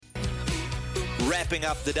Wrapping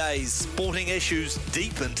up the day's sporting issues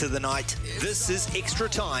deep into the night, this is Extra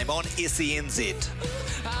Time on SENZ.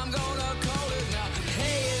 I'm gonna call it now.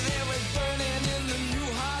 Hey, there was burning in the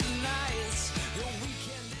new hot nights. The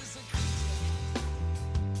weekend is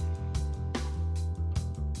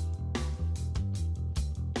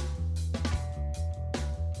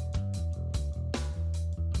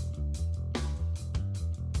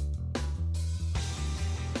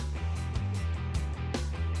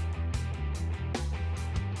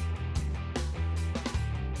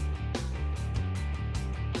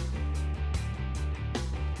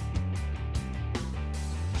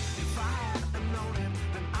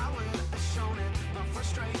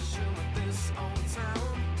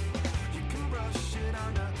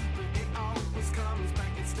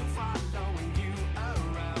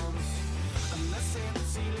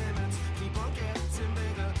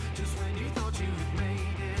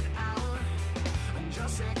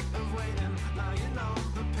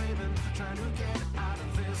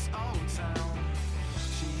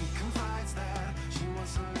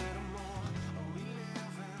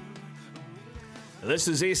This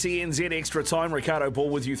is SENZ Extra Time. Ricardo Ball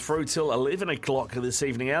with you through till 11 o'clock this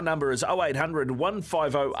evening. Our number is 0800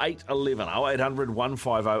 150 811. 0800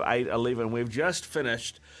 150 811. We've just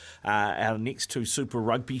finished our next two Super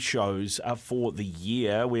Rugby shows for the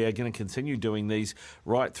year. We are going to continue doing these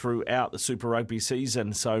right throughout the Super Rugby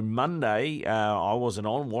season. So Monday, I wasn't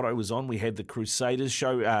on. Watto was on. We had the Crusaders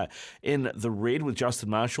show in the red with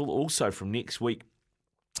Justin Marshall. Also from next week,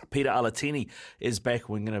 Peter Alatini is back.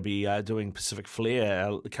 We're going to be doing Pacific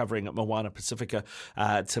Flair, covering Moana Pacifica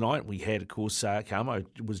tonight. We had, of course, Kamo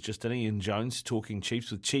was just in, Ian Jones talking Chiefs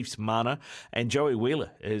with Chiefs Mana, and Joey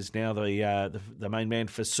Wheeler is now the main man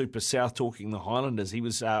for Super South talking the Highlanders. He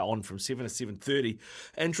was on from 7 to 7:30.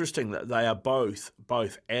 Interesting that they are both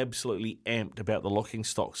absolutely amped about the locking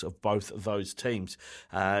stocks of both of those teams.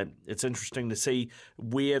 It's interesting to see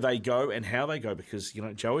where they go and how they go because,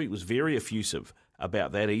 Joey was very effusive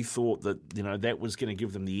about that. He thought that, that was going to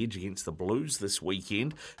give them the edge against the Blues this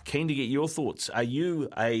weekend. Keen to get your thoughts. Are you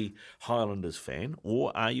a Highlanders fan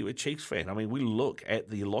or are you a Chiefs fan? I mean, we look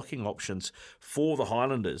at the locking options for the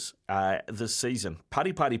Highlanders this season.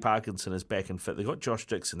 Paddy Parkinson is back and fit. They've got Josh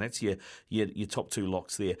Dixon. That's your top two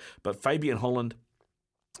locks there. But Fabian Holland,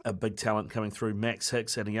 a big talent coming through, Max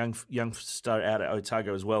Hicks, and a youngster out at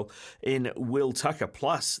Otago as well in Will Tucker.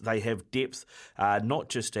 Plus, they have depth, not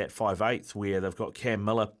just at 5'8", where they've got Cam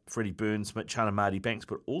Miller, Freddie Burns, Mitch Hunter, Marty Banks,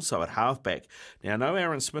 but also at halfback. Now, no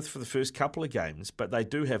Aaron Smith for the first couple of games, but they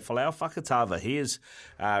do have Folau Fakatava. He has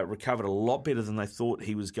recovered a lot better than they thought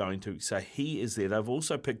he was going to, so he is there. They've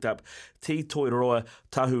also picked up Te Toiroa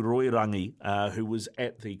Tahuroirangi, who was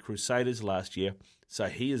at the Crusaders last year. So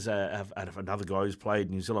he is another guy who's played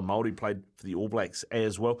New Zealand Māori, played for the All Blacks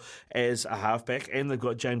as well as a halfback. And they've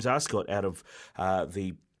got James Arscott out of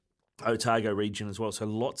the Otago region as well. So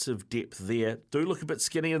lots of depth there. Do look a bit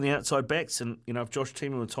skinny on the outside backs. And, if Josh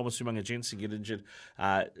Tiemann and Thomas Umaga Jensen get injured,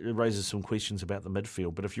 it raises some questions about the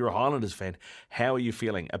midfield. But if you're a Highlanders fan, how are you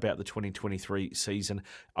feeling about the 2023 season?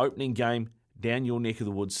 Opening game down your neck of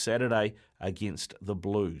the woods Saturday against the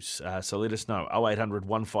Blues. So let us know. 0800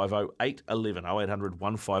 150 811. 0800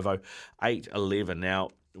 150 811. Now,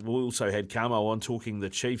 we also had Kamo on talking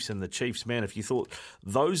the Chiefs and the Chiefs. Man, if you thought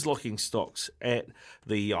those locking stocks at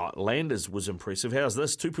the Landers was impressive, how's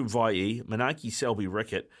this? Tupu Vai'i, Manaki Selby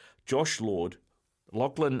Rickett, Josh Lord,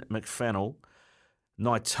 Lachlan McFannel,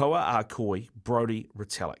 Naitoa Arkoi, Brodie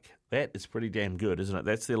Retallick. That is pretty damn good, isn't it?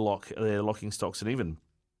 That's their locking stocks. And even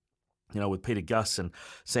with Peter Gus and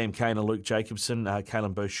Sam Cane and Luke Jacobson,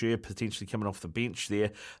 Kalen Boucher potentially coming off the bench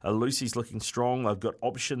there. Lucy's looking strong. They've got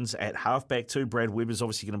options at halfback too. Brad Weber's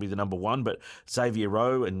obviously going to be the number one, but Xavier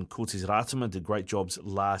Rowe and Cortez Ratama did great jobs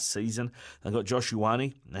last season. They've got Josh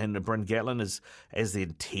Ioane and Bryn Gatlin as their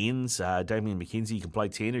 10s. Damian McKenzie, you can play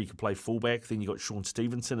 10 or you can play fullback. Then you've got Sean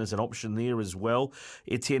Stevenson as an option there as well.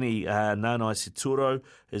 Etienne Nanai Seturo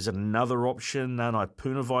is another option. Nanai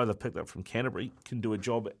Punavai, they've picked up from Canterbury, can do a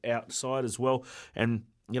job outside as well. And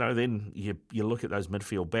then you look at those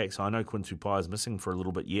midfield backs. I know Quinn Tupai is missing for a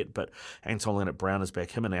little bit yet, but Anton Leonard-Brown is back.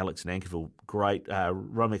 Him and Alex Nankerville, great.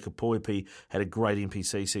 Rome Kapoipi had a great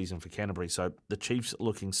NPC season for Canterbury. So the Chiefs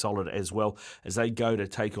looking solid as well as they go to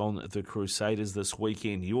take on the Crusaders this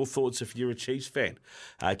weekend. Your thoughts if you're a Chiefs fan?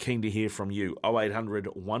 Keen to hear from you. 0800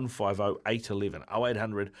 150 811.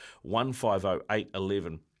 0800 150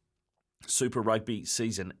 811. Super Rugby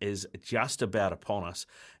season is just about upon us,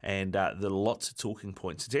 and there are lots of talking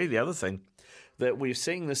points. To tell you the other thing, that we're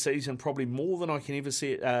seeing this season, probably more than I can ever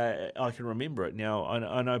see it. I can remember it. Now,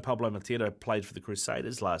 I know Pablo Matera played for the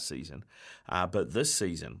Crusaders last season, but this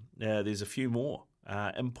season there's a few more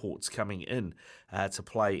imports coming in to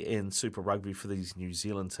play in Super Rugby for these New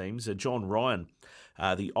Zealand teams. John Ryan,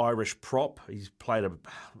 the Irish prop, he's played a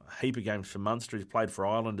heap of games for Munster. He's played for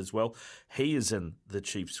Ireland as well. He is in the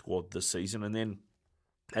Chiefs squad this season. And then,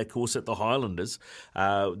 of course, at the Highlanders,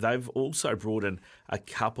 they've also brought in a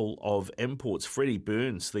couple of imports. Freddie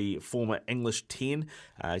Burns, the former English 10,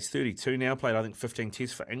 he's 32 now, played, I think, 15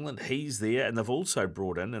 tests for England. He's there, and they've also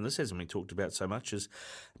brought in, and this hasn't been talked about so much, is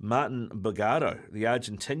Martin Bogado, the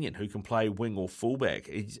Argentinian, who can play wing or fullback.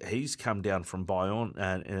 He's come down from Bayonne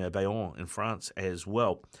in France as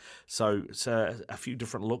well. So it's a few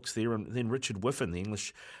different looks there. And then Richard Whiffen, the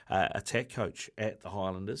English attack coach at the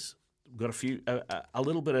Highlanders. Got a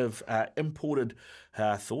little bit of imported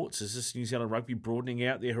thoughts. Is this New Zealand rugby broadening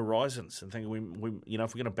out their horizons and thinking we if we're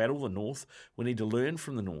going to battle the North, we need to learn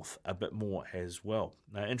from the North a bit more as well.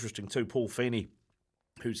 Interesting too, Paul Feeney,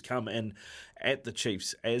 who's come in at the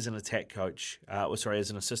Chiefs as an attack coach,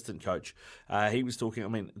 as an assistant coach. He was talking. I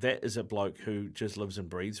mean, that is a bloke who just lives and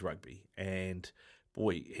breathes rugby, and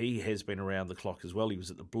boy, he has been around the clock as well. He was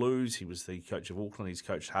at the Blues. He was the coach of Auckland. He's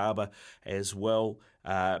coached Harbour as well.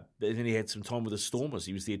 And then he had some time with the Stormers.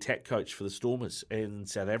 He was the attack coach for the Stormers in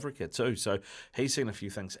South Africa too. So he's seen a few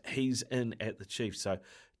things. He's in at the Chiefs. So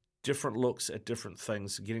different looks at different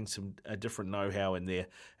things, getting some different know-how in there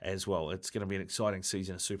as well. It's going to be an exciting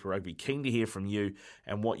season of Super Rugby. Keen to hear from you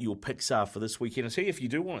and what your picks are for this weekend. And see if you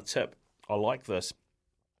do want a tip. I like this.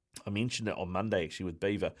 I mentioned it on Monday, actually, with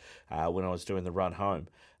Beaver when I was doing the run home.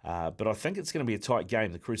 But I think it's going to be a tight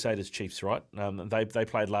game. The Crusaders Chiefs, right? They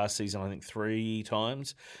played last season, I think, 3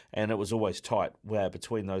 times, and it was always tight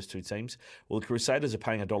between those two teams. Well, the Crusaders are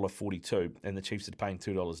paying $1.42, and the Chiefs are paying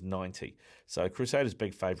 $2.90. So Crusaders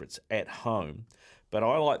big favourites at home. But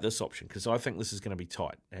I like this option because I think this is going to be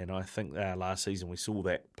tight. And I think last season we saw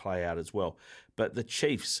that play out as well. But the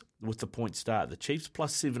Chiefs, with the point start, the Chiefs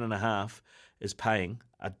plus 7.5 is paying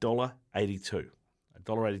 $1.82.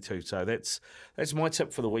 $1.82. So that's my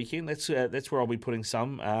tip for the weekend. That's where I'll be putting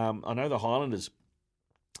some. I know the Highlanders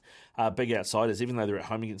are big outsiders. Even though they're at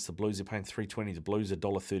home against the Blues, they're paying $3.20. The Blues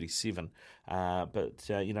 $1.37. But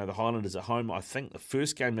the Highlanders at home, I think the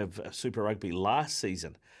first game of Super Rugby last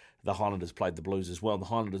season, the Highlanders played the Blues as well, and the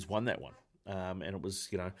Highlanders won that one. And it was,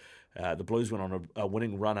 the Blues went on a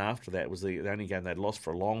winning run after that. It was the only game they'd lost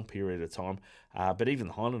for a long period of time. But even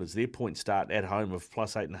the Highlanders, their point start at home of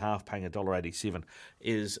plus 8.5, paying $1.87,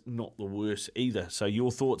 is not the worst either. So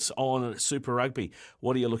your thoughts on Super Rugby?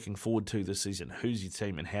 What are you looking forward to this season? Who's your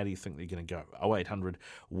team and how do you think they're going to go? 0800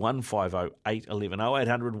 150 811.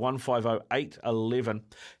 0800 150 811.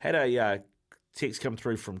 Had a text come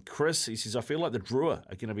through from Chris. He says, I feel like the Drua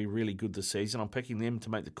are going to be really good this season. I'm picking them to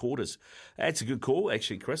make the quarters. That's a good call,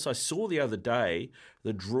 actually, Chris. I saw the other day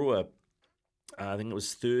the Drua, I think it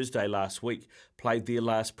was Thursday last week, played their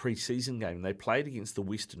last pre-season game. They played against the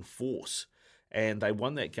Western Force, and they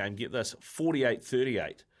won that game, get this,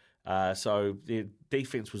 48-38. So their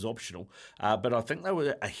defence was optional. But I think they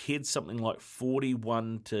were ahead something like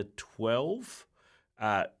 41-12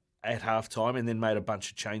 at halftime and then made a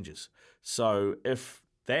bunch of changes. So if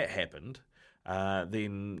that happened,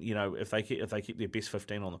 then if they keep their best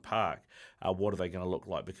 15 on the park, what are they going to look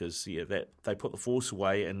like? Because that they put the Force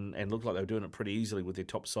away and looked like they were doing it pretty easily with their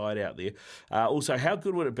top side out there. Also, how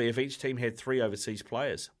good would it be if each team had 3 overseas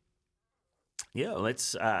players? Yeah, well,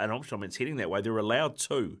 that's an option. I mean, it's heading that way. They're allowed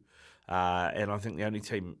 2, and I think the only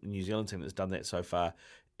New Zealand team that's done that so far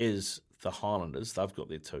is the Highlanders. They've got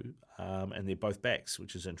their 2, and they're both backs,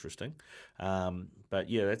 which is interesting. But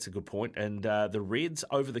yeah, that's a good point. And the Reds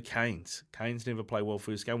over the Canes. Canes never play well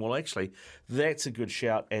first game. Well, actually, that's a good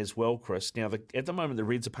shout as well, Chris. Now, at the moment, the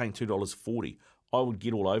Reds are paying $2.40. I would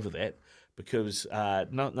get all over that because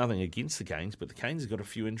nothing against the Canes, but the Canes have got a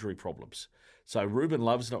few injury problems. So Ruben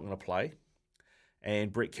Love's not going to play,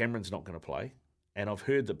 and Brett Cameron's not going to play. And I've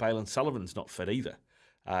heard that Balin Sullivan's not fit either.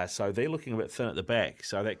 So they're looking a bit thin at the back.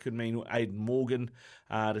 So that could mean Aidan Morgan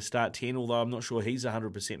to start 10, although I'm not sure he's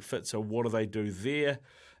 100% fit. So what do they do there?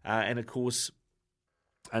 And, of course,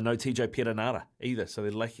 no TJ Perenara either. So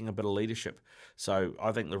they're lacking a bit of leadership. So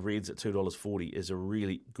I think the Reds at $2.40 is a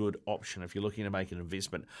really good option if you're looking to make an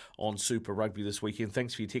investment on Super Rugby this weekend.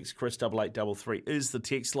 Thanks for your text. Chris 8833 is the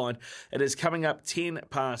text line. It is coming up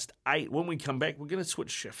 8:10. When we come back, we're going to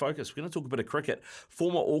switch focus. We're going to talk a bit of cricket.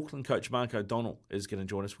 Former Auckland coach Mark O'Donnell is going to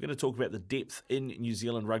join us. We're going to talk about the depth in New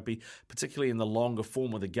Zealand rugby, particularly in the longer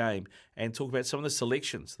form of the game, and talk about some of the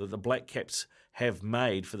selections that the Black Caps have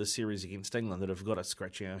made for the series against England that have got us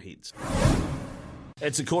scratching our heads.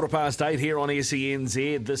 It's 8:15 here on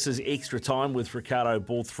SENZ. This is Extra Time with Ricardo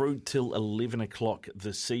Ball through till 11 o'clock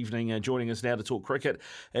this evening. Joining us now to talk cricket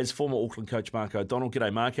is former Auckland coach Mark O'Donnell.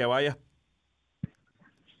 G'day, Mark. How are you?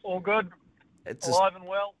 All good. It's Alive and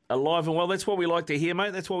well. Alive and well. That's what we like to hear,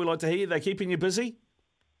 mate. That's what we like to hear. They keeping you busy?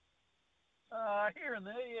 Here and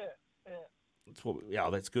there, yeah.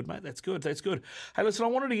 That's good, mate. That's good. Hey, listen, I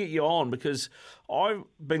wanted to get you on because I've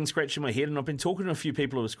been scratching my head and I've been talking to a few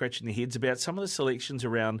people who are scratching their heads about some of the selections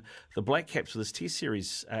around the Black Caps for this Test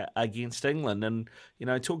series against England. And, you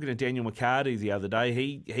know, talking to Daniel McCarty the other day,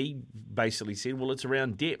 he basically said, well, it's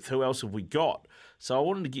around depth. Who else have we got? So I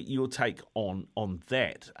wanted to get your take on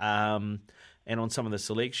that and on some of the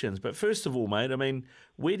selections. But first of all, mate, I mean,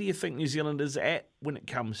 where do you think New Zealand is at when it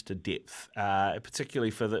comes to depth,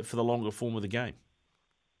 particularly for the longer form of the game?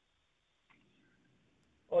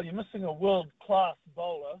 Well, you're missing a world-class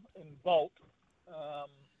bowler in Bolt.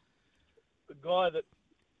 The guy that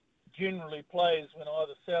generally plays when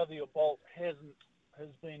either Southey or Bolt has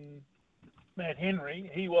been Matt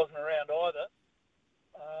Henry. He wasn't around either.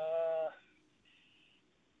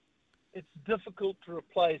 It's difficult to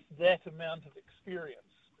replace that amount of experience,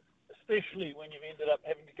 especially when you've ended up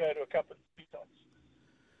having to go to a couple of detox,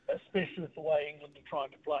 especially with the way England are trying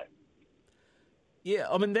to play. Yeah,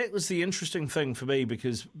 I mean, that was the interesting thing for me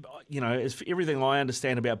because, you know, as for everything I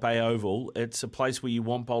understand about Bay Oval, it's a place where you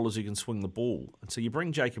want bowlers who can swing the ball. And so you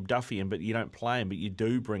bring Jacob Duffy in, but you don't play him, but you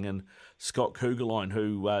do bring in Scott Kugelheim,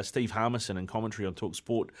 who Steve Harmison in commentary on Talk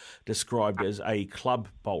Sport described as a club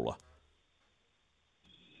bowler.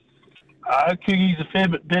 He's a fair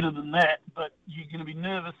bit better than that, but you're going to be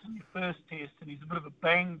nervous in your first test, and he's a bit of a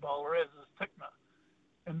bang bowler, as is Tickner.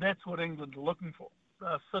 And that's what England are looking for.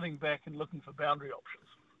 They're sitting back and looking for boundary options.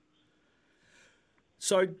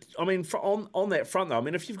 So, I mean, on that front, though, I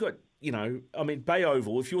mean, if you've got, you know, I mean, Bay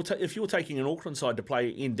Oval, if you're taking an Auckland side to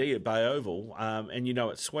play ND at Bay Oval, and you know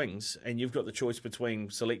it swings, and you've got the choice between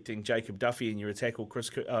selecting Jacob Duffy in your attack or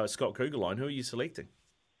Scott Kugelheim, who are you selecting?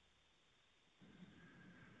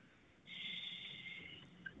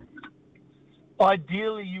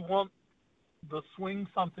 Ideally, you want the swing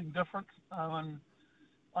something different. I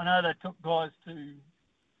know they took guys to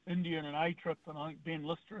India in an A trip, and I think Ben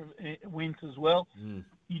Lister went as well.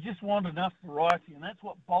 You just want enough variety, and that's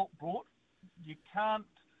what Bolt brought. You can't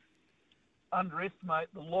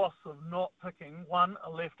underestimate the loss of not picking, one, a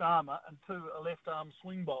left armour, and two, a left arm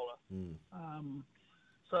swing bowler.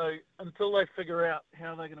 So until they figure out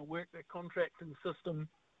how they're going to work their contracting system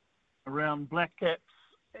around Black Caps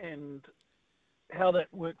and how that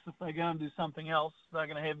works if they go and do something else, they're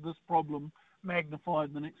going to have this problem magnified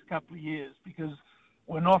in the next couple of years because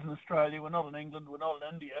we're not in Australia, we're not in England, we're not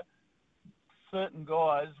in India. Certain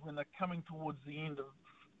guys, when they're coming towards the end of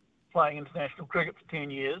playing international cricket for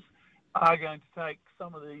 10 years, are going to take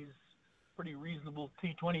some of these pretty reasonable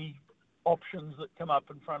T20 options that come up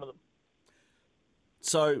in front of them.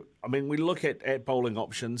 So, I mean, we look at bowling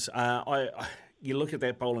options. You look at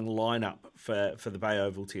that bowling lineup for the Bay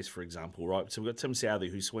Oval Test, for example, right? So we've got Tim Southey,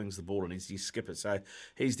 who swings the ball and he's your skipper, so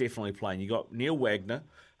he's definitely playing. You've got Neil Wagner,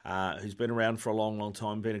 who's been around for a long, long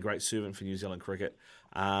time, been a great servant for New Zealand cricket,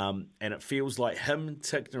 and it feels like him,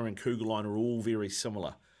 Tickner and Kugelheim are all very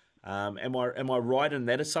similar. Am I right in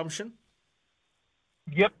that assumption?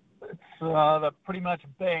 Yep, they're pretty much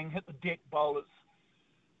hit the deck bowlers.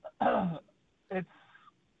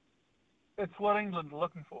 It's what England are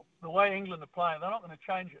looking for. The way England are playing, they're not going to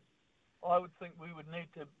change it. I would think we would need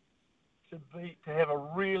to have a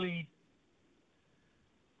really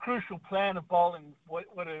crucial plan of bowling,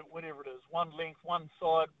 whatever it is, one length, one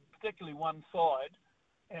side, particularly one side,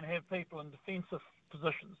 and have people in defensive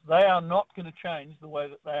positions. They are not going to change the way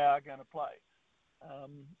that they are going to play.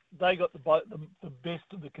 They got the best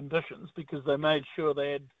of the conditions because they made sure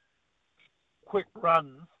they had quick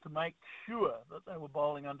runs to make sure that they were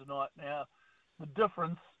bowling under night. Now, the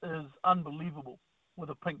difference is unbelievable with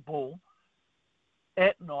a pink ball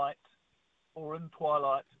at night or in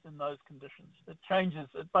twilight in those conditions. It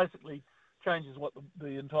basically changes what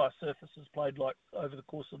the entire surface is played like over the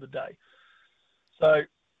course of the day. So,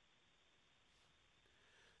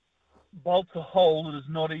 Bolt's a hole that is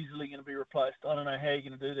not easily going to be replaced. I don't know how you're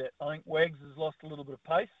going to do that. I think Wags has lost a little bit of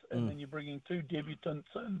pace, and then you're bringing two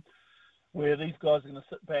debutants in where these guys are going to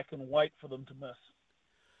sit back and wait for them to miss.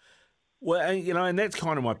 Well, you know, and that's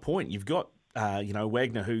kind of my point. You've got,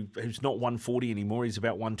 Wagner, who's not 140 anymore. He's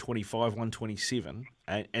about 125, 127.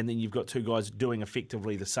 And then you've got two guys doing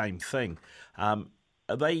effectively the same thing. Are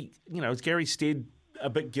they, is Gary Stead a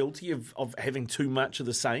bit guilty of having too much of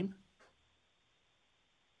the same?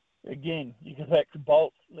 Again, you go back to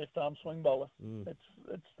Bolt, left arm swing bowler.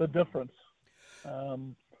 It's the difference. I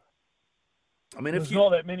mean, There's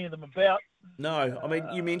not that many of them about. No, I mean,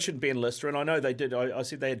 you mentioned Ben Lister, and I know they did. I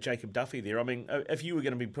said they had Jacob Duffy there. I mean, if you were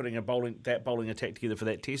going to be putting that bowling attack together for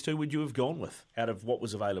that test, who would you have gone with out of what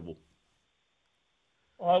was available?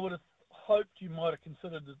 I would have hoped you might have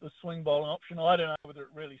considered the swing bowling option. I don't know whether it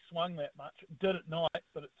really swung that much. It did at night,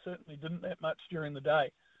 but it certainly didn't that much during the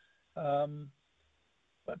day.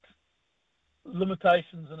 But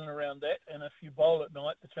limitations in and around that, and if you bowl at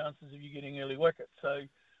night, the chances of you getting early wickets. So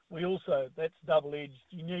that's double-edged.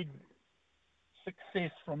 You need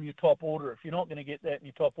success from your top order. If you're not going to get that in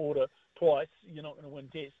your top order twice, you're not going to win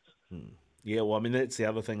tests. Yeah, well, I mean, that's the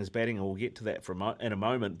other thing is batting, and we'll get to that in a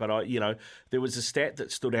moment. But, there was a stat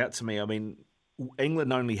that stood out to me. I mean,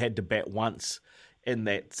 England only had to bat once in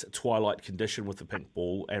that twilight condition with the pink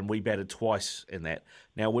ball, and we batted twice in that.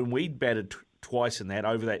 Now, when we batted twice in that,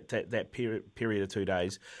 over that period of 2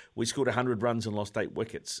 days, we scored 100 runs and lost 8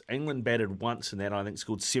 wickets. England batted once in that, I think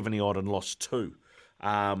scored 70-odd and lost 2.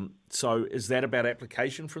 So is that about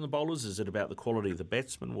application from the bowlers? Is it about the quality of the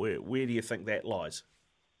batsmen? Where do you think that lies?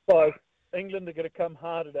 Both. England are going to come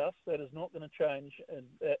hard at us. That is not going to change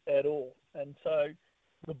at all. And so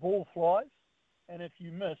the ball flies, and if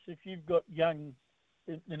you've got young,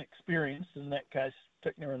 inexperienced, in that case,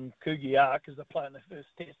 Tickner and Coogee are, because they're playing their first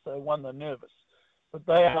test, so one, they're nervous. But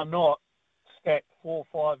they are not stacked 4,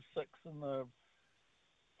 5, 6 in the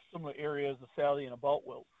similar areas as the Southee and a Bolt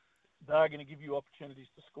will. They're going to give you opportunities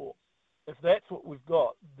to score. If that's what we've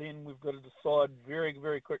got, then we've got to decide very,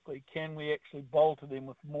 very quickly, can we actually bowl to them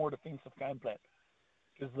with more defensive game plan?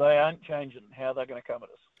 Because they aren't changing how they're going to come at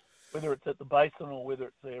us, whether it's at the basin or whether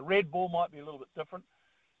it's there. Red ball might be a little bit different,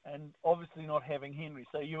 and obviously not having Henry.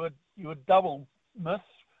 So you would double miss,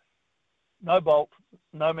 no Bolt,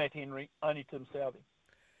 no Matt Henry, only Tim Southee.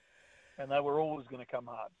 And they were always going to come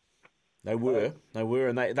hard. They were,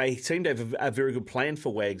 and they seemed to have a very good plan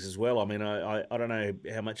for Wags as well. I mean, I don't know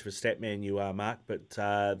how much of a stat man you are, Mark, but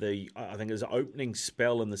I think his opening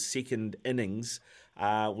spell in the second innings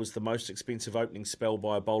was the most expensive opening spell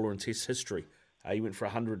by a bowler in Test history. He went for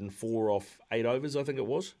 104 off 8 overs, I think it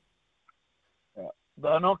was.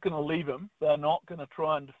 They're not going to leave him. They're not going to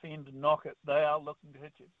try and defend and knock it. They are looking to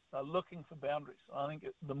hit you. They're looking for boundaries. I think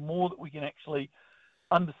the more that we can actually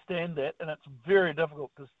understand that, and it's very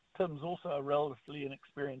difficult because Tim's also a relatively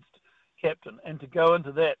inexperienced captain, and to go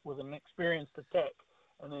into that with an experienced attack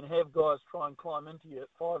and then have guys try and climb into you at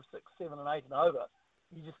 5, 6, 7 and 8 and over,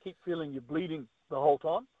 you just keep feeling you're bleeding the whole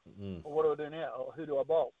time. Or what do I do now? Or who do I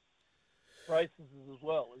bowl? Braces as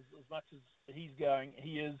well. As much as he's going,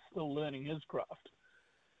 he is still learning his craft.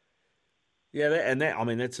 Yeah,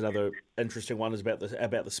 that's another interesting one is about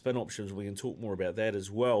the spin options. We can talk more about that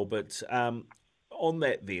as well. But on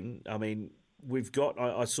that then, I mean, we've got.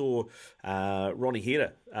 I saw Ronnie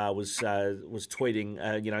Heder was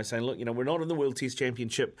tweeting, saying, look, we're not in the World Test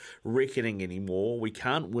Championship reckoning anymore. We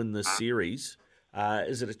can't win this series.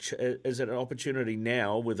 Is it an opportunity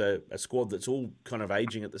now with a squad that's all kind of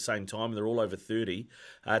aging at the same time? They're all over 30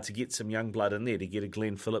 to get some young blood in there, to get a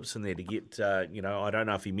Glenn Phillips in there, to get I don't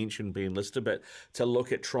know if he mentioned Ben Lister, but to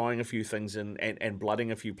look at trying a few things and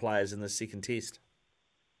blooding a few players in the second test.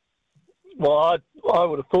 Well, I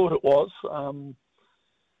would have thought it was.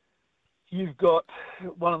 You've got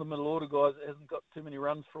one of the middle order guys that hasn't got too many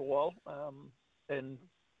runs for a while, and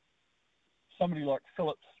somebody like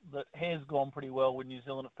Phillips that has gone pretty well when New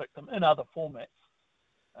Zealand have picked them in other formats.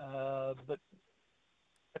 But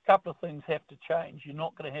a couple of things have to change. You're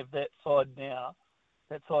not going to have that side now.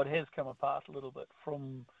 That side has come apart a little bit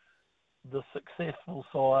from the successful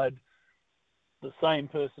side, the same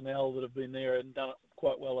personnel that have been there and done it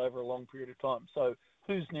quite well over a long period of time. So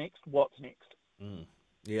who's next? What's next?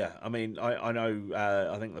 Yeah, I mean, I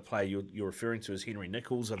know. I think the player you're referring to is Henry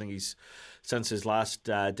Nicholls. I think he's since his last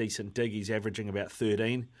decent dig, he's averaging about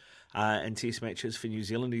 13 in Test matches for New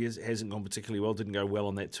Zealand. He hasn't gone particularly well. Didn't go well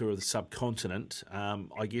on that tour of the subcontinent.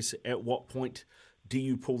 I guess at what point do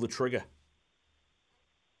you pull the trigger?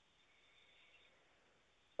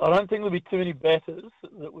 I don't think there'll be too many batters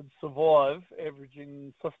that would survive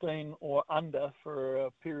averaging 15 or under for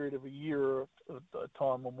a period of a year at a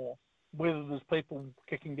time or more. Whether there's people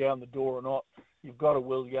kicking down the door or not, you've got a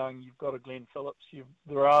Will Young, you've got a Glenn Phillips,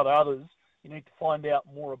 there are others. You need to find out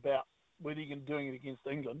more about whether you're going to doing it against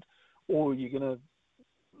England or you're going to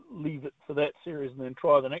leave it for that series and then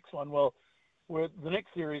try the next one. Well, the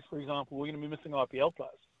next series, for example, we're going to be missing IPL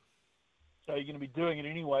players. So you're going to be doing it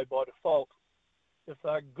anyway by default. If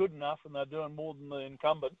they're good enough and they're doing more than the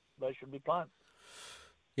incumbent, they should be playing.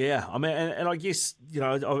 Yeah, I mean, and I guess,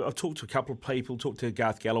 I've talked to a couple of people, talked to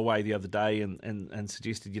Garth Galloway the other day and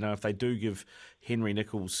suggested, if they do give Henry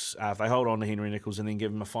Nichols, if they hold on to Henry Nichols and then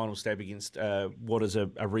give him a final stab against what is a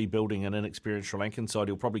rebuilding and inexperienced Sri Lankan side,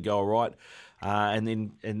 he'll probably go all right. And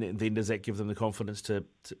then does that give them the confidence to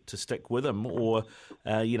stick with him? Or,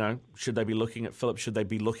 should they be looking at Phillips? Should they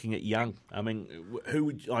be looking at Young? I mean,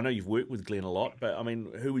 I know you've worked with Glenn a lot, but, I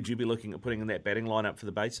mean, who would you be looking at putting in that batting lineup for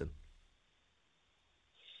the Basin?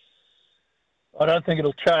 I don't think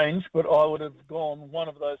it'll change, but I would have gone one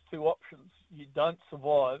of those two options. You don't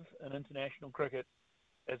survive in international cricket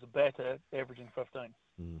as a batter averaging 15.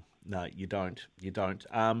 No, you don't. You don't.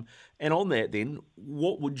 And on that, then,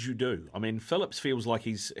 what would you do? I mean, Phillips feels like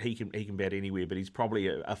he can bat anywhere, but he's probably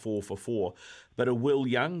a 4 for 4. But a Will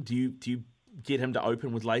Young, do you get him to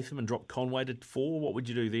open with Latham and drop Conway to 4? What would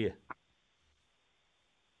you do there?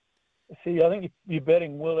 See, I think you're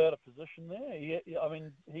batting Will out of position there.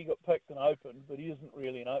 He got picked and opened, but he isn't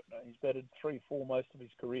really an opener. He's batted 3-4 most of his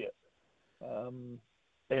career.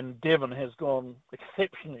 And Devon has gone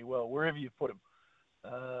exceptionally well wherever you put him.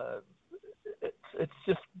 It's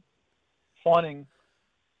just finding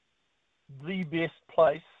the best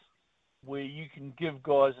place where you can give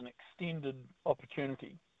guys an extended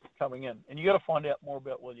opportunity coming in. And you've got to find out more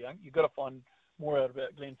about Will Young. You've got to find more out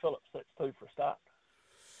about Glenn Phillips. That's 2 for a start.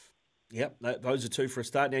 Yep, those are 2 for a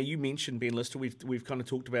start. Now, you mentioned Ben Lister. We've kind of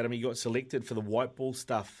talked about him. He got selected for the white ball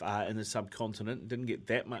stuff in the subcontinent. Didn't get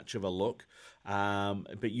that much of a look,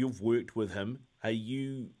 but you've worked with him. Are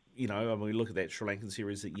you, we look at that Sri Lankan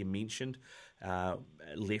series that you mentioned,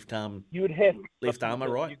 left arm. You would have left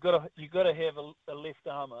armour, right? You've got to have a left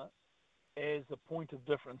armour as a point of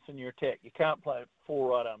difference in your attack. You can't play 4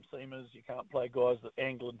 right arm seamers. You can't play guys that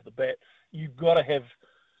angle into the bat. You've got to have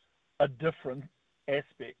a different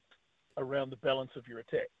aspect around the balance of your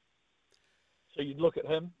attack. So you'd look at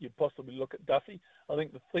him, you'd possibly look at Duffy. I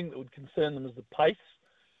think the thing that would concern them is the pace.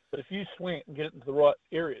 But if you swing it and get it into the right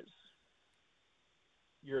areas,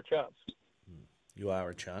 you're a chance. You are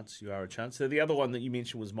a chance. So the other one that you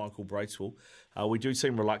mentioned was Michael Bracewell. We do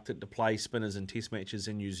seem reluctant to play spinners in test matches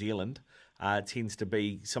in New Zealand. Tends to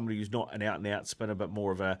be somebody who's not an out-and-out spinner, but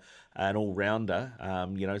more of an all-rounder.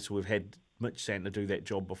 So we've had Mitch Santner do that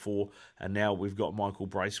job before, and now we've got Michael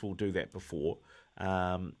Bracewell do that before.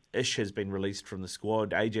 Ish has been released from the squad.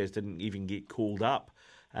 Ajaz didn't even get called up.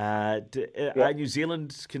 Are New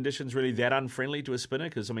Zealand conditions really that unfriendly to a spinner?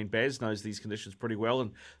 Because, Baz knows these conditions pretty well,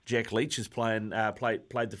 and Jack Leach has played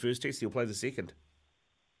the first test. He'll play the second.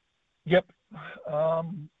 Yep. I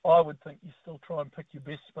would think you still try and pick your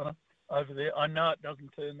best spinner over there. I know it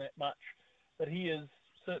doesn't turn that much, but he is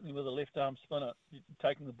certainly with a left-arm spinner,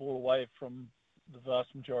 taking the ball away from the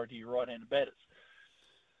vast majority of your right-handed batters.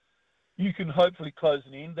 You can hopefully close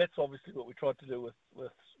an end. That's obviously what we tried to do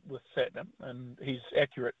with Satnam, and he's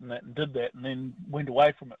accurate in that and did that and then went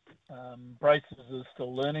away from it. Braces is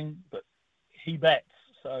still learning, but he bats,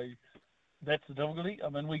 so that's the difficulty.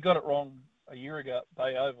 We got it wrong a year ago at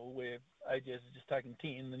Bay Oval where Ajaz had just taken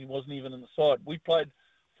 10 and he wasn't even in the side. We played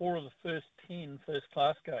 4 of the first 10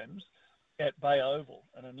 first-class games at Bay Oval,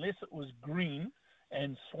 and unless it was green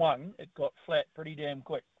and swung, it got flat pretty damn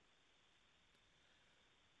quick.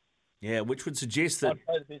 Yeah, which would suggest that. I'd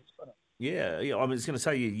play the best spinner. Yeah, I was going to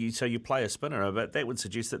say you play a spinner, but that would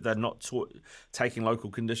suggest that they're not taking local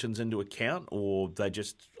conditions into account, or they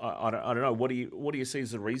just I don't know. What do you see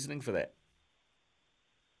as the reasoning for that?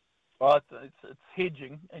 It's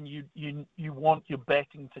hedging, and you want your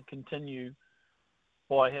batting to continue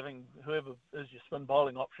by having whoever is your spin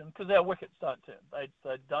bowling option, because our wickets don't turn.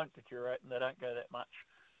 They don't deteriorate and they don't go that much.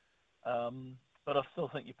 But I still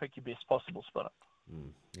think you pick your best possible spinner.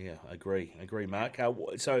 Yeah, agree, Mark.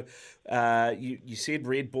 So you said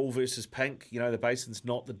red ball versus pink. The Basin's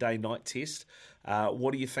not the day-night test.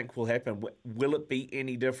 What do you think will happen? Will it be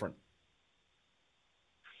any different?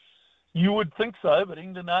 You would think so, but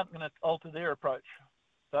England aren't going to alter their approach.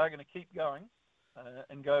 They're going to keep going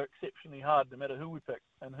and go exceptionally hard no matter who we pick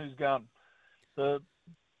and who's going. The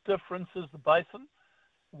difference is the Basin.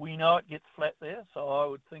 We know it gets flat there, so I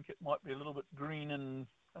would think it might be a little bit green and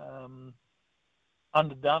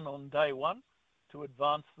underdone on day one to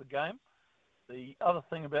advance the game. The other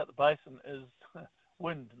thing about the Basin is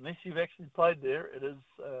wind. Unless you've actually played there, it is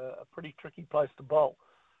a pretty tricky place to bowl.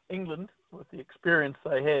 England, with the experience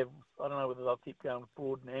they have, I don't know whether they'll keep going with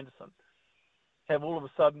Broad and Anderson, have all of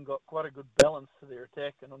a sudden got quite a good balance to their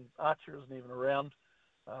attack, and Archer isn't even around.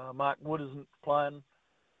 Mark Wood isn't playing.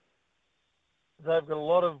 They've got a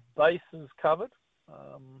lot of bases covered,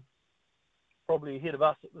 probably ahead of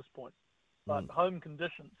us at this point. But home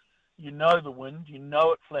conditions, you know the wind, you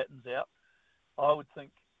know it flattens out. I would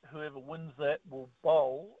think whoever wins that will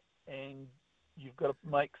bowl, and you've got to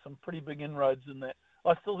make some pretty big inroads in that.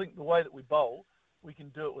 I still think the way that we bowl, we can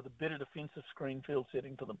do it with a better defensive screen field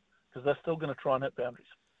setting to them, because they're still going to try and hit boundaries.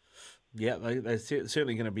 Yeah, they're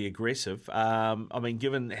certainly going to be aggressive.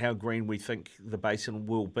 Given how green we think the basin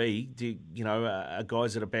will be,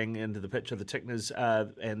 guys that are banging into the pitch, are the Tickners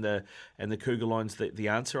and the Cougar lines the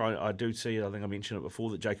answer? I do see, I think I mentioned it before,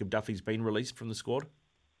 that Jacob Duffy's been released from the squad.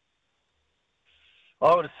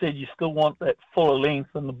 I would have said you still want that fuller length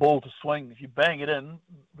and the ball to swing. If you bang it in,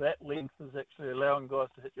 that length is actually allowing guys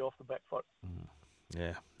to hit you off the back foot.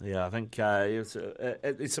 Yeah. I think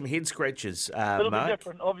it's some head scratches, a little Mark. bit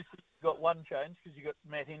different. Obviously, you've got one change because you've got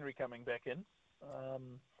Matt Henry coming back in.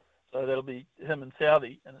 So that'll be him and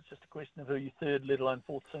Southey, and it's just a question of who your third, let alone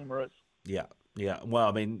fourth seamer is. Yeah. Well,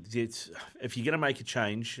 I mean, if you're going to make a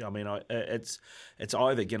change, I mean, it's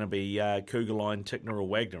either going to be Cougar line, Tickner, or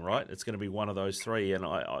Wagner, right? It's going to be one of those three. And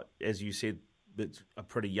I as you said, it's a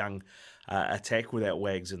pretty young attack without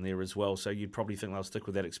Wags in there as well. So you'd probably think they'll stick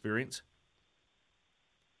with that experience.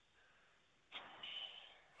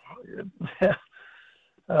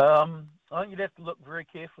 I think you'd have to look very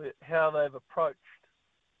carefully at how they've approached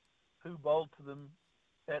who bowled to them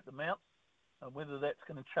at the Mount, and whether that's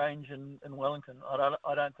going to change in Wellington.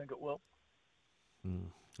 I don't think it will.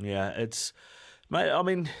 Yeah, it's, mate. I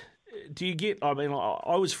mean, do you get? I mean,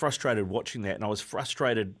 I was frustrated watching that, and I was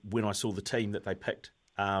frustrated when I saw the team that they picked.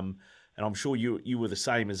 And I'm sure you were the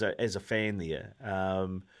same as a fan there.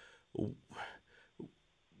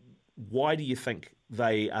 Why do you think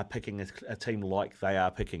they are picking a team like they are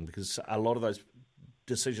picking? Because a lot of those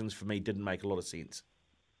decisions for me didn't make a lot of sense.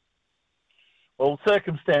 Well,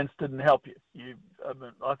 circumstance didn't help you.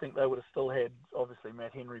 I think they would have still had, obviously,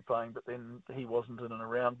 Matt Henry playing, but then he wasn't in and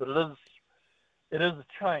around. But it is a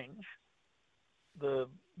change. The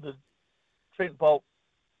Trent Boult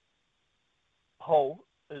hole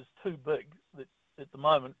is too big that at the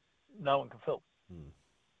moment no one can fill.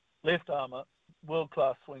 Left armour,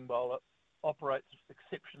 world-class swing bowler, operates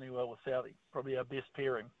exceptionally well with Southey, probably our best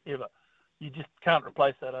pairing ever. You just can't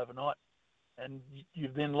replace that overnight. And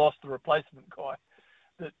you've then lost the replacement guy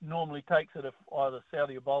that normally takes it if either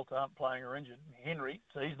Southey or Boult aren't playing or injured. Henry,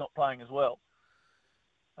 so he's not playing as well.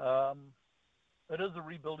 It is a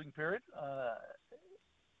rebuilding period.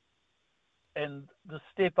 And the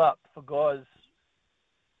step up for guys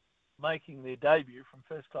making their debut from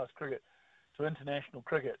first-class cricket to international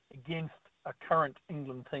cricket against a current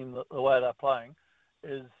England team the way they're playing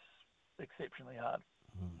is exceptionally hard.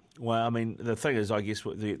 Well, I mean, the thing is, I guess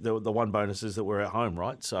the one bonus is that we're at home,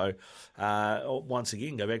 right? So, once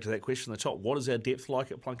again, go back to that question at the top. What is our depth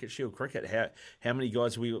like at Plunket Shield cricket? How many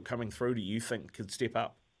guys are we got coming through do you think could step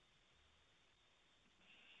up?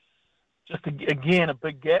 Just, again, a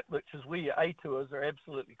big gap, which is where your A tours are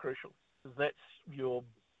absolutely crucial, because that's your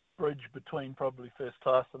bridge between probably first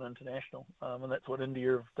class and international. And that's what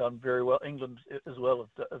India have done very well. England as well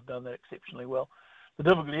have done that exceptionally well. The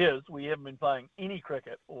difficulty is we haven't been playing any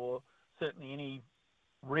cricket, or certainly any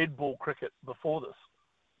red ball cricket, before this.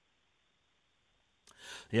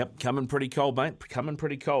 Yep, coming pretty cold, mate. Coming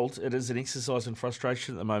pretty cold. It is an exercise in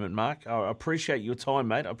frustration at the moment, Mark. I appreciate your time,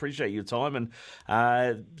 mate. I appreciate your time.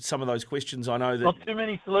 And some of those questions I know that... Not too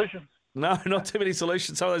many solutions. No, not too many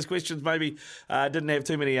solutions. Some of those questions maybe didn't have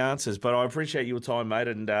too many answers, but I appreciate your time, mate.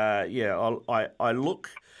 And, I look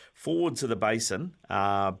forward to the Basin,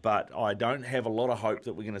 but I don't have a lot of hope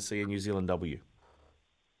that we're going to see a New Zealand W.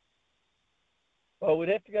 Well, we'd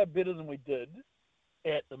have to go better than we did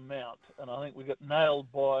at the Mount, and I think we got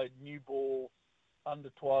nailed by new ball under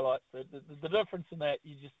twilight. The difference in that,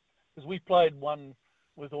 because we played one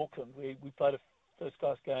with Auckland, we played a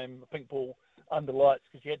first-class game, a pink ball under lights,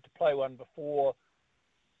 because you had to play one before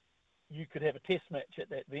you could have a test match at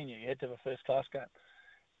that venue. You had to have a first-class game.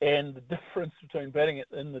 And the difference between batting it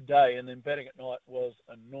in the day and then batting at night was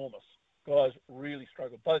enormous. Guys really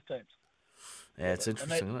struggled, both teams. Yeah, it's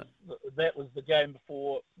interesting, isn't it? That was the game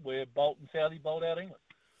before where Boult and Southey bowled out England,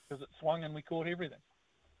 because it swung and we caught everything.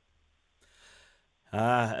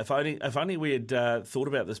 If only we had thought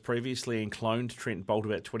about this previously and cloned Trent Boult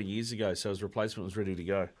about 20 years ago, so his replacement was ready to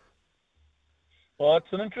go. Well, it's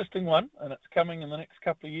an interesting one, and it's coming in the next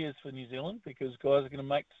couple of years for New Zealand, because guys are going to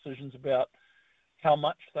make decisions about how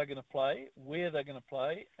much they're going to play, where they're going to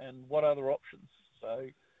play, and what other options. So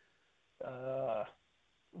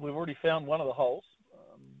we've already found one of the holes.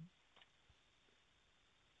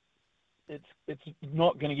 It's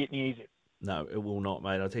not going to get any easier. No, it will not,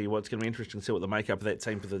 mate. I'll tell you what, it's going to be interesting to see what the makeup of that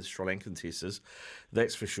team for the Sri Lankan test is.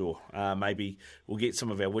 That's for sure. Maybe we'll get some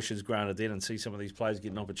of our wishes granted then and see some of these players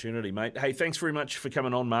get an opportunity, mate. Hey, thanks very much for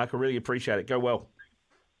coming on, Mark. I really appreciate it. Go well.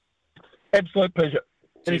 Absolute pleasure.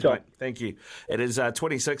 Cheers, Anytime. mate. Thank you. It is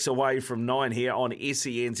 26 away from 9 here on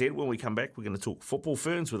SENZ. When we come back, we're going to talk football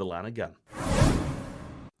ferns with Alana Gunn.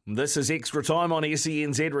 This is Extra Time on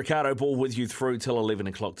SENZ. Ricardo Ball with you through till 11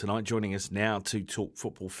 o'clock tonight. Joining us now to talk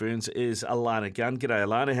football ferns is Alana Gunn. G'day,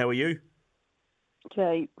 Alana. How are you?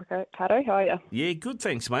 G'day, Ricardo. How are you? Yeah, good,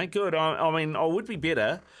 thanks, mate. Good. I mean, I would be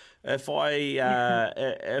better if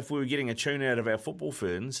if we were getting a tune out of our football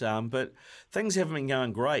ferns, but things haven't been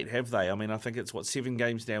going great, have they? I mean, I think it's 7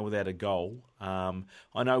 games now without a goal.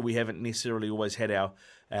 I know we haven't necessarily always had our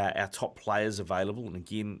top players available, and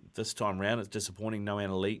again this time round it's disappointing. No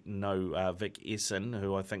Annalete and no Vic Essen,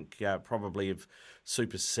 who I think probably have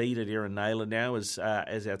superseded Aaron Naylor now as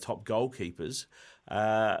our top goalkeepers.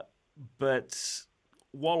 But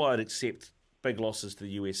while I'd accept big losses to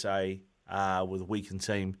the USA with a weakened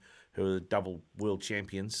team who are the double world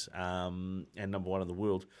champions and number 1 in the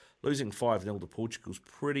world, losing 5-0 to Portugal is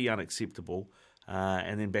pretty unacceptable.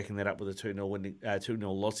 And then backing that up with a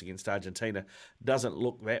 2-0 loss against Argentina doesn't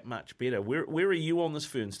look that much better. Where are you on this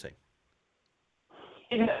Ferns team?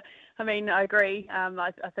 Yeah, I mean, I agree.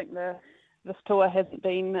 I think this tour hasn't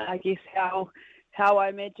been, I guess, how I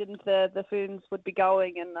imagined the Ferns would be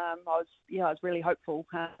going, and I was really hopeful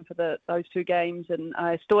for those 2 games, and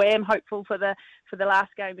I still am hopeful for the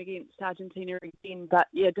last game against Argentina again. But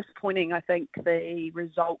yeah, disappointing. I think the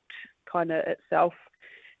result kind of itself,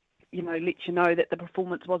 lets you know that the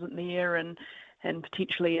performance wasn't there, and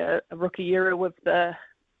potentially a rookie error with the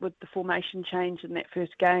formation change in that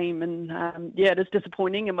first game, and it is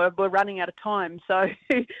disappointing, and we're running out of time so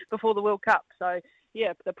before the World Cup. So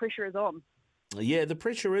yeah, the pressure is on. Yeah, the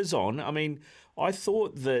pressure is on. I mean, I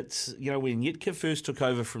thought that, when Yitka first took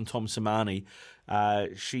over from Tom Samani,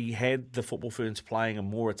 she had the football ferns playing a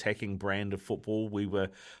more attacking brand of football.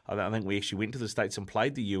 I think we actually went to the States and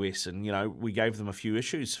played the US, and, we gave them a few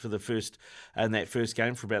issues in that first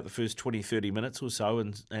game for about the first 20, 30 minutes or so,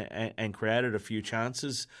 and created a few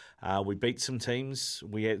chances. We beat some teams.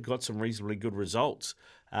 We had got some reasonably good results,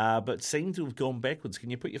 but seemed to have gone backwards. Can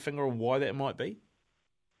you put your finger on why that might be?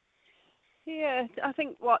 Yeah, I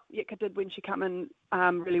think what Yitka did when she came in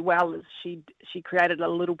really well is she created a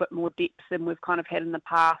little bit more depth than we've kind of had in the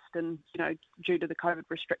past, and due to the COVID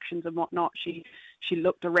restrictions and whatnot, she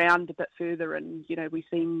looked around a bit further, and we've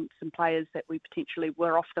seen some players that we potentially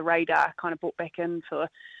were off the radar kind of brought back in for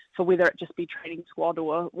whether it just be training squad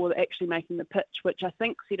or actually making the pitch, which I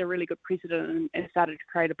think set a really good precedent and started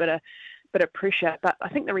to create a bit of pressure. But I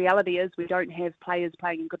think the reality is we don't have players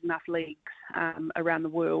playing in good enough leagues around the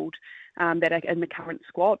world that are in the current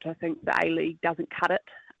squad. I think the A-League doesn't cut it.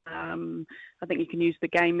 I think you can use the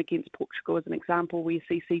game against Portugal as an example, where you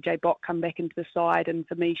see CJ Bott come back into the side, and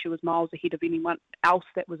for me she was miles ahead of anyone else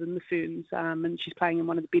that was in the Ferns, and she's playing in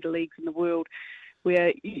one of the better leagues in the world. So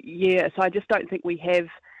I just don't think we have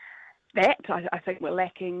that. I think we're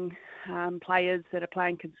lacking players that are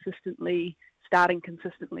playing consistently, starting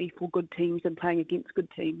consistently for good teams and playing against good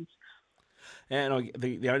teams. And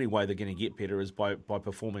the only way they're going to get better is by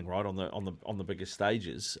performing right on the biggest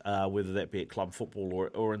stages, whether that be at club football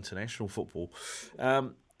or international football.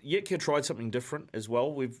 Yitka tried something different as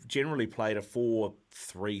well. We've generally played a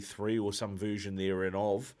 4-3-3 or some version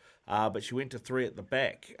thereof, but she went to 3 at the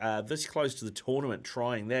back. This close to the tournament,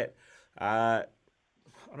 trying that.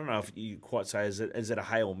 I don't know if you quite say is it a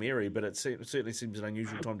Hail Mary, but it certainly seems an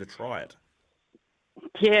unusual time to try it.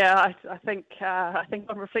 Yeah, I think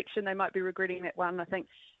on reflection they might be regretting that one. I think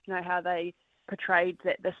how they portrayed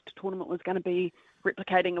that this tournament was going to be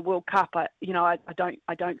replicating a World Cup. I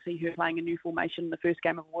don't see her playing a new formation in the first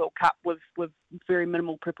game of a World Cup with very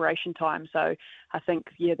minimal preparation time. So I think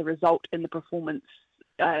the result in the performance,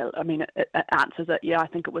 it answers it. Yeah, I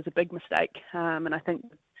think it was a big mistake, and I think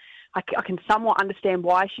I can somewhat understand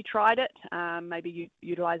why she tried it, maybe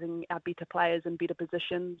utilising our better players in better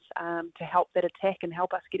positions to help that attack and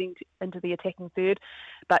help us getting into the attacking third.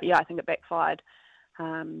 But yeah, I think it backfired.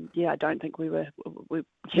 I don't think we're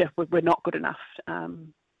not good enough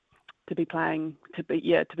to be playing, to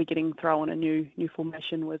be getting thrown a new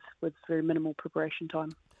formation with very minimal preparation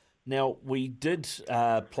time. Now, we did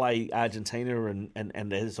play Argentina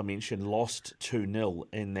and as I mentioned, lost 2-0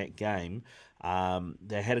 in that game.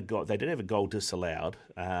 They did have a goal disallowed,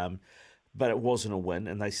 but it wasn't a win,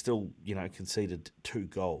 and they still, conceded 2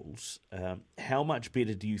 goals. How much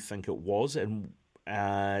better do you think it was, and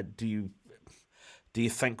do you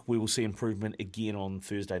think we will see improvement again on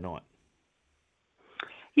Thursday night?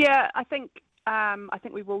 Yeah, I think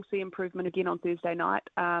we will see improvement again on Thursday night.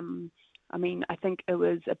 I mean, I think it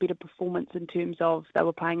was a better performance in terms of they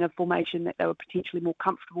were playing a formation that they were potentially more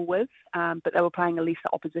comfortable with, but they were playing a lesser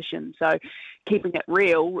opposition. So keeping it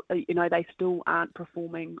real, they still aren't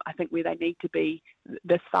performing, I think, where they need to be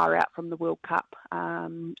this far out from the World Cup.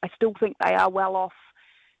 I still think they are well off.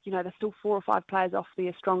 There's still 4 or 5 players off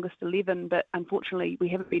their strongest 11, but unfortunately we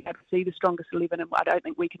haven't been able to see the strongest 11, and I don't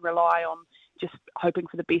think we can rely on just hoping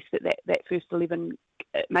for the best that first 11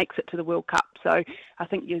 makes it to the World Cup. So I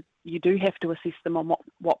think you do have to assess them on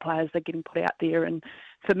what players are getting put out there. And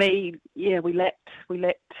for me, we missed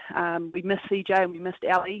CJ and we missed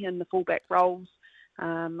Ali in the fullback roles.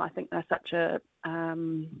 I think they're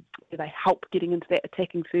they help getting into that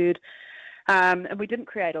attacking third. And we didn't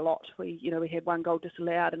create a lot. We had 1 goal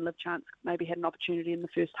disallowed, and Liv Chance maybe had an opportunity in the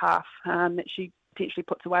first half that she potentially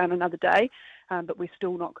puts away on another day. But we're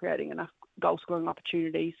still not creating enough goal-scoring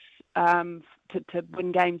opportunities to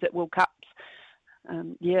win games at World Cups.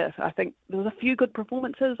 I think there was a few good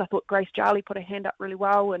performances. I thought Grace Jarley put her hand up really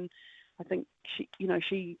well, and I think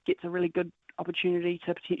she gets a really good opportunity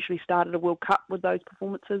to potentially start at a World Cup with those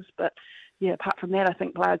performances. But apart from that, I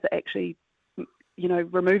think players are actually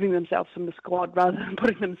removing themselves from the squad rather than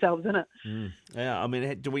putting themselves in it. Yeah, I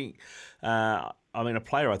mean, do we? A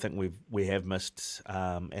player I think we have missed,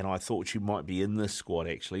 and I thought she might be in this squad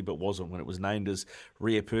actually, but wasn't when it was named, as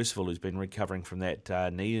Rhea Percival, who's been recovering from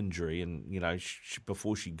that knee injury, and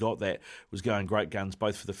before she got that was going great guns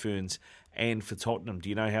both for the Ferns and for Tottenham. Do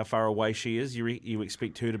you know how far away she is? You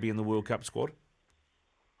expect her to be in the World Cup squad?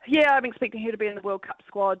 Yeah, I'm expecting her to be in the World Cup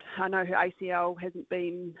squad. I know her ACL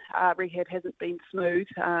rehab hasn't been smooth,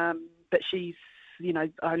 but she's,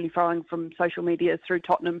 only following from social media through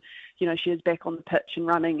Tottenham, she is back on the pitch and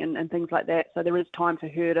running and things like that. So there is time for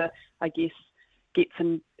her to, I guess, get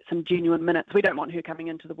some genuine minutes. We don't want her coming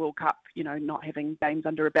into the World Cup, not having games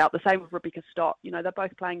under her belt. The same with Rebecca Stott. They're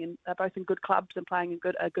both in good clubs and playing in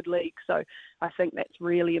a good league. So I think that's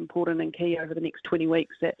really important and key over the next 20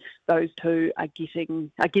 weeks, that those two are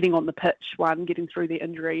getting on the pitch, one, getting through their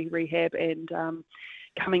injury rehab, and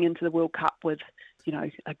coming into the World Cup with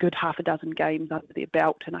a good half a dozen games under their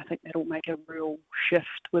belt. And I think that'll make a real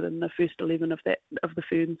shift within the first 11 of the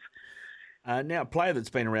Ferns. Now, a player that's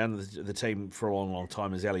been around the team for a long, long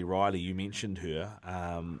time is Ali Riley. You mentioned her.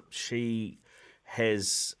 She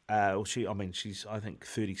has, she's, I think,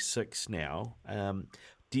 36 now.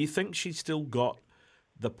 Do you think she's still got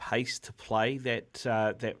the pace to play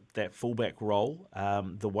that fullback role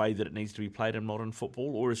the way that it needs to be played in modern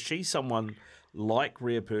football? Or is she someone like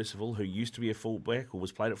Rhea Percival, who used to be a fullback or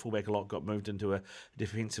was played at fullback a lot, got moved into a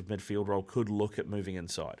defensive midfield role, could look at moving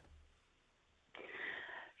inside?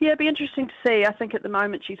 Yeah, it'd be interesting to see. I think at the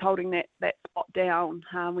moment she's holding that spot down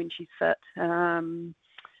when she's fit. Some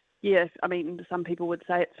people would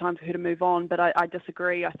say it's time for her to move on, but I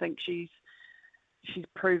disagree. I think she's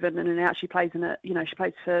proven in and out. She plays she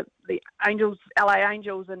plays for the LA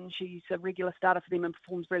Angels, and she's a regular starter for them and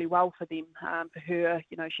performs really well for them. For her,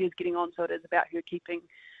 she is getting on, so it is about her keeping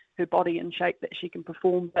her body in shape that she can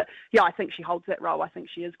perform. But yeah, I think she holds that role. I think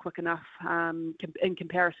she is quick enough in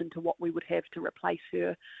comparison to what we would have to replace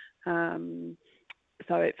her.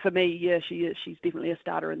 So for me, she's definitely a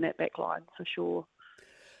starter in that back line for sure.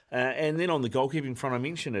 And then on the goalkeeping front, I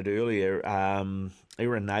mentioned it earlier,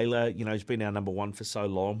 Erin Naylor, has been our number one for so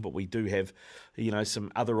long, but we do have,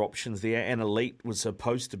 some other options there. Anna Leet was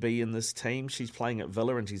supposed to be in this team. She's playing at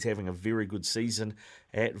Villa and she's having a very good season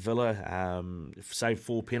at Villa. Saved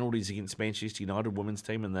 4 penalties against Manchester United women's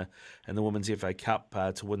team in the Women's FA Cup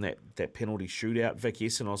to win that penalty shootout. Vic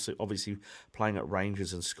Essen also obviously playing at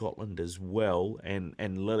Rangers in Scotland as well.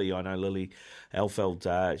 And Lily, I know Lily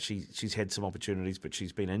Alfeld, she's had some opportunities, but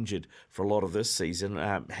she's been injured for a lot of this season.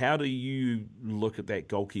 How do you look at that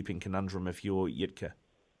goalkeeping conundrum if you're Yitka?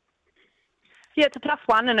 Yeah, it's a tough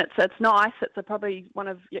one, and it's nice. It's probably one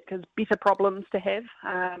of Yitka's better problems to have.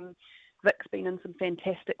 Vic's been in some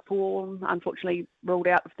fantastic form. Unfortunately, ruled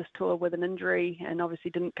out of this tour with an injury, and obviously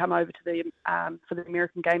didn't come over to for the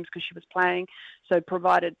American Games because she was playing. So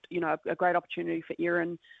provided a great opportunity for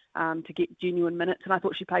Erin to get genuine minutes, and I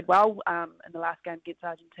thought she played well in the last game against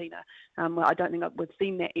Argentina. I don't think we've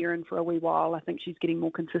seen that Erin for a wee while. I think she's getting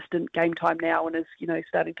more consistent game time now and is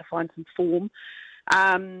starting to find some form.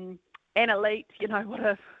 Anna Leet,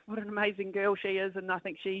 what an amazing girl she is, and I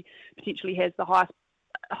think she potentially has the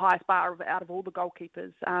highest bar out of all the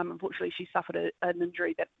goalkeepers. Unfortunately, she suffered an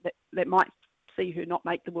injury that might see her not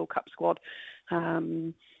make the World Cup squad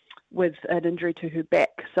with an injury to her back.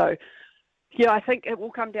 So, yeah, I think it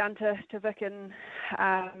will come down to Vic and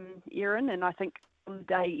Erin, and I think on the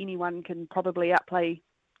day anyone can probably outplay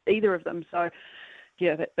either of them. So,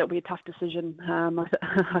 that'll be a tough decision.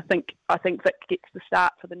 I think Vic gets the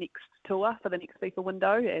start for the next tour, for the next FIFA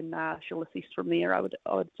window, and she'll assess from there. I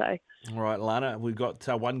would say. All right, Lana, we've got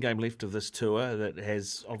one game left of this tour that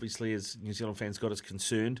has obviously, as New Zealand fans, got us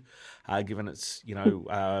concerned. Given it's we've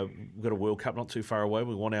got a World Cup not too far away,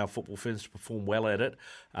 we want our football fans to perform well at it.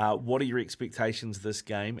 What are your expectations this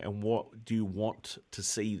game, and what do you want to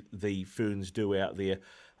see the Ferns do out there?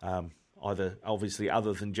 Either, obviously,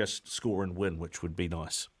 other than just score and win, which would be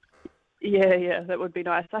nice. Yeah, that would be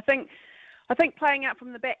nice. I think playing out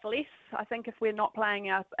from the back less. I think if we're not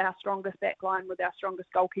playing our strongest back line with our strongest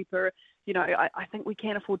goalkeeper, I think we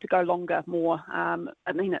can afford to go longer, more.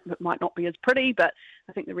 It might not be as pretty, but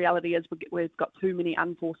I think the reality is we've got too many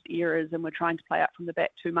unforced errors and we're trying to play out from the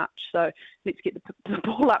back too much. So let's get the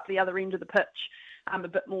ball up the other end of the pitch a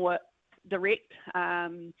bit more direct,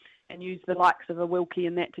 and use the likes of a Wilkie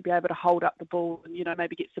and that to be able to hold up the ball and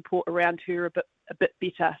maybe get support around her a bit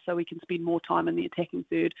better, so we can spend more time in the attacking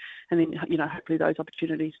third, and then hopefully those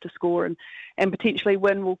opportunities to score and potentially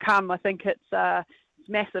win will come. I think it's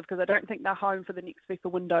massive because I don't think they're home for the next FIFA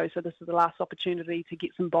window, so this is the last opportunity to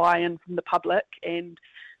get some buy-in from the public. And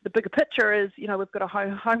the bigger picture is, we've got a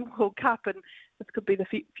home World Cup, and this could be the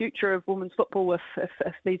future of women's football if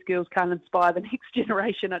these girls can't inspire the next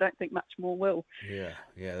generation. I don't think much more will. Yeah,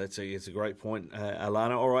 it's a great point,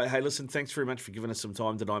 Alana. All right, hey, listen, thanks very much for giving us some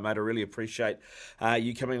time tonight, mate. I really appreciate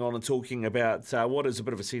you coming on and talking about what is a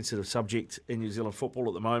bit of a sensitive subject in New Zealand football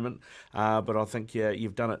at the moment, but I think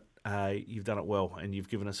you've done it. You've done it well, and you've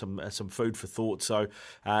given us some food for thought. So,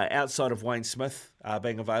 outside of Wayne Smith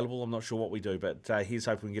being available, I'm not sure what we do, but here's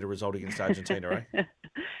hoping we can get a result against Argentina, eh?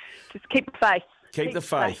 Just keep the faith. Keep the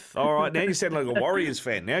faith. All right, now you sound like a Warriors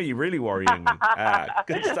fan. Now you're really worrying me.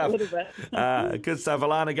 Good stuff. A little bit. Good stuff.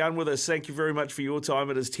 Alana Gunn with us. Thank you very much for your time.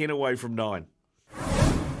 It is 10 away from 9.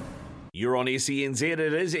 You're on SENZ. It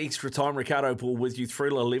is Extra Time. Ricardo Paul with you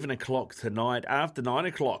through 11 o'clock tonight. After 9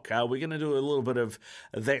 o'clock, we're going to do a little bit of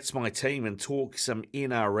That's My Team and talk some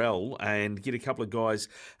NRL and get a couple of guys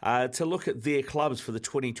to look at their clubs for the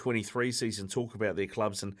 2023 season, talk about their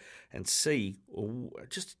clubs and see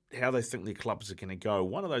just how they think their clubs are going to go.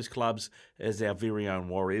 One of those clubs is our very own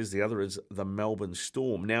Warriors. The other is the Melbourne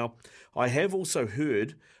Storm. Now, I have also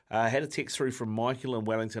heard... had a text through from Michael in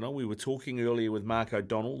Wellington. We were talking earlier with Mark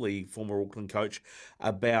O'Donnell, the former Auckland coach,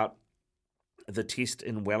 about the test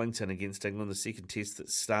in Wellington against England, the second test that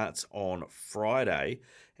starts on Friday.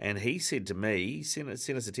 And he said to me, he sent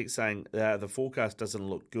us a text saying the forecast doesn't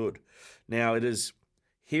look good. Now, it is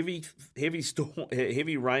heavy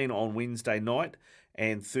rain on Wednesday night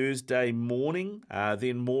and Thursday morning,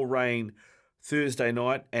 then more rain Thursday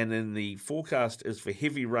night, and then the forecast is for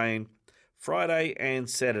heavy rain Friday and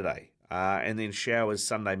Saturday, and then showers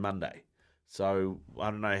Sunday, Monday. So I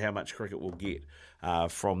don't know how much cricket we'll get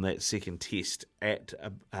from that second test at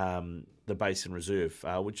the Basin Reserve,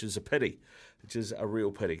 which is a pity, which is a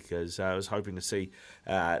real pity, because I was hoping to see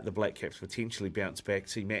the Black Caps potentially bounce back,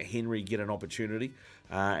 see Matt Henry get an opportunity,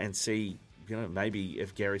 and see maybe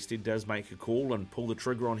if Gary Stead does make a call and pull the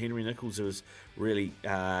trigger on Henry Nicholls, who has really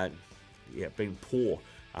been poor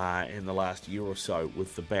in the last year or so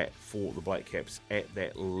with the bat for the Black Caps at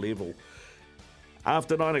that level.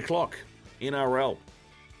 After 9 o'clock, NRL.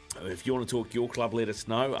 If you want to talk your club, let us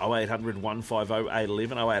know. 0800 150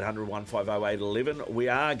 811, 0800 150 811. We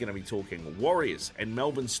are going to be talking Warriors and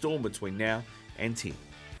Melbourne Storm between now and 10.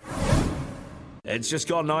 It's just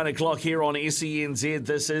gone 9 o'clock here on SENZ.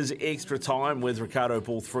 This is Extra Time with Ricardo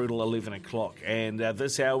Paul through till 11 o'clock. And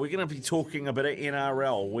this hour, we're going to be talking a bit of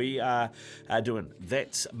NRL. We are doing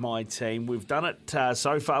That's My Team. We've done it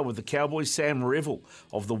so far with the Cowboys. Sam Revel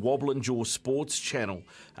of the Wobble and Jaw Sports Channel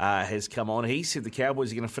has come on. He said the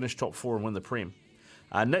Cowboys are going to finish top 4 and win the Prem.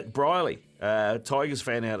 Nick Briley, Tigers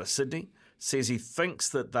fan out of Sydney, says he thinks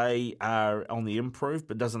that they are on the improve,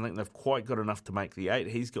 but doesn't think they've quite got enough to make the 8.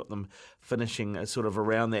 He's got them finishing sort of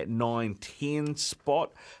around that 9-10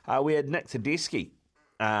 spot. We had Nick Tedeschi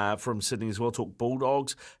from Sydney as well, talk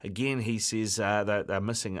Bulldogs. Again, he says they're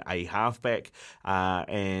missing a halfback,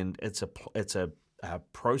 and it's a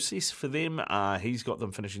process for them. He's got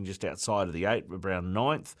them finishing just outside of the 8, around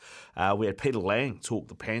 9th. We had Peter Lang talk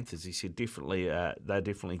the Panthers. He said they're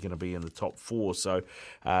definitely going to be in the top 4. So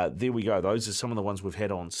there we go. Those are some of the ones we've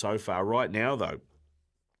had on so far. Right now, though,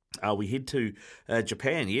 we head to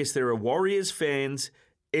Japan. Yes, there are Warriors fans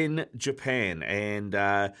in Japan, and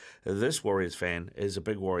this Warriors fan is a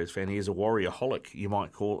big Warriors fan. He is a Warriorholic, you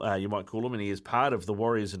might call him, and he is part of the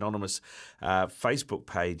Warriors Anonymous Facebook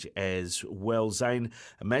page as well. Zane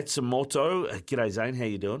Matsumoto, g'day Zane, how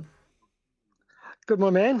you doing? Good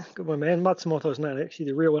my man. Good my man. Matsumoto's not actually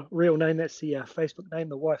the real name. That's the Facebook name.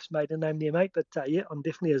 The wife's maiden name there, mate. But yeah, I'm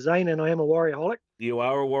definitely a Zane, and I am a Warriorholic. You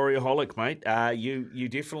are a Warriorholic, mate. You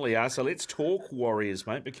definitely are. So let's talk Warriors,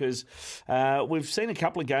 mate, because we've seen a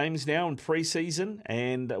couple of games now in pre-season,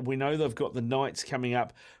 and we know they've got the Knights coming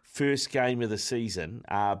up, first game of the season.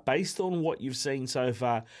 Based on what you've seen so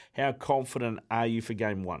far, how confident are you for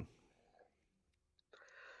game one?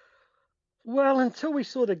 Well, until we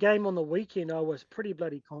saw the game on the weekend, I was pretty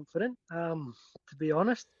bloody confident, to be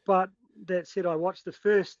honest. But that said, I watched the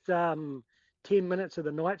first 10 minutes of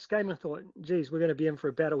the Knights game and thought, geez, we're going to be in for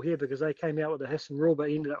a battle here, because they came out with a hiss and roar, but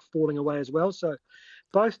ended up falling away as well. So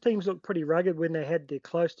both teams looked pretty rugged when they had their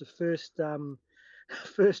close to first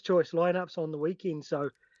choice lineups on the weekend. So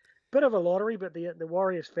bit of a lottery, but the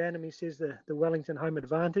Warriors fan in me says the Wellington home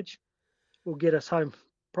advantage will get us home.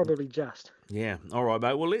 Probably just. Yeah. All right,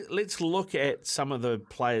 mate. Well, let's look at some of the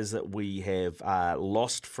players that we have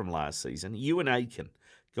lost from last season. Ewan Aiken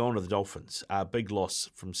gone to the Dolphins. Big loss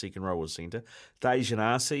from second row centre. Dejan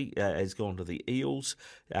Arce has gone to the Eels.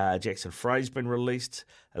 Jackson Frey's been released.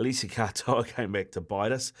 Elisa Katoa came back to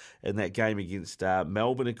bite us in that game against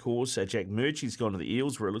Melbourne, of course. Jack Murchie's gone to the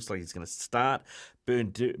Eels, where it looks like he's going to start.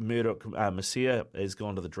 Murdoch Messiah has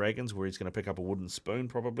gone to the Dragons, where he's going to pick up a wooden spoon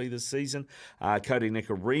probably this season. Cody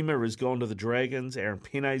Nikorima has gone to the Dragons. Aaron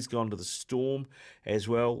Penne's gone to the Storm as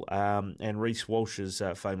well. And Reece Walsh has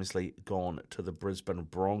famously gone to the Brisbane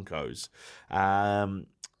Broncos. Out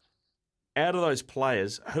of those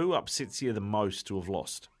players, who upsets you the most to have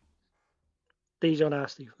lost? Dejan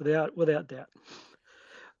Arce, without doubt.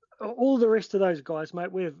 All the rest of those guys,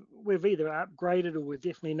 mate, we've either upgraded or we're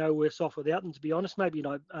definitely no worse off without them, to be honest. Maybe,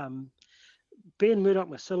 Ben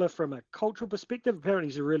Murdoch-Masila, from a cultural perspective, apparently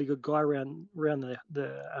he's a really good guy around the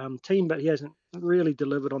team, but he hasn't really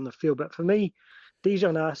delivered on the field. But for me,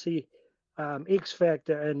 Dejan Arce, X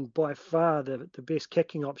Factor, and by far the best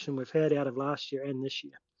kicking option we've had out of last year and this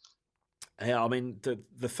year. Yeah, I mean,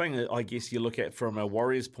 the thing that I guess you look at from a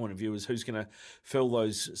Warriors' point of view is who's going to fill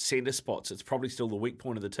those centre spots. It's probably still the weak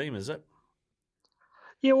point of the team, is it?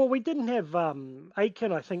 Yeah, well, we didn't have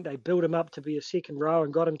Aiken. I think they built him up to be a second row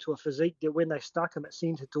and got him to a physique that when they stuck him at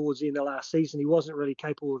centre towards the end of last season, he wasn't really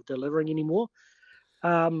capable of delivering anymore.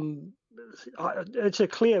 It's a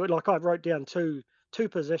clear, like I wrote down two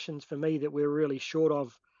positions for me that we're really short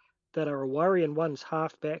of that are a worry, and one's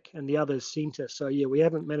halfback and the other's centre. So, yeah, we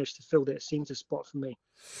haven't managed to fill that centre spot for me.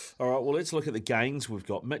 All right, well, let's look at the gains we've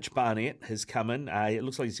got. Mitch Barnett has come in. It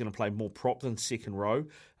looks like he's going to play more prop than second row.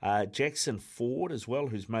 Jackson Ford as well,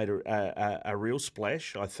 who's made a real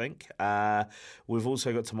splash, I think. We've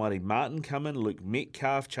also got Tamari Martin coming, Luke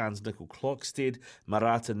Metcalf, Chance Nickel-Clockstead,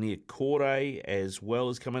 Marata Niokore as well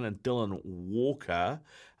as coming, and Dylan Walker.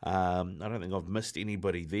 I don't think I've missed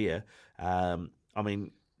anybody there. I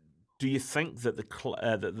mean, do you think that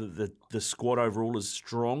the squad overall is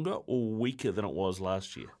stronger or weaker than it was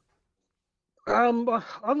last year? I'm going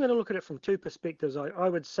to look at it from two perspectives. I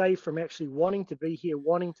would say from actually wanting to be here,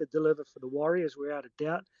 wanting to deliver for the Warriors, without a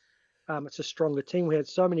doubt. It's a stronger team. We had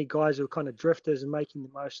so many guys who were kind of drifters and making the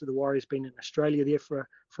most of the Warriors being in Australia there for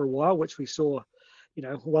a while, which we saw,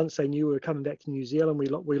 once they knew we were coming back to New Zealand,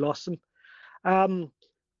 we lost them.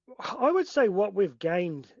 I would say what we've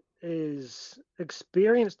gained is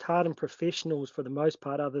experienced, hardened professionals for the most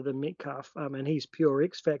part, other than Metcalf, and he's pure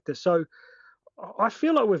X Factor. So I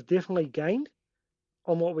feel like we've definitely gained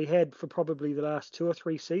on what we had for probably the last 2 or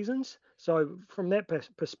 3 seasons. So from that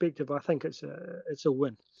perspective, I think it's a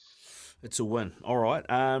win. It's a win. All right.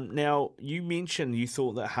 Now, you mentioned you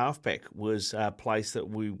thought that halfback was a place that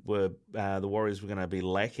the Warriors were going to be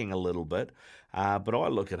lacking a little bit. But I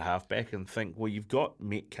look at halfback and think, well, you've got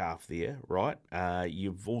Metcalf there, right?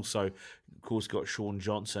 You've also, of course, got Sean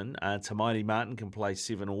Johnson. Tamari Martin can play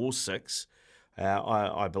 7 or 6.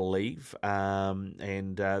 I believe,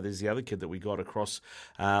 and there's the other kid that we got across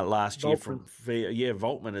last year from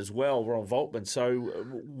Voltman as well. Ron Voltman. So,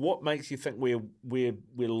 what makes you think we're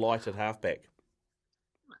light at halfback?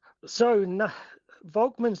 So,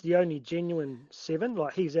 Volkman's the only genuine 7.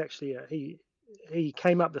 Like he's actually he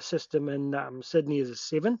came up the system in Sydney as a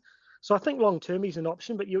 7. So I think long term he's an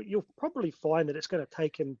option, but you'll probably find that it's going to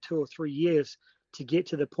take him 2 or 3 years to get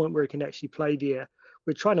to the point where he can actually play there.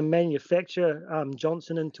 We're trying to manufacture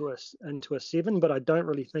Johnson into a 7, but I don't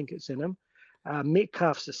really think it's in him.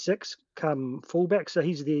 Metcalf's a 6 come fullback, so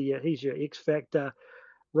he's your X Factor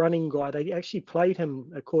running guy. They actually played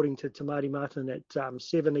him, according to Tamari Martin, at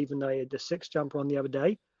 7, even though he had the 6 jumper on the other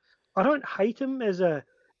day. I don't hate him as a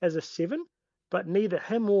 7, but neither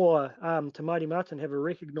him or Tamari Martin have a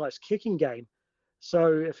recognised kicking game.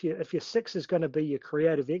 So if your 6 is going to be your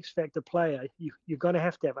creative X factor player, you're going to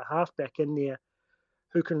have a halfback in there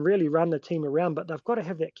who can really run the team around, but they've got to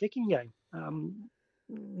have that kicking game.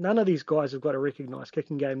 None of these guys have got a recognised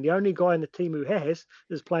kicking game. The only guy in the team who has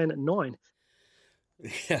is playing at 9.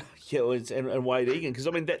 Yeah, and Wade Egan, because I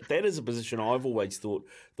mean that is a position I've always thought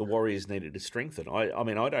the Warriors needed to strengthen. I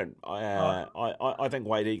think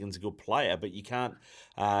Wade Egan's a good player, but you can't.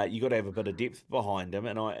 You got to have a bit of depth behind him,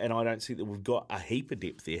 and I don't see that we've got a heap of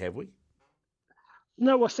depth there, have we?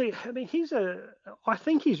 No, well, see, I mean, I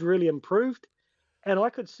think he's really improved, and I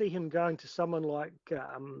could see him going to someone like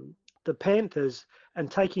the Panthers and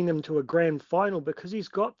taking them to a grand final, because he's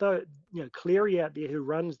got Cleary out there who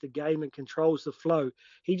runs the game and controls the flow.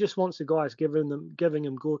 He just wants the guys giving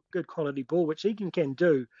him good quality ball, which Egan can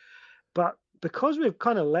do. But because we're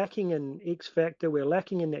kind of lacking in X factor, we're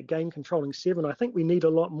lacking in that game controlling 7. I think we need a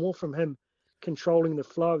lot more from him controlling the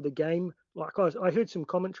flow of the game. Like I heard some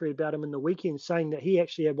commentary about him in the weekend saying that he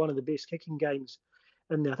actually had one of the best kicking games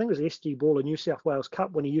in I think it was SG Ball in New South Wales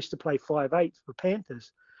Cup when he used to play 5'8" for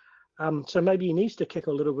Panthers. So maybe he needs to kick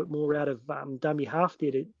a little bit more out of dummy half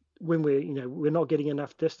there when we're not getting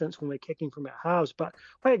enough distance when we're kicking from our halves. But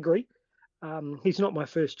I agree. He's not my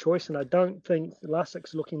first choice, and I don't think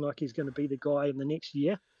Lussick's looking like he's going to be the guy in the next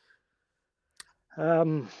year.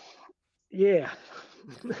 Yeah.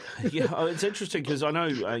 Yeah, it's interesting because I know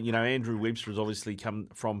Andrew Webster has obviously come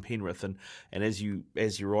from Penrith, and as you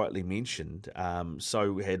rightly mentioned,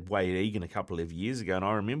 so had Wade Egan a couple of years ago, and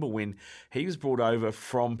I remember when he was brought over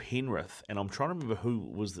from Penrith, and I'm trying to remember who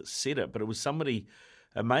it was that said it, but it was somebody,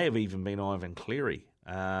 it may have even been Ivan Cleary,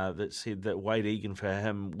 that said that Wade Egan for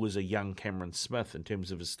him was a young Cameron Smith in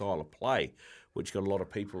terms of his style of play, which got a lot of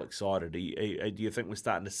people excited. Do you think we're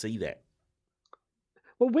starting to see that?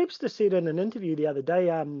 Well, Webster said in an interview the other day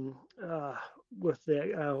with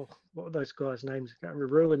what were those guys' names? I can't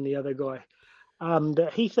remember, and the other guy,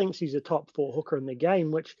 that he thinks he's a top 4 hooker in the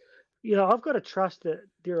game, which, I've got to trust that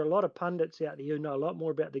there are a lot of pundits out there who know a lot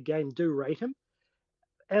more about the game, do rate him.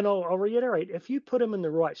 And I'll reiterate, if you put him in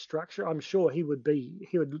the right structure, I'm sure he would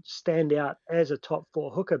stand out as a top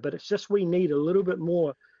 4 hooker, but it's just we need a little bit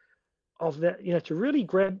more of that, to really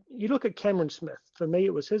grab. You look at Cameron Smith. For me,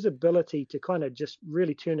 it was his ability to kind of just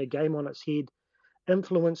really turn a game on its head,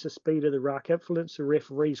 influence the speed of the ruck, influence the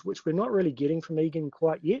referees, which we're not really getting from Egan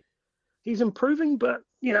quite yet. He's improving, but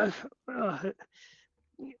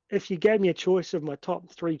if you gave me a choice of my top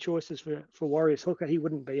 3 choices for Warriors hooker, he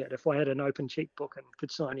wouldn't be it if I had an open checkbook and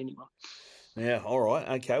could sign anyone. Yeah, all right,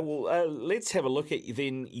 okay. Well, let's have a look at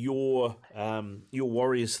then your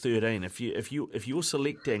Warriors 13. If you're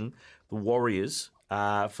selecting the Warriors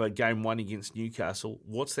for Game 1 against Newcastle,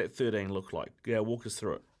 what's that 13 look like? Yeah, walk us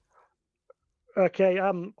through it. Okay,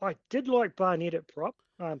 I did like Barnett at prop,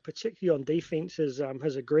 particularly on defence. His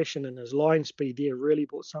aggression and his line speed there really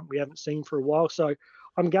brought something we haven't seen for a while. So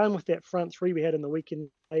I'm going with that front 3 we had in the weekend,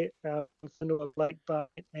 Blake,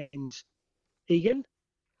 Barnett and Egan.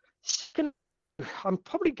 Second, I'm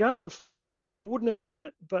probably going wouldn't it,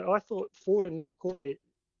 but I thought Ford and Cornet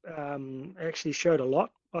actually showed a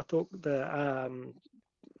lot. I thought the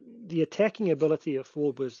attacking ability of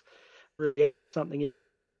Ford was really something.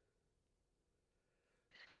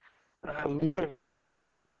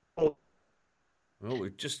 Well, you're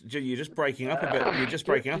just breaking up a bit. You're just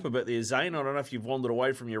breaking up a bit there, Zane. I don't know if you've wandered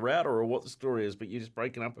away from your router or what the story is, but you're just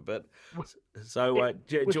breaking up a bit. So,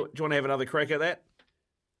 do you want to have another crack at that?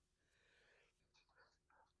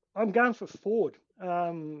 I'm going for Ford.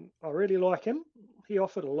 I really like him. He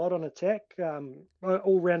offered a lot on attack.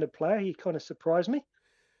 All-rounded player. He kind of surprised me.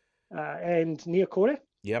 And Niokore.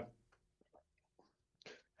 Yep.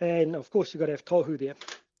 And of course, you've got to have Tohu there.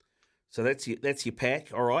 So that's your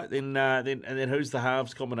pack. All right. Then who's the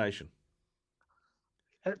halves combination?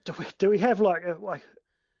 Do we have like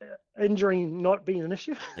injury not being an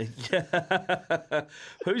issue?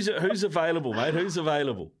 Who's available, mate? Who's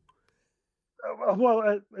available?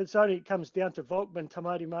 Well, it comes down to Volkman,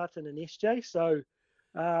 Tamati Martin, and SJ. So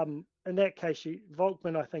in that case,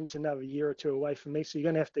 Volkman, I think, is another year or 2 away from me. So you're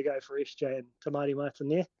going to have to go for SJ and Tamati Martin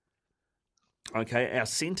there. Okay, our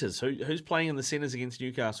centres. Who's playing in the centres against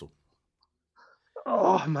Newcastle?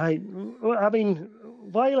 Oh, mate. Well, I mean,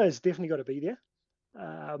 Vela's definitely got to be there.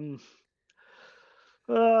 I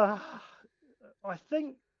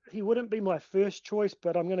think he wouldn't be my first choice,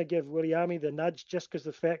 but I'm going to give Williami the nudge just because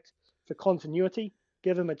the fact for continuity,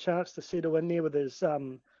 give him a chance to settle in there with his,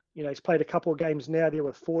 he's played a couple of games now there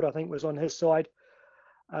with Ford, I think was on his side.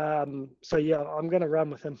 So yeah, I'm going to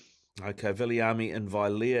run with him. Okay, Viliami and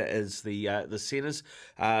Vilea as the centres.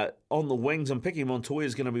 On the wings, I'm picking Montoya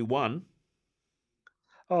is going to be 1.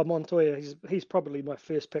 Oh, Montoya, he's probably my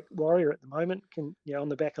first pick Warrior at the moment. On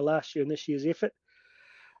the back of last year and this year's effort.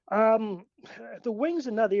 The wing's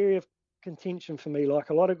another area of contention for me. Like,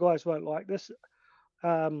 a lot of guys won't like this.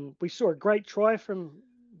 We saw a great try from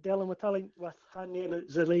Dallin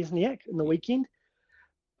Zelezniak in the weekend.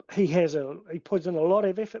 He puts in a lot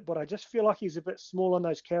of effort, but I just feel like he's a bit small on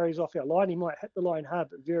those carries off our line. He might hit the line hard,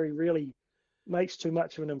 but very rarely makes too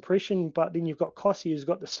much of an impression. But then you've got Kossi, who's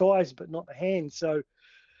got the size but not the hands. So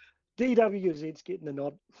DWZ's getting the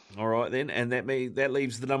nod. All right then, and that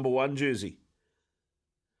leaves the number 1 jersey.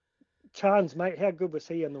 Chance, mate, how good was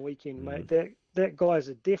he on the weekend, mate? That guy's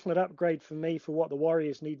a definite upgrade for me for what the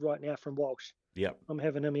Warriors need right now from Walsh. Yep. I'm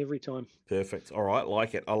having him every time. Perfect. All right,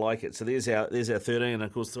 I like it. So there's our 13, and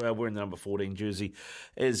of course wearing the number 14 jersey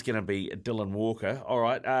is going to be Dylan Walker. All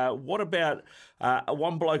right. What about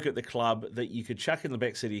one bloke at the club that you could chuck in the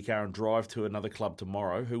backseat of your car and drive to another club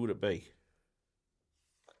tomorrow? Who would it be?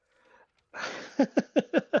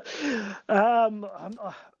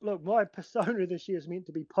 Look, my persona this year is meant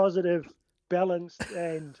to be positive, balanced,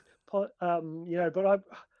 and but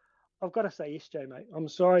I've got to say SJ, mate. I'm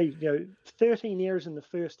sorry, 13 years in the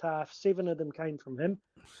first half, 7 of them came from him.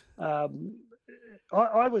 I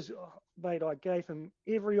gave him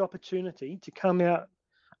every opportunity to come out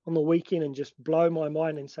on the weekend and just blow my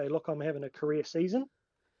mind and say, look, I'm having a career season.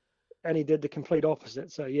 And he did the complete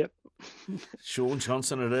opposite. So, yep. Sean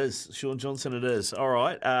Johnson it is. All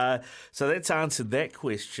right. So that's answered that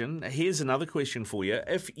question. Here's another question for you.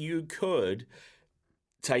 If you could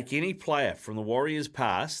take any player from the Warriors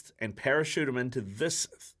past and parachute him into this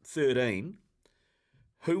 13,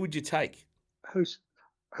 who would you take? Who's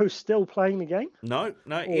still playing the game? No.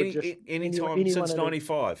 Any time since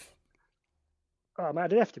 95. Oh, mate,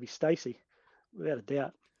 it'd have to be Stacey, without a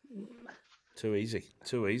doubt. Too easy.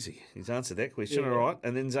 He's answered that question, all right.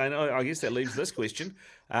 And then, Zane, I guess that leaves this question.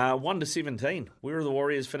 1 to 17. Where are the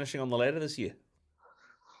Warriors finishing on the ladder this year?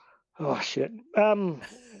 Oh, shit.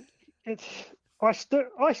 I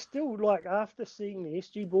still like, after seeing the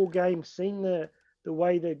SG Ball game, seeing the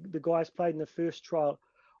way the guys played in the first trial,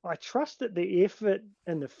 I trust that the effort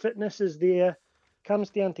and the fitness is there. Comes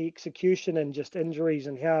down to execution and just injuries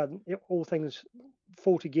and how all things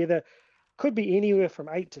fall together. Could be anywhere from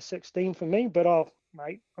 8 to 16 for me, but I'm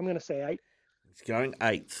going to say 8. He's going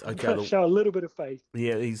 8th. Okay, show a little bit of faith.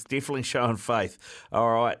 Yeah, he's definitely showing faith. All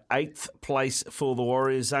right, 8th place for the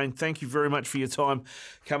Warriors. Zane, thank you very much for your time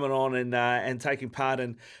coming on and taking part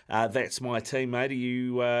in That's My Team, mate. Are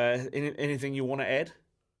you anything you want to add?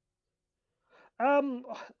 I'm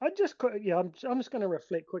just going to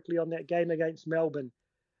reflect quickly on that game against Melbourne.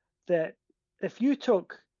 That if you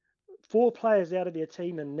took 4 players out of their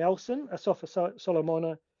team in Nelson, Asafa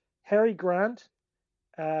Solomona, Harry Grant,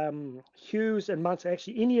 Hughes and Munster,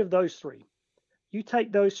 actually any of those 3, you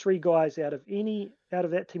take those 3 guys out of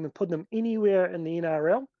that team and put them anywhere in the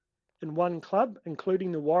NRL in one club,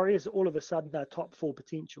 including the Warriors, all of a sudden they're top 4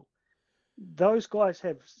 potential. Those guys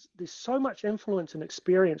there's so much influence and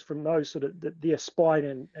experience from those sort of their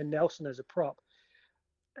spine and Nelson as a prop.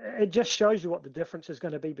 It just shows you what the difference is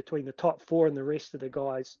going to be between the top 4 and the rest of the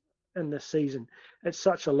guys in this season. It's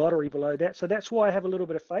such a lottery below that. So that's why I have a little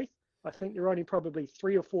bit of faith. I think there are only probably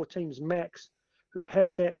 3 or 4 teams max who have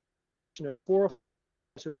that 4 or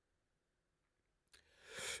 5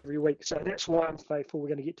 every week. So that's why I'm faithful we're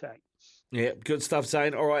going to get to 8. Yeah, good stuff,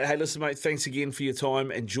 Zane. All right, hey, listen, mate, thanks again for your time.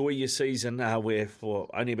 Enjoy your season. We're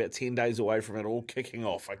only about 10 days away from it all kicking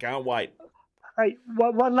off. I can't wait. Hey,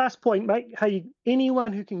 one last point, mate. Hey,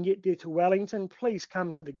 anyone who can get there to Wellington, please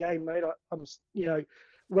come to the game, mate.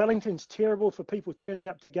 Wellington's terrible for people turning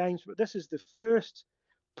up to games, but this is the first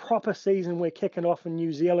proper season we're kicking off in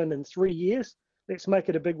New Zealand in 3 years. Let's make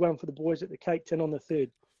it a big one for the boys at the Cape Tin on the 3rd.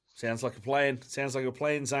 Sounds like a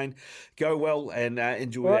plan, Zane. Go well and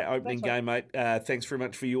enjoy that opening game, mate. Thanks very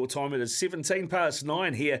much for your time. It is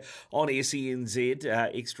 9:17 here on SENZ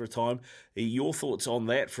Extra Time. Your thoughts on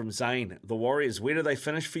that from Zane. The Warriors, where do they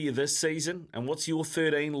finish for you this season? And what's your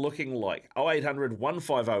 13 looking like? 0800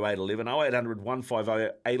 150 811, 0800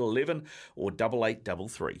 150 811 or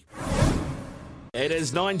 8833. It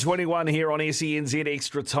is 9:21 here on SENZ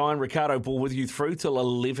Extra Time. Ricardo Ball with you through till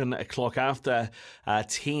 11 o'clock. After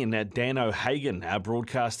 10, Dan O'Hagan, our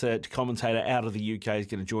broadcaster, commentator out of the UK, is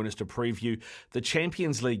going to join us to preview the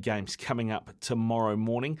Champions League games coming up tomorrow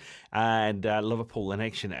morning. And Liverpool in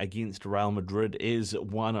action against Real Madrid is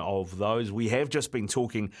one of those. We have just been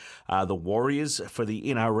talking the Warriors for the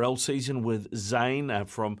NRL season with Zane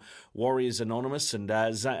from Warriors Anonymous and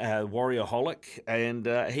Warriorholic. And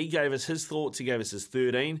he gave us his thoughts. He gave Davis is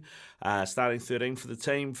 13, starting 13 for the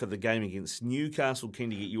team for the game against Newcastle. Keen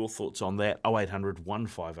to get your thoughts on that. 0800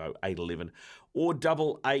 150 811 or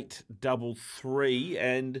 8833.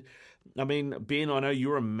 And I mean, Ben, I know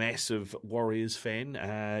you're a massive Warriors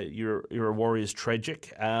fan. You're a Warriors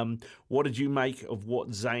tragic. What did you make of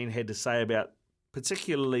what Zane had to say about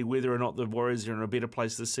particularly whether or not the Warriors are in a better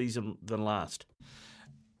place this season than last?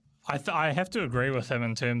 I have to agree with him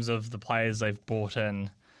in terms of the players they've brought in,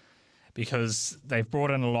 because they've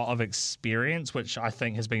brought in a lot of experience, which I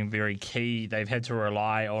think has been very key. They've had to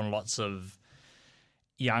rely on lots of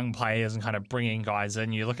young players and kind of bringing guys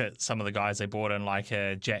in. You look at some of the guys they brought in, like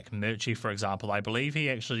Jack Murchie, for example. I believe he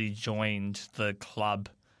actually joined the club,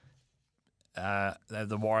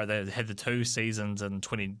 the Warrior. They had the 2 seasons in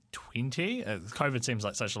 2020. COVID seems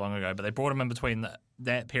like such long ago, but they brought him in between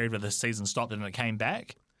that period where the season stopped and it came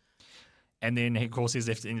back. And then, of course, he's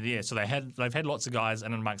left at the end of the year. So they've had lots of guys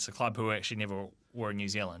in amongst the club who actually never were in New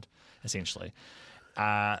Zealand, essentially.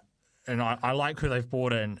 And I like who they've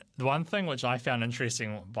brought in. The one thing which I found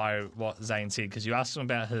interesting by what Zane said, because you asked him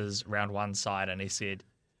about his round 1 side and he said,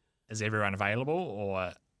 is everyone available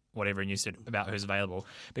or whatever, and you said about who's available.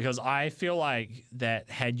 Because I feel like that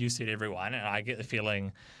had you said everyone, and I get the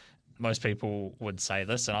feeling most people would say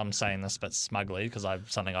this, and I'm saying this a bit smugly because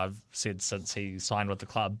something I've said since he signed with the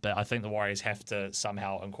club, but I think the Warriors have to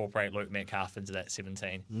somehow incorporate Luke Metcalf into that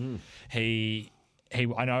 17.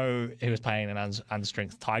 I know he was playing an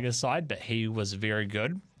understrength Tigers side, but he was very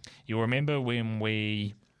good. You'll remember when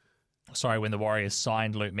the Warriors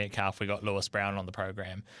signed Luke Metcalf, we got Lewis Brown on the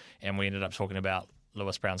program, and we ended up talking about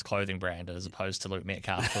Lewis Brown's clothing brand as opposed to Luke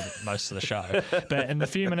Metcalf for most of the show. But in the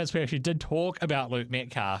few minutes we actually did talk about Luke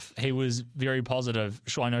Metcalf, he was very positive.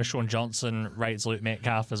 I know Sean Johnson rates Luke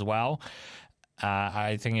Metcalf as well.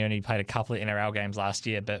 I think he only played a couple of NRL games last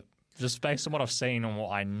year, but just based on what I've seen and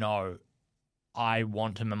what I know, I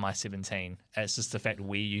want him in my 17. It's just the fact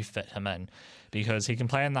where you fit him in, because he can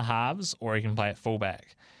play in the halves or he can play at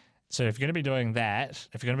fullback. So if you're going to be doing that,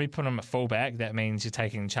 if you're going to be putting him at fullback, that means you're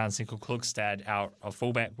taking Chancellor Klugstad out of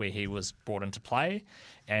fullback where he was brought into play,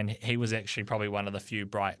 and he was actually probably one of the few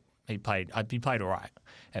bright. He played all right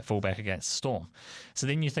at fullback against Storm. So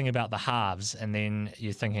then you think about the halves, and then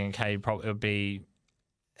you're thinking, okay, probably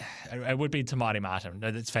it would be Tamati Martin.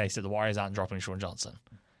 Let's face it, the Warriors aren't dropping Sean Johnson.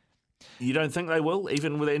 You don't think they will,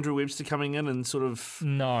 even with Andrew Webster coming in and sort of?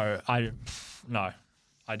 No.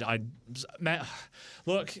 Matt,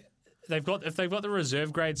 look. If they've got the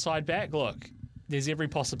reserve grade side back, look, there's every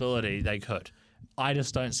possibility they could. I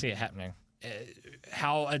just don't see it happening.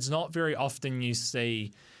 It's not very often you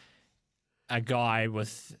see a guy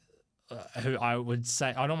with who I would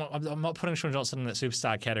say I'm not putting Sean Johnson in that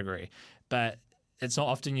superstar category, but it's not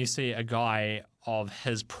often you see a guy of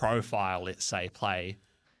his profile, let's say, play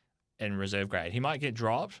in reserve grade. He might get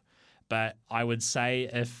dropped, but I would say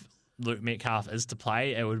if Luke Metcalf is to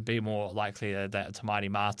play, it would be more likely that Tamati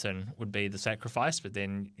Martin would be the sacrifice. But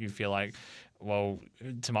then you feel like, well,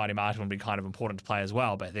 Tamati Martin would be kind of important to play as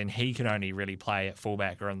well. But then he can only really play at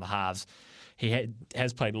fullback or in the halves. He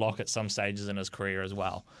has played lock at some stages in his career as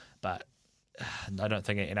well. But I don't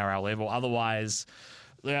think at NRL level. Otherwise,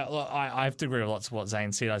 yeah, look, I have to agree with lots of what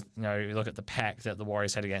Zane said. You look at the pack that the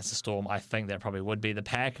Warriors had against the Storm, I think that probably would be the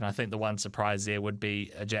pack. And I think the one surprise there would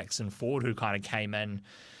be a Jackson Ford, who kind of came in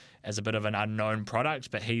as a bit of an unknown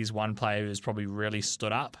product, but he's one player who's probably really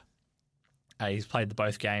stood up. He's played the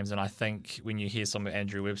both games, and I think when you hear some of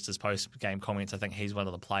Andrew Webster's post-game comments, I think he's one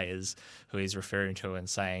of the players who he's referring to and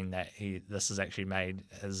saying that this has actually made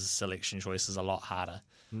his selection choices a lot harder.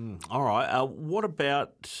 All right. What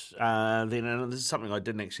about then, and this is something I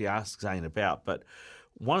didn't actually ask Zane about, but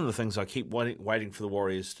one of the things I keep waiting for the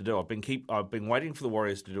Warriors to do, I've been waiting for the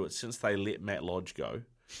Warriors to do it since they let Matt Lodge go,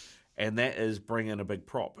 and that is bring in a big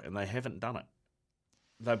prop, and they haven't done it.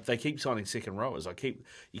 They keep signing second rowers.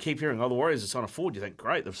 You keep hearing, the Warriors have signed a forward. You think,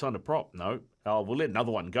 great, they've signed a prop. No, we'll let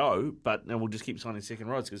another one go, but then we'll just keep signing second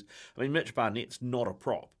rowers because, Mitch Barnett's not a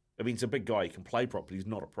prop. He's a big guy. He can play prop, but he's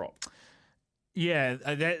not a prop. Yeah,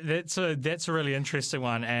 that's a really interesting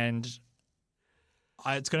one, and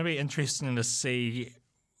it's going to be interesting to see.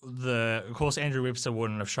 Of course, Andrew Webster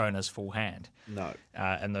wouldn't have shown his full hand. No.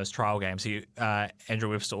 In those trial games. Andrew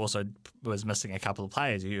Webster also was missing a couple of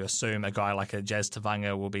players. You assume a guy like a Jazz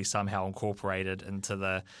Tavanga will be somehow incorporated into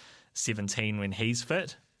the 17 when he's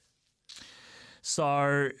fit.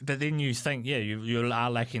 So, but then you think, you are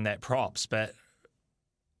lacking that props. But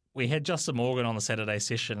we had Justin Morgan on the Saturday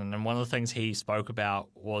session, and one of the things he spoke about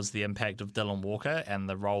was the impact of Dylan Walker and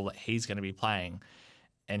the role that he's going to be playing.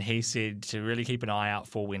 and he said to really keep an eye out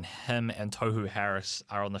for when him and Tohu Harris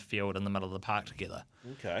are on the field in the middle of the park together.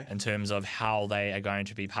 Okay. In terms of how they are going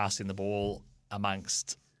to be passing the ball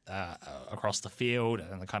amongst across the field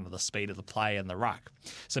and the kind of the speed of the play and the ruck.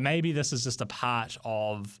 So maybe this is just a part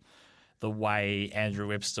of the way Andrew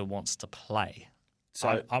Webster wants to play.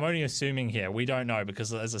 So I'm only assuming here. We don't know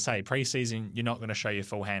because, as I say, pre-season you're not going to show your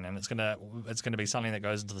full hand, and it's going to be something that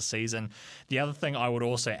goes into the season. The other thing I would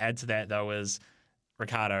also add to that though is,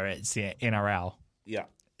 Ricardo, it's the NRL. Yeah.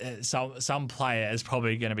 Some player is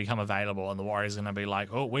probably going to become available, and the Warriors are going to be like,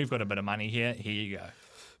 "Oh, we've got a bit of money here. Here you go."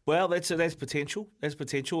 Well, that's potential. That's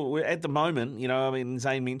potential. At the moment,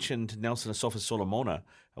 Zane mentioned Nelson Asofa-Solomona.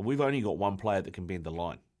 We've only got one player that can bend the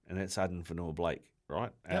line, and that's Aiden Whanua-Blake, right?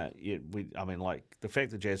 Yep. The fact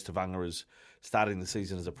that Jazz Tavanga is starting the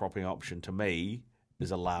season as a propping option to me is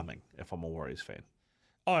alarming if I'm a Warriors fan.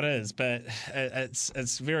 Oh, it is, but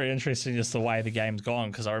it's very interesting just the way the game's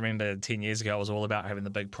gone, because I remember 10 years ago it was all about having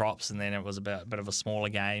the big props, and then it was a bit of a smaller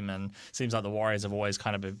game, and it seems like the Warriors have always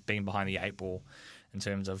kind of been behind the eight ball in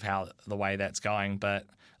terms of how the way that's going. But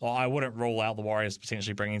I wouldn't rule out the Warriors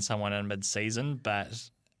potentially bringing someone in mid-season, but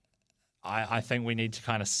I think we need to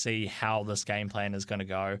kind of see how this game plan is going to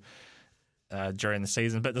go during the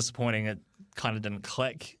season. A bit disappointing it kind of didn't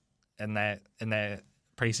click in that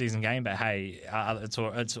preseason game, but hey, it's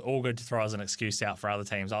all good to throw as an excuse out for other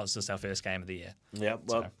teams. Oh, it's just our first game of the year. Yeah,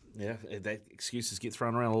 well, yeah, that excuses get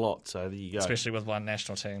thrown around a lot, so there you go. Especially with one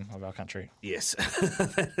national team of our country. Yes,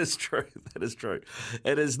 that is true. That is true.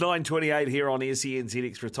 It is 9:28 here on SENZ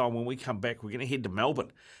Extra Time. When we come back, we're going to head to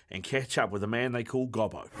Melbourne and catch up with a man they call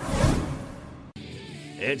Gobbo.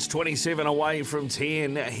 It's 27 away from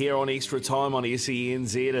 10 here on Extra Time on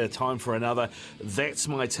SENZ. Time for another That's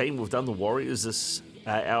My Team. We've done the Warriors this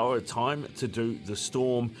hour. Time to do the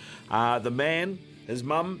Storm. The man, his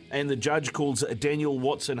mum, and the judge calls Daniel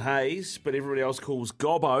Watson-Hayes, but everybody else calls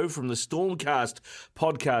Gobbo from the Stormcast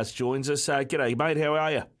podcast joins us. G'day, mate. How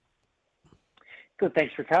are you? Good,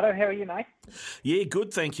 thanks, Ricardo. How are you, mate? Yeah,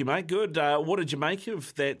 good, thank you, mate. Good. What did you make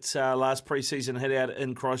of that last pre-season hit out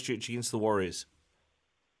in Christchurch against the Warriors?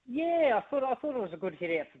 Yeah, I thought it was a good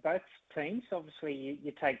hit out for both teams. Obviously,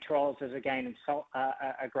 you take trials as a grain of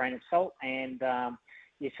salt, and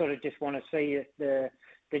you sort of just want to see the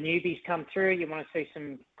newbies come through. You want to see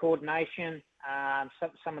some coordination.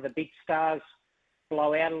 Some of the big stars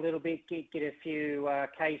blow out a little bit, get a few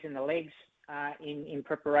Ks in the legs in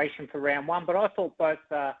preparation for round one. But I thought both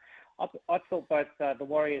the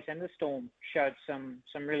Warriors and the Storm showed some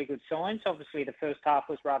really good signs. Obviously, the first half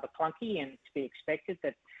was rather clunky, and to be expected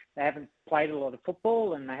that they haven't played a lot of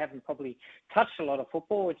football and they haven't probably touched a lot of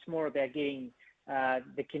football. It's more about getting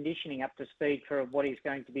the conditioning up to speed for what is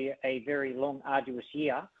going to be a very long, arduous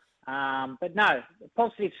year. But no,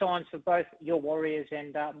 positive signs for both your Warriors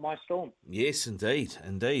and my Storm. Yes, indeed.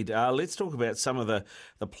 Let's talk about some of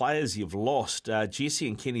the players you've lost. Jesse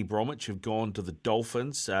and Kenny Bromwich have gone to the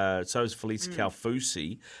Dolphins. So has Felice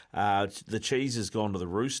Kaufusi. The Cheese has gone to the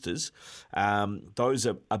Roosters. Those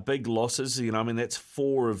are big losses. That's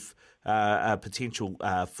four of a potential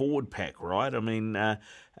forward pack, right?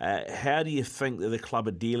 How do you think that the club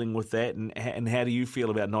are dealing with that, and how do you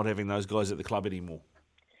feel about not having those guys at the club anymore?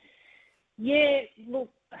 Yeah, look,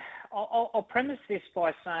 I'll premise this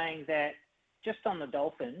by saying that just on the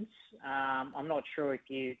Dolphins, I'm not sure if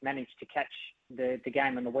you managed to catch the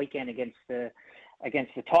game on the weekend against the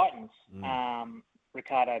Titans,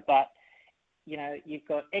 Ricardo. But you've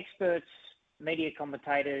got experts, media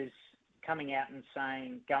commentators coming out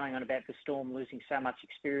and going on about the Storm losing so much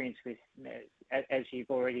experience with, as you've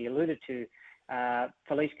already alluded to,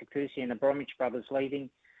 Felice Kaufusi and the Bromwich brothers leaving.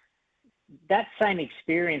 That same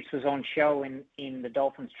experience was on show in the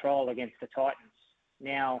Dolphins trial against the Titans.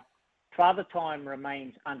 Now, Father Time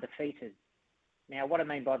remains undefeated. Now, what I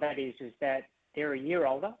mean by that is that they're a year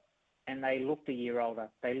older and they looked a year older.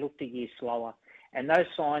 They looked a year slower. And those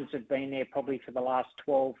signs have been there probably for the last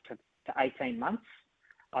 12 to 18 months.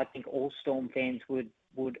 I think all Storm fans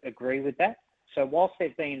would agree with that. So whilst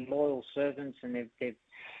they've been loyal servants and they've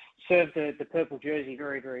served the purple jersey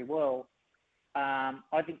very, very well,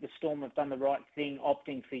 I think the Storm have done the right thing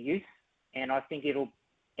opting for youth, and I think it'll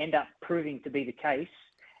end up proving to be the case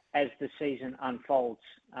as the season unfolds.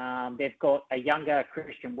 They've got a younger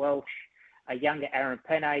Christian Welch, a younger Aaron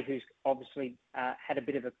Pene, who's obviously had a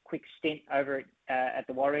bit of a quick stint over at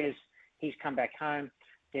the Warriors. He's come back home.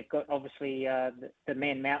 They've got obviously the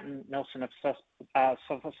man mountain, Nelson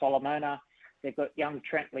Asofa-Solomona. They've got young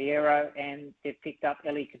Trent Liero, and they've picked up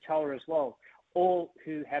Eli Katoa as well, all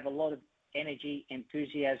who have a lot of energy,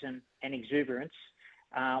 enthusiasm, and exuberance,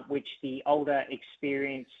 which the older,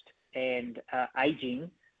 experienced, and aging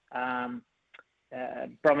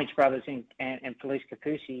Bromwich Brothers and Felice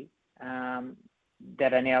Kafusi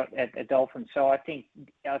that are now at the Dolphins. So I think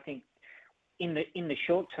in the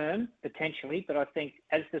short term potentially, but I think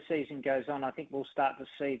as the season goes on, I think we'll start to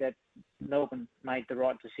see that Melbourne made the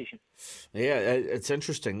right decision. Yeah, it's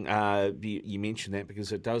interesting. You mentioned that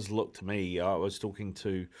because it does look to me. I was talking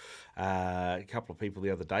to a couple of people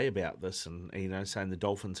the other day about this, and saying the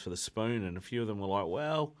Dolphins for the spoon, and a few of them were like,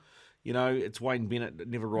 "Well, it's Wayne Bennett,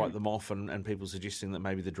 never write them off," and people suggesting that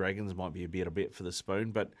maybe the Dragons might be a better bet for the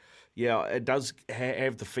spoon. But yeah, it does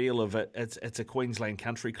have the feel of it. It's a Queensland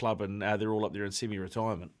country club, and they're all up there in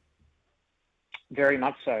semi-retirement. Very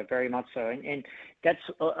much so, and that's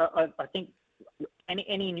I think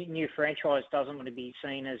any new franchise doesn't want to be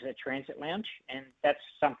seen as a transit lounge, and that's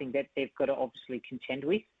something that they've got to obviously contend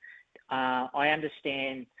with. I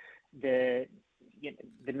understand the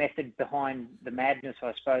method behind the madness,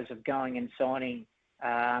 I suppose, of going and signing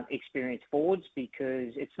experienced forwards,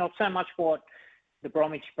 because it's not so much what the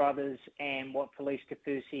Bromwich Brothers and what Felice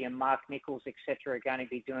Kafusi and Mark Nichols, etc., are going to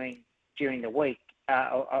be doing during the week.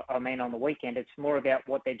 On the weekend. It's more about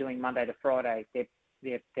what they're doing Monday to Friday,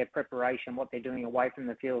 their preparation, what they're doing away from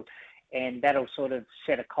the field, and that'll sort of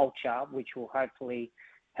set a culture which will hopefully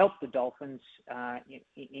help the Dolphins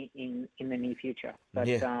in the near future. But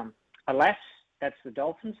alas, that's the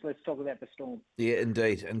Dolphins. Let's talk about the Storm. Yeah,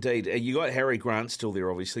 indeed. You got Harry Grant still there,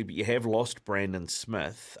 obviously, but you have lost Brandon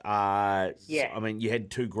Smith. Yeah. I mean, you had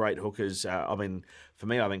two great hookers. For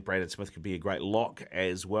me, I think Brandon Smith could be a great lock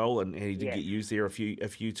as well, and he did get used there a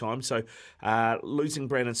few times. So, losing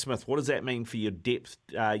Brandon Smith, what does that mean for your depth?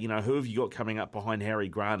 Who have you got coming up behind Harry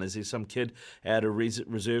Grant? Is there some kid out of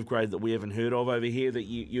reserve grade that we haven't heard of over here that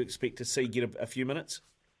you expect to see get a few minutes?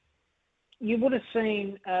 You would have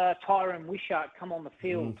seen Tyron Wishart come on the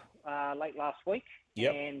field late last week,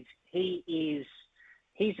 and he's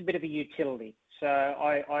a bit of a utility. So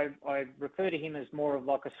I refer to him as more of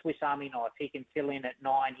like a Swiss Army knife. He can fill in at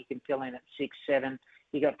 9, he can fill in at 6, 7.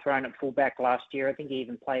 He got thrown at fullback last year. I think he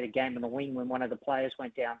even played a game on the wing when one of the players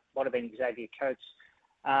went down. Might have been Xavier Coates.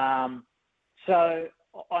 So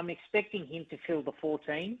I'm expecting him to fill the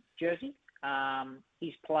 14 jersey.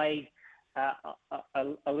 He's played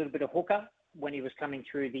a little bit of hooker when he was coming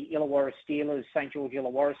through the Illawarra Steelers, St. George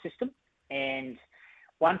Illawarra system. And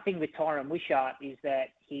one thing with Tyron Wishart is that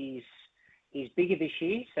he's bigger this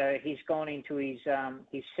year, so he's gone into his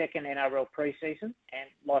second NRL preseason, and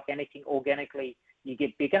like anything, organically you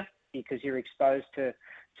get bigger because you're exposed to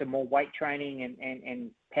more weight training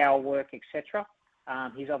and power work, etc.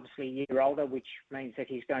 He's obviously a year older, which means that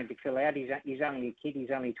he's going to fill out. He's only a kid.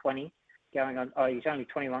 He's only 20, he's only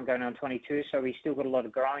 21 going on 22, so he's still got a lot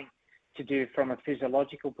of growing to do from a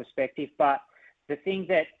physiological perspective. But the thing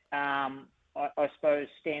that I suppose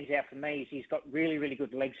stands out for me is he's got really, really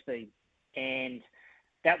good leg speed. And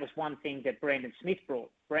that was one thing that Brandon Smith brought.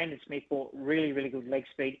 Brandon Smith brought really, really good leg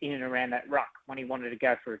speed in and around that ruck when he wanted to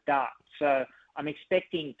go for a dart. So I'm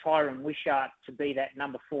expecting Tyron Wishart to be that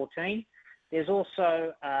number 14. There's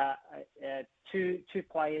also two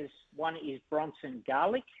players. One is Bronson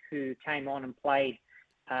Garlick, who came on and played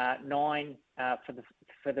 9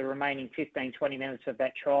 for the remaining 15, 20 minutes of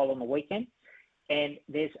that trial on the weekend. And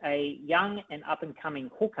there's a young and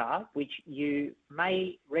up-and-coming hooker, which you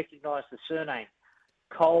may recognise the surname,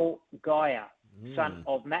 Cole Geyer, son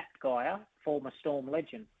of Matt Geyer, former Storm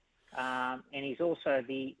legend. And he's also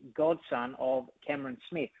the godson of Cameron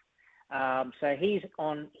Smith. So he's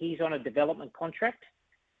on a development contract.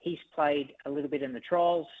 He's played a little bit in the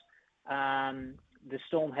trials. The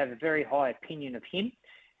Storm have a very high opinion of him.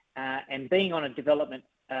 And being on a development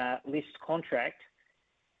list contract,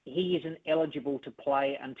 he isn't eligible to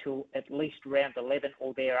play until at least round 11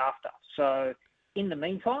 or thereafter. So in the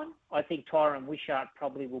meantime, I think Tyron Wishart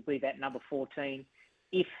probably will be that number 14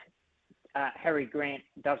 if Harry Grant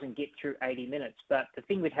doesn't get through 80 minutes. But the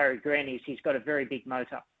thing with Harry Grant is he's got a very big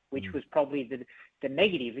motor, which was probably the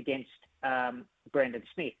negative against Brandon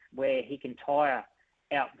Smith, where he can tire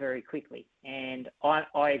out very quickly. And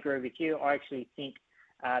I agree with you. I actually think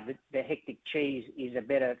the Hectic Cheese is a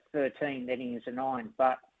better 13 than he is a 9,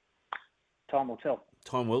 but time will tell.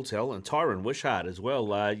 Time will tell. And Tyron Wishart as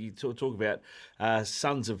well. You talk about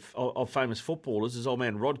sons of famous footballers. His old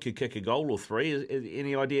man Rod could kick a goal or 3.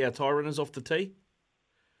 Any idea how Tyron is off the tee?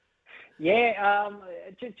 Yeah,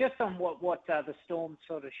 just on what the Storm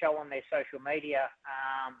sort of show on their social media,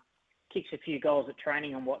 kicks a few goals at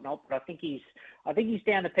training and whatnot. But I think he's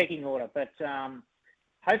down the pecking order. But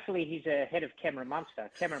hopefully he's ahead of Cameron Munster.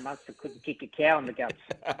 Cameron Munster couldn't kick a cow in the guts.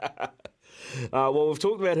 Well, we've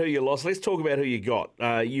talked about who you lost. Let's talk about who you got.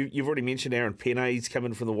 You've already mentioned Aaron Penne. He's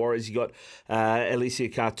coming from the Warriors. You got Alicia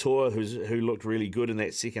Katoa, who looked really good in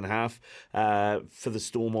that second half for the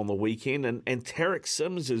Storm on the weekend, and Tarek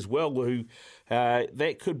Sims as well, who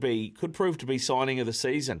that could prove to be signing of the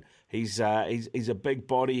season. He's a big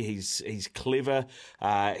body. He's clever.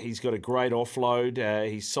 He's got a great offload.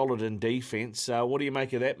 He's solid in defence. What do you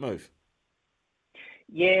make of that move?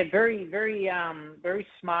 Yeah, very, very, very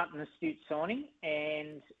smart and astute signing.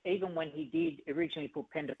 And even when he did originally put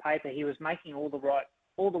pen to paper, he was making all the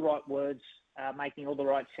right words, making all the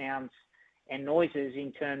right sounds and noises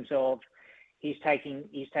in terms of he's taking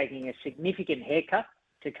a significant haircut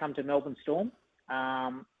to come to Melbourne Storm,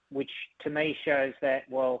 which to me shows that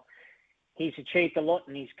he's achieved a lot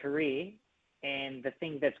in his career, and the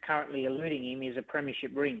thing that's currently eluding him is a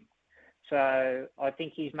premiership ring. So I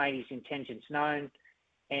think he's made his intentions known.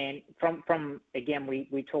 And from again,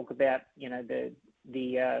 we talk about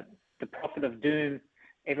the prophet of doom,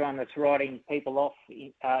 everyone that's writing people off,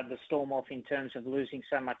 the Storm off in terms of losing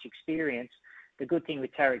so much experience. The good thing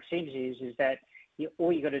with Tarek Sims is that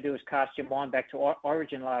all you got to do is cast your mind back to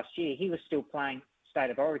Origin last year. He was still playing State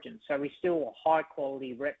of Origin, so he's still a high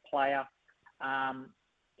quality rep player.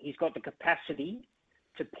 He's got the capacity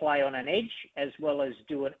to play on an edge as well as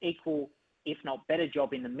do an equal, if not better,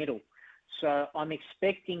 job in the middle. So I'm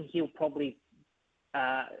expecting he'll probably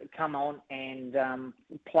come on and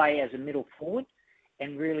play as a middle forward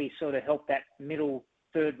and really sort of help that middle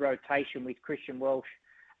third rotation with Christian Welsh,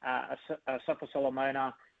 Safa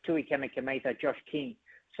Solomona, Tui Kamikamica, Josh King.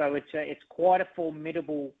 So it's quite a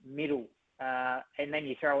formidable middle. And then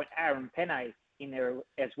you throw in Aaron Penne in there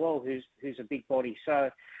as well, who's a big body. So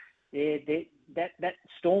that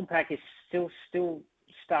Storm pack is still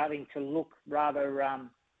starting to look rather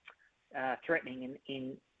threatening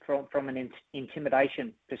from an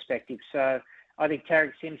intimidation perspective. So I think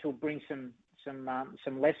Tarek Sims will bring some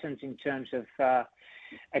lessons in terms of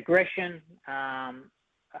aggression.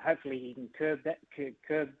 Hopefully he can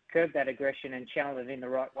curb that aggression and channel it in the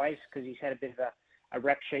right ways, because he's had a bit of a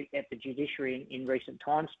rap sheet at the judiciary in recent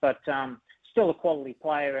times. But still a quality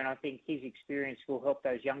player, and I think his experience will help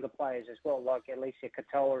those younger players as well, like Alicia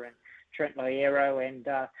Katoa and Trent Loiero and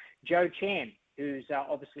Joe Chan, who's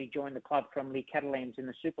obviously joined the club from Lee Catalans in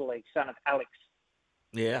the Super League, son of Alex.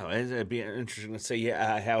 Yeah, it'd be interesting to see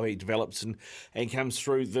how he develops and comes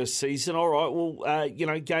through this season. All right,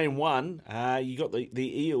 well, game one, you got the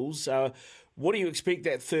Eels. What do you expect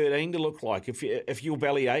that 13 to look like? If you'll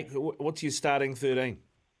bellyache, what's your starting 13?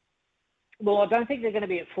 Well, I don't think they're going to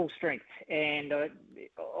be at full strength. And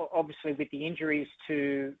obviously with the injuries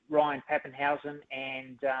to Ryan Pappenhausen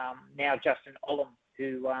and now Justin Olam,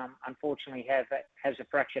 who unfortunately has a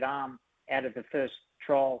fractured arm out of the first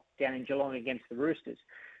trial down in Geelong against the Roosters.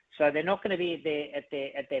 So they're not going to be at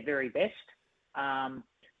their very best.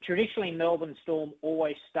 Traditionally, Melbourne Storm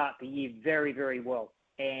always start the year very, very well.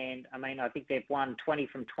 And, I think they've won 20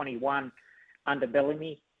 from 21 under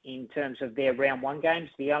Bellamy in terms of their round one games.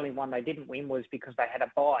 The only one they didn't win was because they had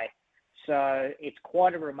a bye. So it's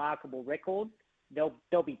quite a remarkable record.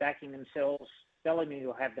 They'll be backing themselves. Bellamy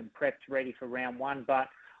will have them prepped ready for round one. But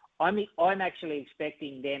I'm actually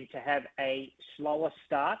expecting them to have a slower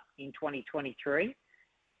start in 2023.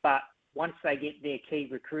 But once they get their key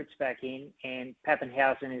recruits back in and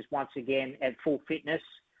Pappenhausen is once again at full fitness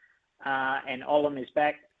and Olam is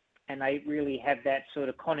back, and they really have that sort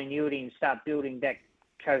of continuity and start building that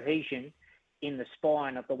cohesion in the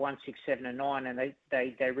spine of the 1, 6, 7 and 9, and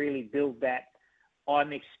they really build that,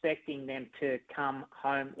 I'm expecting them to come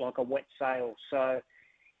home like a wet sail. So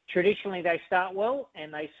traditionally they start well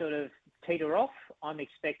and they sort of teeter off. I'm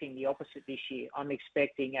expecting the opposite this year. I'm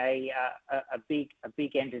expecting a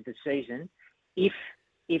big end of the season if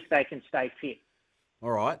they can stay fit. All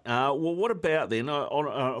right. Well, what about then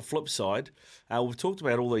on a flip side? We've talked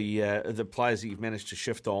about all the players that you've managed to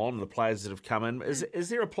shift on, the players that have come in. Is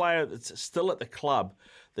there a player that's still at the club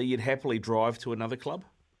that you'd happily drive to another club?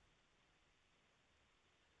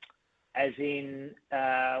 As in,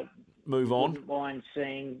 move on. Wouldn't mind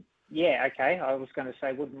seeing. Yeah, okay. I was going to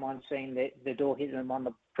say wouldn't mind seeing the door hitting them on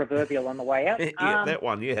the proverbial on the way out. Yeah, that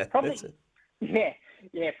one. Yeah, probably. That's it.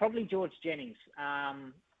 Yeah. Probably George Jennings.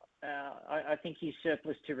 I think he's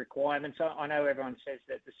surplus to requirements. I know everyone says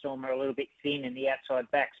that the Storm are a little bit thin in the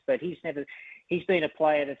outside backs, but he's been a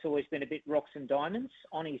player that's always been a bit rocks and diamonds.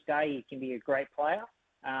 On his day, he can be a great player.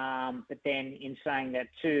 But then in saying that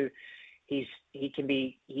too, he can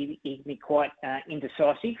be quite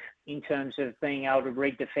indecisive in terms of being able to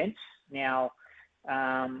read defence. Now,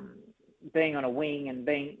 being on a wing and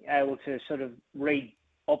being able to sort of read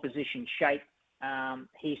opposition shape,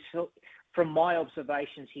 from my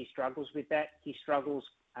observations, he struggles with that. He struggles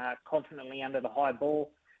confidently under the high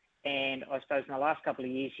ball. And I suppose in the last couple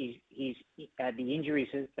of years, the injuries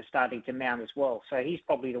are starting to mount as well. So he's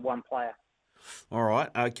probably the one player. All right,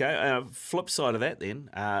 okay. Flip side of that then,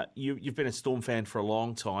 you've been a Storm fan for a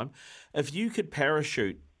long time. If you could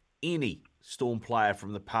parachute any Storm player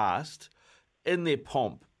from the past in their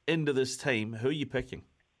pomp into this team, who are you picking?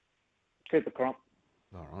 Cooper Cronk.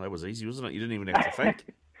 Oh, that was easy, wasn't it? You didn't even have to think.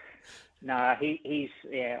 No, he's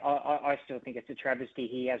yeah. I still think it's a travesty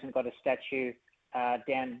he hasn't got a statue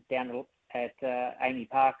down at Amy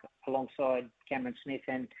Park alongside Cameron Smith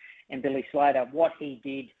and Billy Slater. What he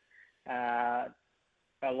did,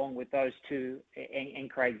 along with those two and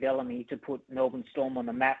Craig Bellamy, to put Melbourne Storm on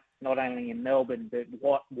the map, not only in Melbourne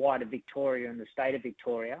but wider Victoria and the state of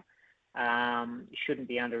Victoria, shouldn't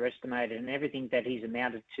be underestimated. And everything that he's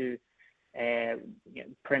amounted to.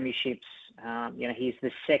 Premierships. He's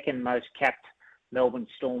the second most capped Melbourne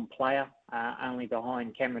Storm player, only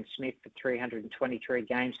behind Cameron Smith for 323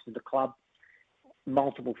 games for the club,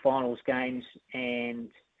 multiple finals games, and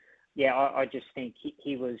I just think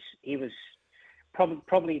he was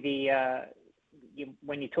probably the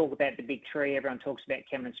when you talk about the big three, everyone talks about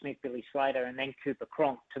Cameron Smith, Billy Slater, and then Cooper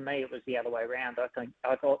Cronk. To me, it was the other way around.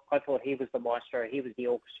 I thought he was the maestro, he was the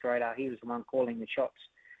orchestrator, he was the one calling the shots.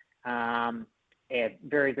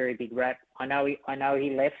 Very, very big rap. I know he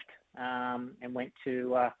left and went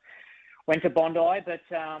to Bondi, but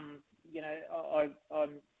I'm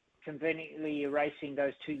conveniently erasing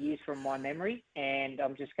those 2 years from my memory, and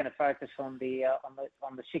I'm just going to focus on the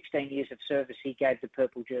 16 years of service he gave the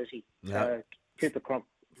purple jersey. Yep. So Cooper Cronk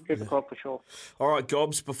for sure. All right,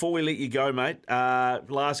 Gobs, before we let you go, mate,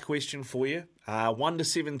 last question for you. 1 to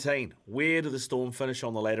 17, where do the Storm finish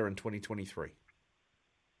on the ladder in 2023?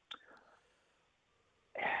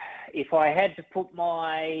 If I had to put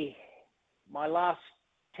my last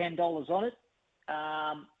 $10 on it,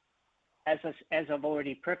 as I've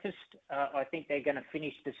already prefaced, I think they're going to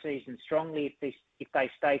finish the season strongly if they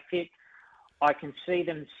stay fit. I can see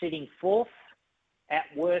them sitting fourth, at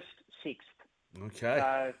worst sixth. Okay.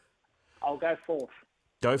 So I'll go fourth.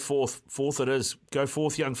 Go fourth. Fourth it is. Go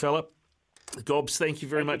fourth, young fella. Gobs, thank you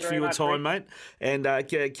very much for your time, mate. And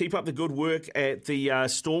keep up the good work at the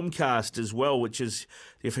Stormcast as well, which is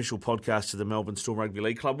the official podcast of the Melbourne Storm Rugby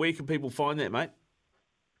League Club. Where can people find that, mate?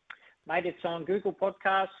 Mate, it's on Google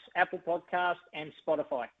Podcasts, Apple Podcasts, and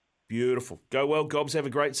Spotify. Beautiful. Go well, Gobs. Have a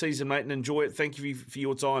great season, mate, and enjoy it. Thank you for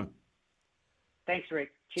your time. Thanks,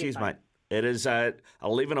 Rick. Cheers, mate. It is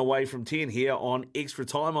 11 away from 10 here on Extra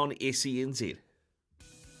Time on SENZ.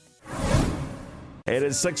 It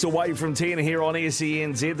is 6 away from 10 here on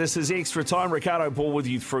SENZ. This is Extra Time. Ricardo Ball with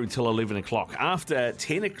you through till 11 o'clock. After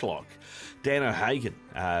 10 o'clock, Dan O'Hagan,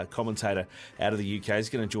 commentator out of the UK, is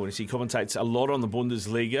going to join us. He commentates a lot on the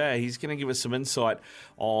Bundesliga. He's going to give us some insight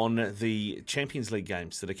on the Champions League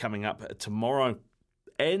games that are coming up tomorrow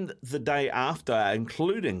and the day after,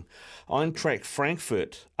 including Eintracht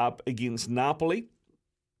Frankfurt up against Napoli,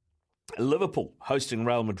 Liverpool hosting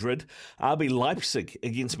Real Madrid, RB Leipzig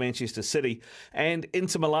against Manchester City, and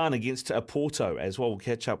Inter Milan against Porto as well. We'll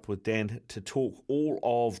catch up with Dan to talk all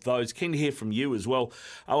of those. Keen to hear from you as well.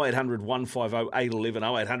 0800 150 811,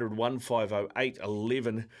 0800 150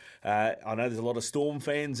 811. I know there's a lot of Storm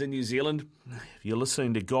fans in New Zealand. If you're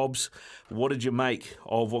listening to Gobs, what did you make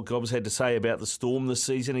of what Gobs had to say about the Storm this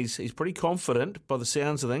season? He's pretty confident by the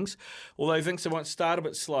sounds of things, although he thinks they might start a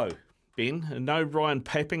bit slow. Ben, no Ryan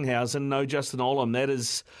Pappenhausen, no Justin Olam. That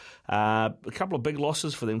is a couple of big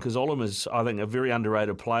losses for them because Olam is, I think, a very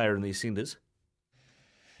underrated player in their centres.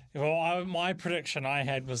 Well, my prediction I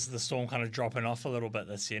had was the Storm kind of dropping off a little bit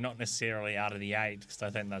this year, not necessarily out of the 8 because I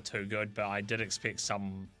think they're too good, but I did expect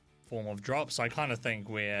some form of drop. So I kind of think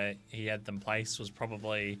where he had them placed was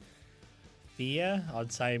probably fair.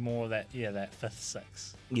 I'd say more that 5th,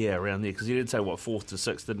 6th. Yeah, around there because he did say, 4th to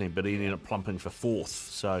 6th, didn't he? But he ended up plumping for 4th.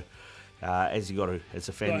 So as you got to, as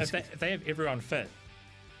a fan, well, if they have everyone fit,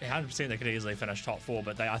 100% they could easily finish top 4.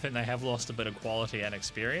 But I think they have lost a bit of quality and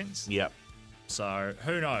experience. Yep. So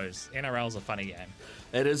who knows? NRL's a funny game.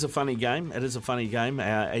 It is a funny game.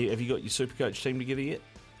 Have you got your Supercoach team together yet?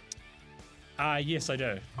 Yes, I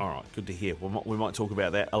do. All right, good to hear. We might talk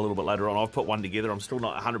about that a little bit later on. I've put one together. I'm still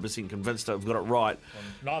not 100% convinced I've got it right.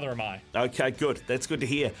 Well, neither am I. Okay, good. That's good to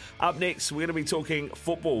hear. Up next, we're going to be talking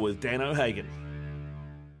football with Dan O'Hagan.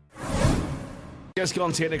 Just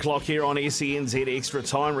gone 10 o'clock here on SENZ Extra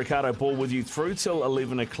Time. Ricardo Ball with you through till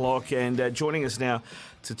 11 o'clock. And joining us now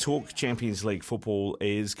to talk Champions League football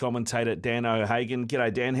is commentator Dan O'Hagan.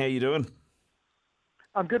 G'day, Dan. How you doing?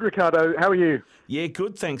 I'm good, Ricardo. How are you? Yeah,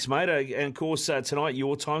 good, thanks, mate. And of course, tonight,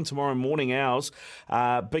 your time, tomorrow morning, ours.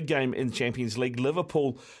 Big game in the Champions League,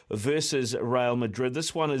 Liverpool versus Real Madrid.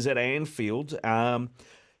 This one is at Anfield.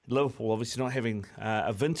 Liverpool obviously not having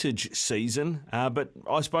a vintage season, but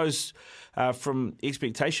I suppose from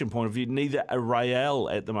expectation point of view, neither a Real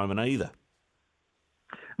at the moment either.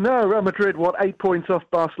 No, Real Madrid, 8 points off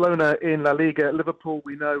Barcelona in La Liga. Liverpool,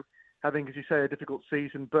 we know, having, as you say, a difficult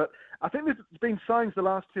season. But I think there's been signs the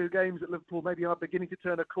last two games that Liverpool maybe are beginning to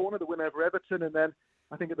turn a corner, the win over Everton, and then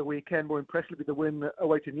I think at the weekend, more impressively, the win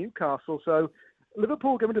away to Newcastle. So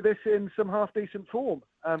Liverpool going into this in some half-decent form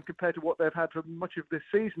compared to what they've had for much of this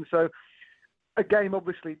season. So a game,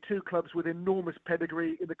 obviously, two clubs with enormous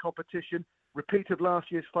pedigree in the competition. Repeat of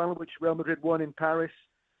last year's final, which Real Madrid won in Paris.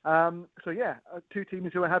 Two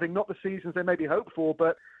teams who are having not the seasons they maybe hoped for,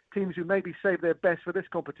 but teams who maybe save their best for this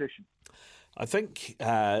competition. I think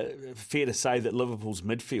fair to say that Liverpool's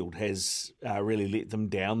midfield has really let them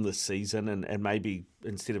down this season, and maybe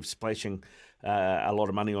instead of splashing a lot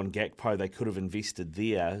of money on Gakpo, they could have invested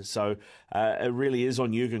there. So it really is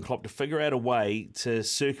on Jurgen Klopp to figure out a way to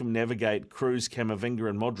circumnavigate Kroos, Camavinga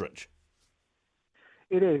and Modric.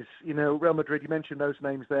 It is. Real Madrid, you mentioned those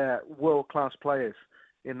names there, world-class players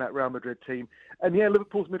in that Real Madrid team. And yeah,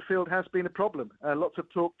 Liverpool's midfield has been a problem. Lots of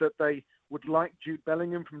talk that they would like Jude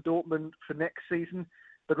Bellingham from Dortmund for next season.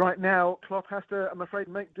 But right now, Klopp has to, I'm afraid,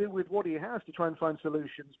 make do with what he has to try and find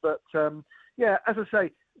solutions. But as I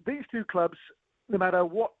say, these two clubs, no matter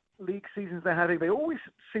what league seasons they're having, they always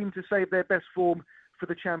seem to save their best form for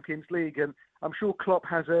the Champions League. And I'm sure Klopp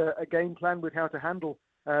has a game plan with how to handle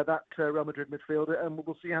that Real Madrid midfielder, and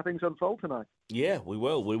we'll see how things unfold tonight. Yeah, we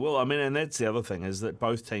will. I mean, and that's the other thing, is that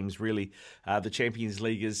both teams really, the Champions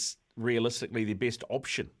League is realistically the best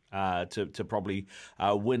option to probably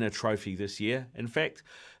win a trophy this year. In fact,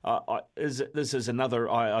 this is another,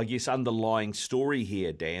 I guess, underlying story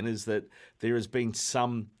here, Dan, is that there has been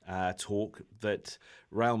some talk that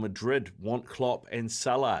Real Madrid want Klopp and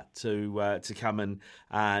Salah to come in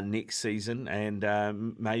next season,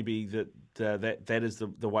 and maybe that is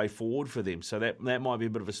the way forward for them. So that might be a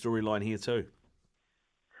bit of a storyline here too.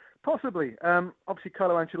 Possibly. Obviously,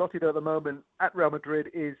 Carlo Ancelotti, though, at the moment at Real Madrid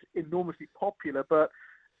is enormously popular, but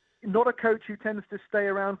not a coach who tends to stay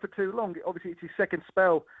around for too long. Obviously, it's his second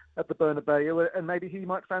spell at the Bernabeu, and maybe he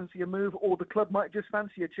might fancy a move, or the club might just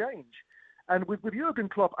fancy a change. And with Jurgen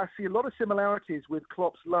Klopp, I see a lot of similarities with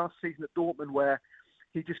Klopp's last season at Dortmund, where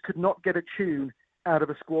he just could not get a tune out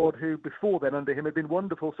of a squad who, before then, under him, had been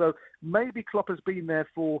wonderful. So maybe Klopp has been there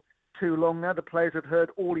for too long now. The players have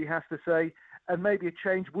heard all he has to say, and maybe a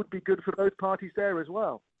change would be good for both parties there as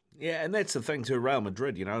well. Yeah, and that's the thing to Real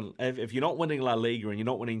Madrid, if you're not winning La Liga and you're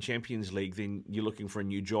not winning Champions League, then you're looking for a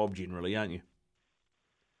new job generally, aren't you?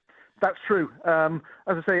 That's true. As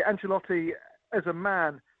I say, Ancelotti, as a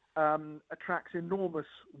man, attracts enormous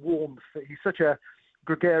warmth. He's such a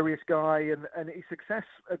gregarious guy, and his success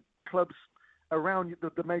at clubs around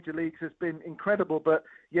the major leagues has been incredible. But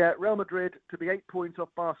yeah, Real Madrid to be 8 points off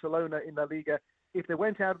Barcelona in La Liga. If they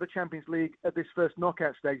went out of the Champions League at this first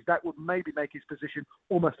knockout stage, that would maybe make his position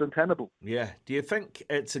almost untenable. Yeah. Do you think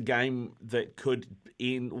it's a game that could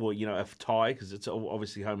end, or, a tie, because it's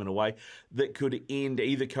obviously home and away, that could end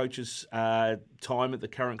either coach's time at the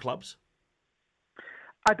current clubs?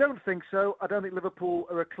 I don't think so. I don't think Liverpool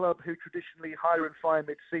are a club who traditionally hire and fire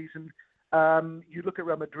mid-season. You look at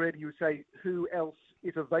Real Madrid, you would say, who else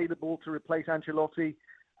is available to replace Ancelotti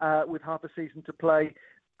with half a season to play?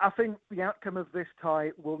 I think the outcome of this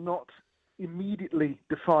tie will not immediately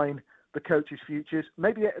define the coach's futures.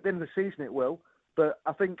 Maybe at the end of the season it will, but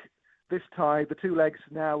I think this tie, the two legs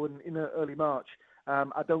now and in early March,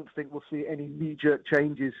 I don't think we'll see any knee-jerk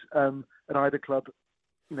changes at either club,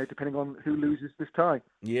 depending on who loses this tie.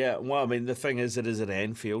 Yeah, well, I mean, the thing is, it is at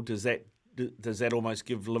Anfield. Does that almost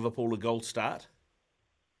give Liverpool a gold start?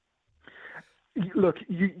 Look,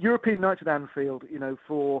 European nights at Anfield,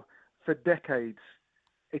 for decades,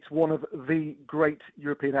 it's one of the great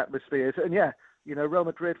European atmospheres. And yeah, Real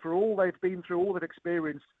Madrid, for all they've been through, all they've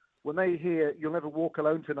experienced, when they hear "You'll never walk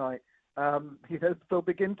alone tonight," they'll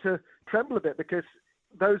begin to tremble a bit, because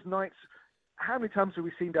those nights, how many times have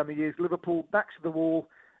we seen down the years, Liverpool backs to the wall,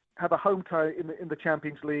 have a home tie in the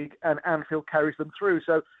Champions League, and Anfield carries them through.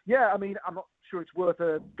 So yeah, I mean, I'm not sure it's worth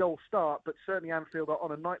a goal start, but certainly Anfield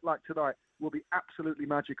on a night like tonight will be absolutely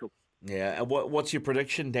magical. Yeah, and what's your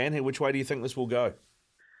prediction, Dan? Which way do you think this will go?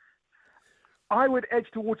 I would edge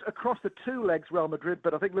towards across the two legs Real Madrid,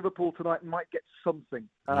 but I think Liverpool tonight might get something.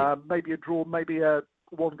 Maybe a draw, maybe a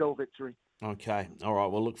one-goal victory. Okay, all right.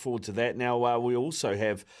 We'll look forward to that. Now we also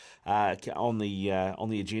have on the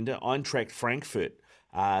agenda Eintracht Frankfurt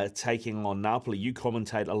taking on Napoli. You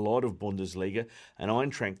commentate a lot of Bundesliga, and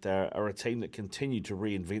Eintracht are a team that continue to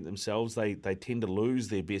reinvent themselves. They tend to lose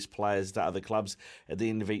their best players to other clubs at the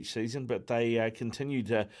end of each season, but they continue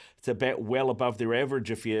to bat well above their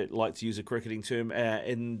average, if you like to use a cricketing term,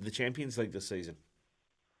 in the Champions League this season.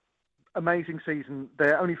 Amazing season.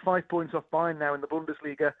 They're only 5 points off Bayern now in the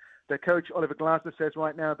Bundesliga. Their coach, Oliver Glasner, says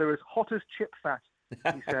right now they're as hot as chip fat,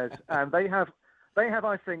 he says. And they have,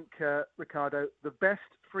 I think, Ricardo, the best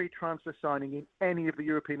free transfer signing in any of the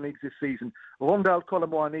European leagues this season. Rondal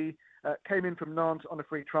Colomboani came in from Nantes on a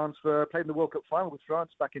free transfer, played in the World Cup final with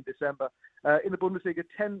France back in December. In the Bundesliga,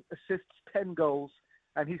 10 assists, 10 goals,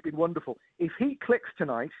 and he's been wonderful. If he clicks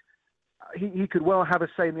tonight, he could well have a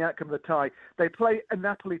say in the outcome of the tie. They play a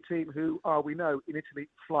Napoli team who are, we know, in Italy,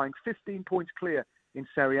 flying 15 points clear in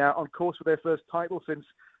Serie A, on course for their first title since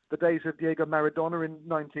the days of Diego Maradona in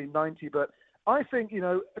 1990. But I think,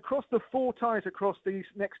 across the 4 ties across these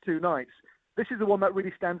next 2 nights, this is the one that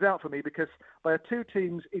really stands out for me because they are 2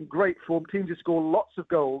 teams in great form, teams who score lots of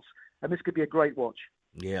goals, and this could be a great watch.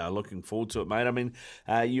 Yeah, looking forward to it, mate. I mean,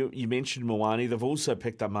 you mentioned Moani. They've also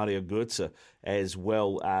picked up Mario Götze as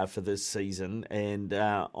well for this season, and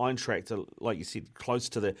Eintracht, like you said, close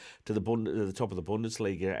to the top of the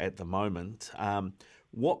Bundesliga at the moment.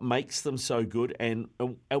 What makes them so good, and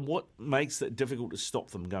what makes it difficult to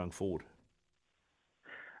stop them going forward?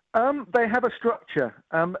 They have a structure,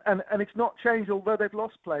 and it's not changed, although they've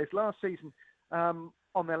lost players. Last season,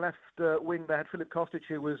 on their left wing, they had Filip Kostic,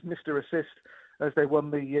 who was Mr. Assist as they won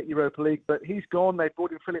the Europa League, but he's gone. They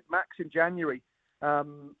brought in Philip Max in January,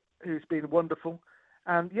 who's been wonderful.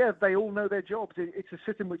 And yeah, they all know their jobs. It's a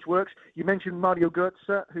system which works. You mentioned Mario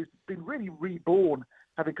Götze, who's been really reborn,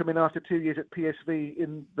 having come in after 2 years at PSV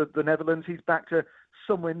in the Netherlands. He's back to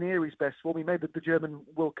somewhere near his best form. He made the German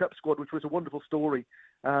World Cup squad, which was a wonderful story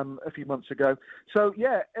a few months ago. So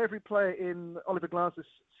yeah, every player in Oliver Glasner's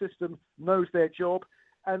system knows their job.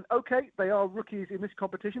 And okay, they are rookies in this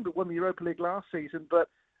competition, but won the Europa League last season. But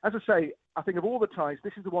as I say, I think of all the ties,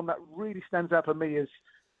 this is the one that really stands out for me as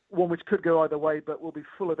one which could go either way, but will be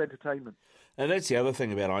full of entertainment. And that's the other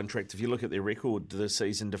thing about Eintracht. If you look at their record this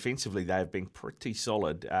season, defensively they've been pretty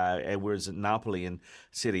solid, whereas Napoli and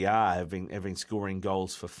Serie A have been scoring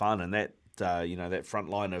goals for fun. And that that front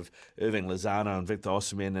line of Irving Lozano and Victor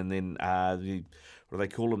Osimhen, and then what do they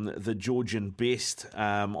call him, the Georgian best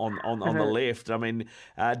on the left. I mean,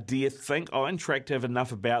 do you think Eintracht have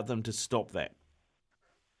enough about them to stop that?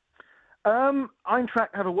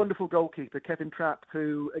 Eintracht have a wonderful goalkeeper, Kevin Trapp,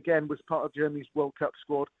 who, again, was part of Germany's World Cup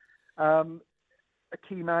squad. A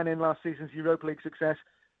key man in last season's Europa League success.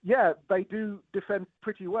 Yeah, they do defend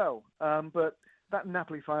pretty well, but that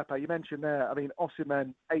Napoli firepower, you mentioned there, I mean,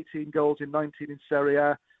 Osimhen, 18 goals in 19 in Serie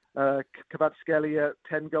A, Kvaratskhelia,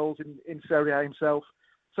 10 goals in Serie A himself.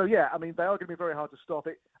 So, yeah, I mean, they are going to be very hard to stop.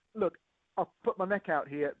 Look, I'll put my neck out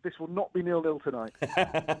here. This will not be 0-0 tonight.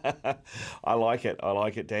 I like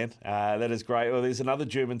it, Dan. That is great. Well, there's another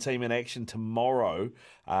German team in action tomorrow.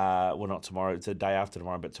 Well, not tomorrow. It's the day after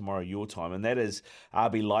tomorrow, but tomorrow your time. And that is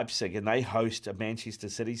RB Leipzig. And they host a Manchester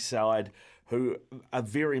City side who are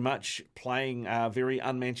very much playing very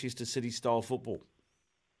un-Manchester City style football.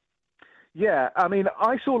 Yeah, I mean,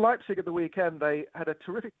 I saw Leipzig at the weekend. They had a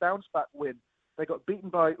terrific bounce-back win. They got beaten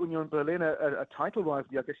by Union Berlin, a title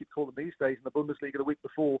rivalry, I guess you'd call them these days, in the Bundesliga the week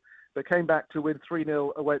before. They came back to win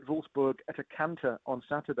 3-0 away at Wolfsburg at a canter on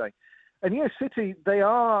Saturday. And yes, City, they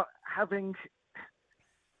are having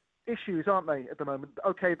issues, aren't they, at the moment?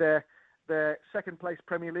 Okay, they're second place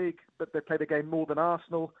Premier League, but they played a game more than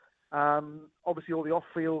Arsenal. Obviously, all the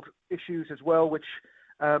off-field issues as well, which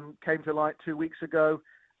came to light 2 weeks ago.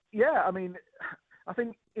 Yeah, I mean, I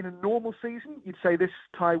think in a normal season, you'd say this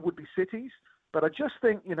tie would be City's. But I just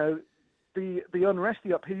think, the unrest,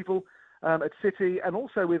 the upheaval at City, and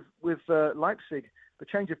also with Leipzig, the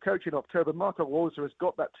change of coach in October, Marco Rose has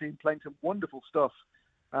got that team playing some wonderful stuff.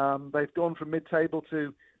 They've gone from mid-table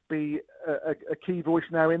to be a key voice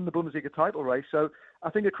now in the Bundesliga title race. So I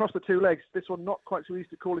think across the two legs, this one not quite so easy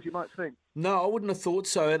to call as you might think. No, I wouldn't have thought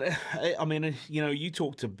so. I mean, you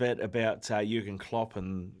talked a bit about Jurgen Klopp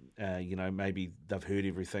and, maybe they've heard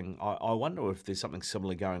everything. I wonder if there's something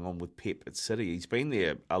similar going on with Pep at City. He's been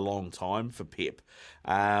there a long time for Pep.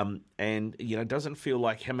 And, doesn't feel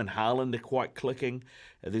like him and Haaland are quite clicking.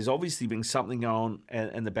 There's obviously been something going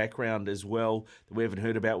on in the background as well that we haven't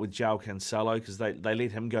heard about with João Cancelo, because they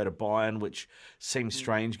let him go to Bayern, which seems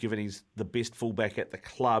strange given he's the best fullback at the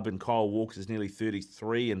club, and Kyle Walker's nearly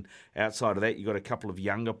 33, and outside of that you've got a couple of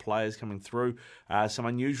younger players coming through. Some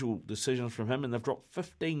unusual decisions from him, and they've dropped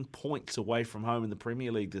 15 points away from home in the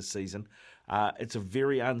Premier League this season. It's a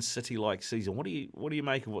very un-City-like season. What do you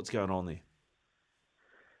make of what's going on there?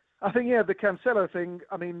 I think, the Cancelo thing,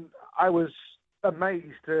 I was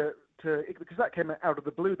amazed because that came out of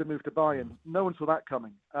the blue, the move to Bayern. No one saw that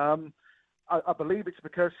coming. I believe it's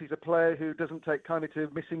because he's a player who doesn't take kindly to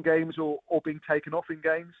missing games or being taken off in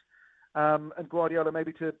games. And Guardiola,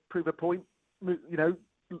 maybe to prove a point,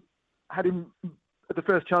 had him at the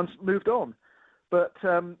first chance moved on. But,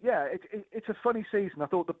 it's a funny season. I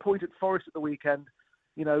thought the point at Forest at the weekend,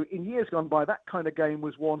 in years gone by, that kind of game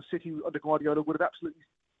was one City under Guardiola would have absolutely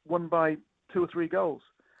won by 2 or 3 goals.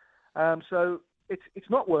 So it's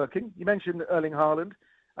not working. You mentioned Erling Haaland.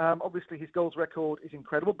 Obviously, his goals record is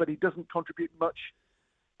incredible, but he doesn't contribute much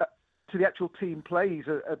to the actual team play. He's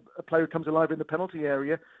a player who comes alive in the penalty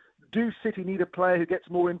area. Do City need a player who gets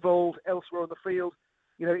more involved elsewhere on the field?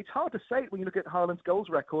 It's hard to say when you look at Haaland's goals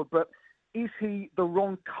record, but is he the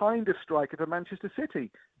wrong kind of striker for Manchester City?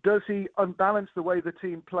 Does he unbalance the way the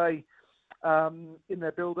team play in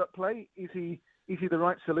their build-up play? Is he the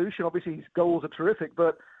right solution? Obviously, his goals are terrific,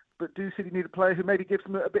 but do City need a player who maybe gives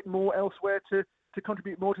them a bit more elsewhere to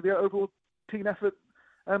contribute more to the overall team effort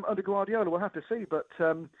under Guardiola? We'll have to see. But,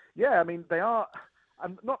 they are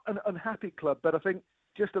not an unhappy club, but I think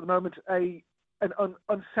just at the moment an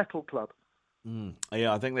unsettled club.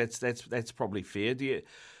 I think that's probably fair.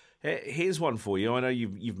 Here's one for you. I know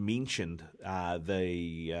you've mentioned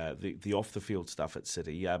the off the field stuff at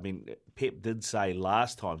City. Pep did say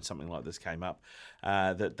last time something like this came up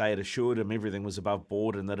that they had assured him everything was above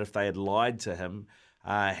board, and that if they had lied to him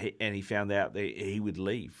and he found out that he would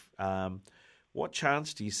leave. What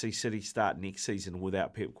chance do you see City start next season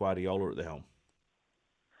without Pep Guardiola at the helm?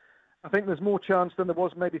 I think there's more chance than there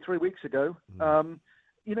was maybe 3 weeks ago.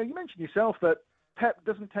 You mentioned yourself that Pep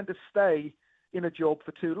doesn't tend to stay in a job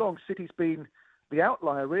for too long. City's been the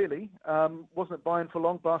outlier, really. Wasn't at Bayern for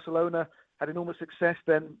long. Barcelona had enormous success,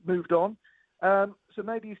 then moved on. So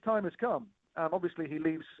maybe his time has come. Obviously, he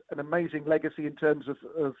leaves an amazing legacy in terms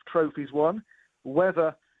of trophies won.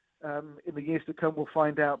 Whether in the years to come we'll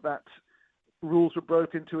find out that rules were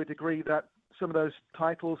broken to a degree that some of those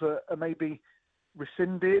titles are maybe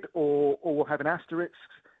rescinded or will have an asterisk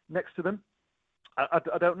next to them. I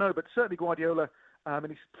don't know, but certainly Guardiola and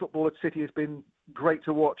his football at City has been great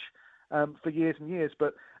to watch for years and years.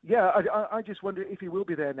 But I just wonder if he will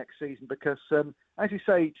be there next season, because as you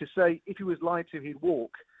say, if he was lied to, he'd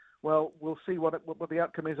walk. Well, we'll see what the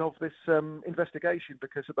outcome is of this investigation,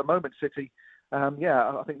 because at the moment, City,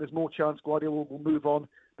 I think there's more chance Guardiola will move on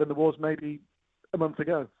than there was maybe a month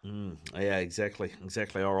ago. Exactly.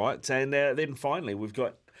 All right. And then finally, we've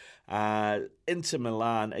got Inter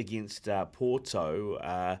Milan against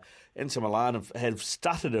Porto. Inter Milan have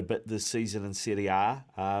stuttered a bit this season in Serie A.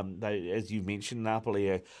 They, as you mentioned,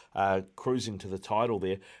 Napoli are cruising to the title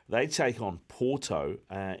there. They take on Porto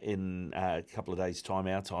in a couple of days' time,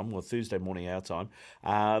 our time, or Thursday morning, our time.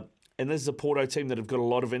 And this is a Porto team that have got a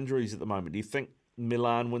lot of injuries at the moment. Do you think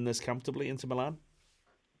Milan win this comfortably, Inter Milan?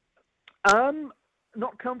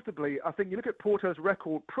 Not comfortably. I think you look at Porto's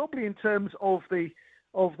record, probably in terms of the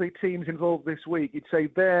teams involved this week, you'd say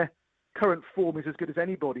their current form is as good as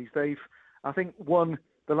anybody's. They've, I think, won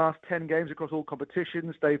the last 10 games across all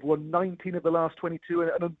competitions. They've won 19 of the last 22, an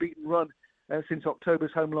unbeaten run since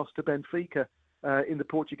October's home loss to Benfica in the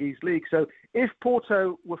Portuguese league. So if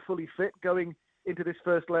Porto were fully fit going into this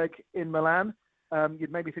first leg in Milan, you'd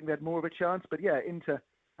maybe think they had more of a chance. But Inter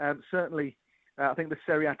certainly... I think the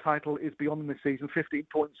Serie A title is beyond them this season. 15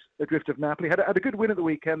 points adrift of Napoli. Had a good win at the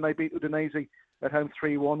weekend. They beat Udinese at home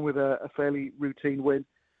 3-1 with a fairly routine win.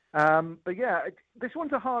 This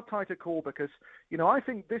one's a hard tie to call, because, I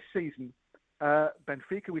think this season,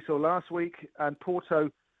 Benfica we saw last week and Porto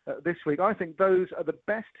this week, I think those are the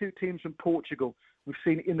best two teams from Portugal we've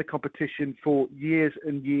seen in the competition for years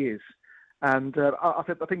and years. And I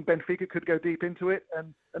think Benfica could go deep into it,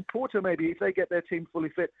 and Porto maybe, if they get their team fully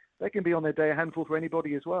fit, they can be on their day a handful for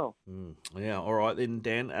anybody as well. All right then,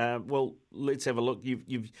 Dan. Well, let's have a look.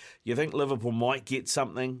 You think Liverpool might get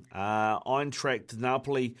something? Eintracht,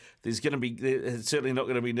 Napoli. There's certainly not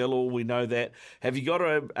going to be 0-0. We know that. Have you got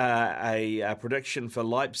a prediction for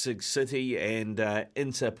Leipzig City and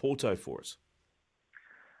Inter Porto for us?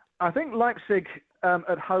 I think Leipzig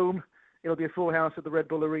at home it'll be a full house at the Red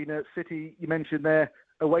Bull Arena. City, you mentioned their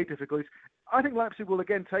away difficulties. I think Leipzig will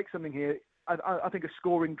again take something here. I think a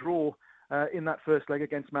scoring draw in that first leg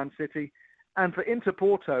against Man City. And for Inter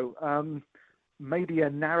Porto, maybe a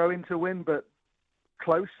narrow Inter win, but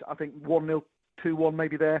close. I think 1-0, 2-1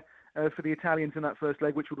 maybe there for the Italians in that first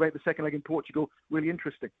leg, which would make the second leg in Portugal really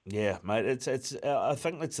interesting. Yeah, mate. It's. I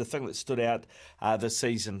think that's the thing that stood out this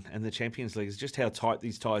season in the Champions League is just how tight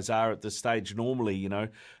these ties are at this stage. Normally, you know,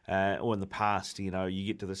 or in the past, you know, you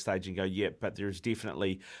get to the stage and go, yeah, but there's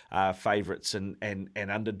definitely favourites and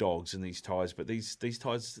underdogs in these ties. But these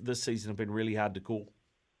ties this season have been really hard to call.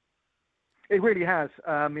 It really has.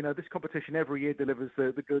 You know, this competition every year delivers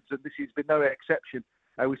the goods, and this year's been no exception.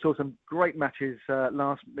 We saw some great matches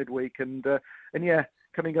last midweek, and yeah,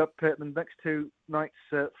 coming up in the next two nights,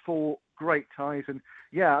 4 great ties, and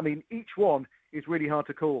yeah, I mean, each one is really hard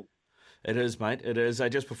to call. It is, mate. It is.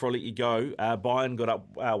 Just before I let you go, Bayern got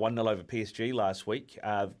up 1-0 over PSG last week,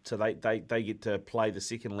 so they get to play the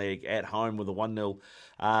second leg at home with a 1-0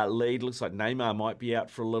 lead. Looks like Neymar might be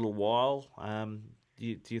out for a little while. Do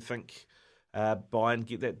you think Bayern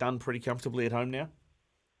get that done pretty comfortably at home now?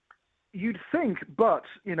 You'd think, but,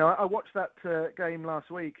 you know, I watched that game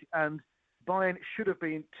last week, and Bayern should have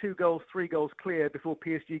been 2 goals, 3 goals clear before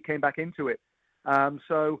PSG came back into it.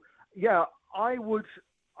 So, yeah, I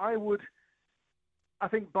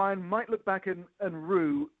think Bayern might look back and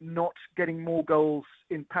rue not getting more goals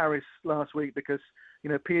in Paris last week because, you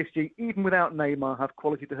know, PSG, even without Neymar, have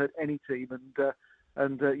quality to hurt any team.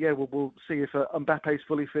 And yeah, we'll see if Mbappe's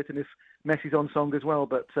fully fit and if Messi's on song as well.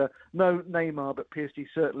 But no Neymar, but PSG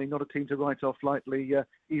certainly not a team to write off lightly,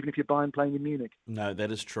 even if you're Bayern playing in Munich. No,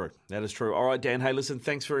 that is true. That is true. All right, Dan, hey, listen,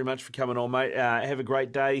 thanks very much for coming on, mate. Have a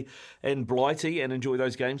great day in Blighty and enjoy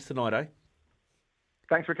those games tonight, eh?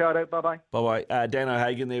 Thanks, Ricardo. Bye-bye. Bye-bye. Dan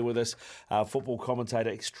O'Hagan there with us, football commentator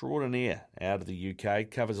extraordinaire out of the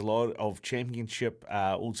UK. Covers a lot of Championship,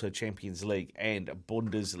 also Champions League and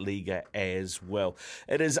Bundesliga as well.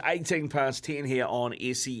 It is 18 past 10 here on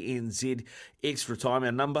SENZ Extra Time.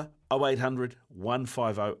 Our number, 0800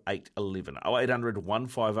 150 811. 0800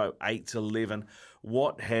 150 811.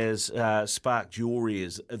 What has sparked your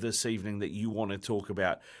ears this evening that you want to talk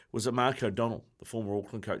about? Was it Mark O'Donnell, the former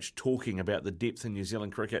Auckland coach, talking about the depth in New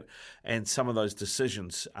Zealand cricket and some of those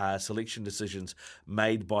decisions, selection decisions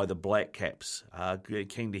made by the Black Caps?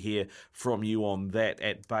 Keen to hear from you on that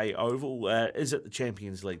at Bay Oval. Is it the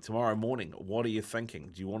Champions League tomorrow morning? What are you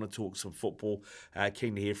thinking? Do you want to talk some football?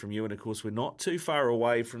 Keen to hear from you. And, of course, we're not too far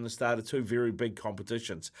away from the start of 2 very big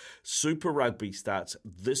competitions. Super Rugby starts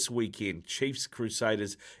this weekend. Chiefs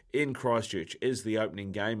Crusaders in Christchurch is the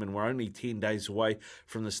opening game, and we're only 10 days away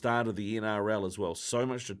from the start of the NRL as well. So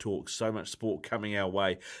much to talk, so much sport coming our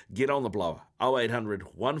way. Get on the blower.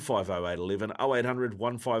 0800 150 811, 0800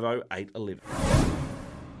 150 811.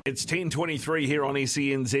 It's 10:23 here on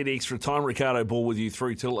SENZ Extra Time. Ricardo Ball with you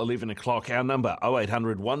through till 11 o'clock. Our number,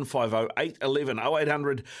 0800 150 811,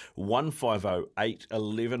 0800 150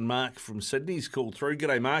 811. Mark from Sydney's called through.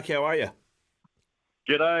 G'day, Mark. How are you?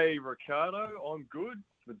 G'day, Ricardo. I'm good.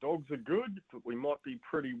 The dogs are good, but we might be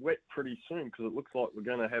pretty wet pretty soon because it looks like we're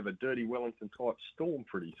going to have a dirty Wellington-type storm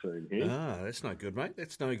pretty soon here. Ah, that's no good, mate.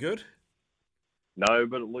 That's no good. No,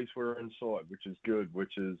 but at least we're inside, which is good,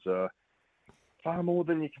 which is far more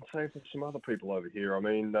than you can say for some other people over here. I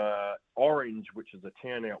mean, Orange, which is a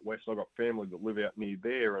town out west, I've got family that live out near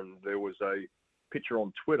there, and there was a picture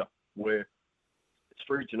on Twitter where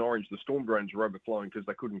streets in Orange, the storm drains were overflowing because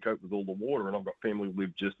they couldn't cope with all the water, and I've got family who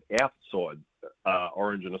live just outside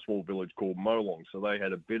Orange in a small village called Molong, so they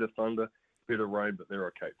had a bit of thunder, bit of rain, but they're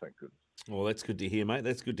okay, thank goodness. Well, that's good to hear, mate.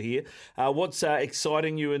 That's good to hear. What's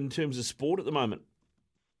exciting you in terms of sport at the moment?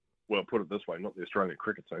 Well, put it this way, not the Australian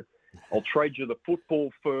cricket team. I'll trade you the football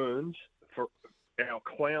ferns for our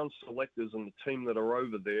clown selectors and the team that are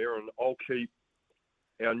over there, and I'll keep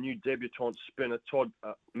our new debutant spinner, Todd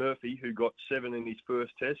Murphy, who got 7 in his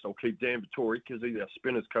first test. I'll keep Dan Vittori because he's our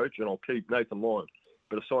spinners coach, and I'll keep Nathan Lyon.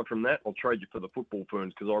 But aside from that, I'll trade you for the football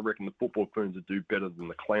ferns because I reckon the football ferns would do better than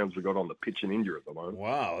the clowns we got on the pitch in India at the moment.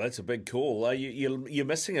 Wow, that's a big call. You're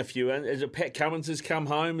missing a few. Is it Pat Cummins has come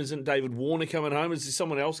home? Isn't David Warner coming home? Is there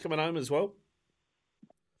someone else coming home as well?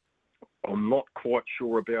 I'm not quite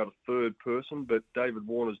sure about a third person, but David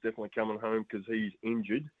Warner's definitely coming home because he's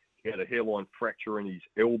injured. He had a hairline fracture in his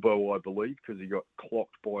elbow, I believe, because he got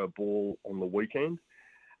clocked by a ball on the weekend.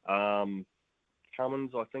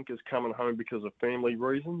 Cummins, I think, is coming home because of family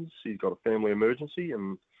reasons. He's got a family emergency,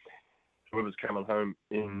 and whoever's coming home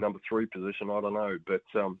in number 3 position, I don't know. But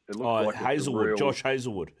it looks like Hazelwood, Josh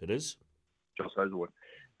Hazelwood, it is. Josh Hazelwood.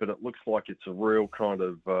 but it looks like it's a real kind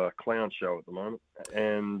of clown show at the moment.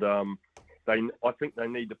 And I think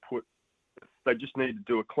they just need to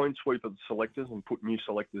do a clean sweep of the selectors and put new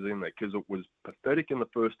selectors in there, because it was pathetic in the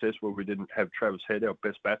first test where we didn't have Travis Head, our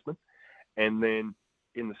best batsman. And then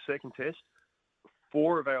in the second test,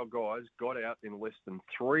 4 of our guys got out in less than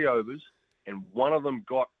 3 overs, and one of them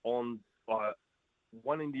got on,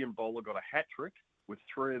 one Indian bowler got a hat trick with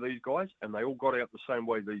 3 of these guys, and they all got out the same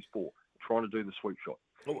way, these 4, trying to do the sweep shot.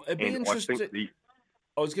 Well, it'd be And interesting.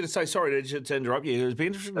 I was going to say, sorry to interrupt you. It would be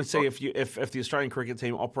interesting to see if the Australian cricket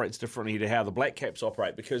team operates differently to how the Black Caps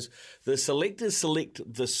operate, because the selectors select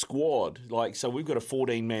the squad. Like, so we've got a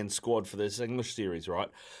 14-man squad for this English series, right?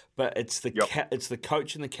 But it's the it's the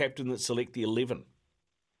coach and the captain that select the 11.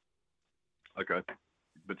 Okay.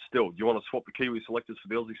 But still, do you want to swap the Kiwi selectors for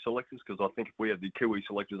the Aussie selectors? Because I think if we had the Kiwi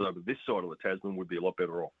selectors over this side of the Tasman, we'd be a lot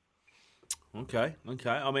better off. Okay.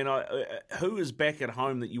 I mean, who is back at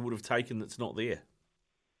home that you would have taken that's not there?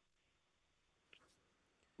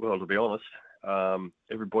 Well, to be honest,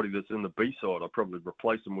 everybody that's in the B side, I'd probably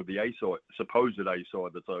replace them with the A side, supposed A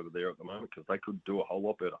side that's over there at the moment, because they could do a whole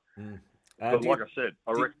lot better. But like I said,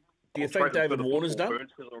 I reckon. Do you think David Warner's done?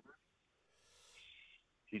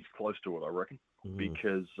 He's close to it, I reckon,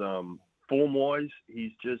 because form-wise,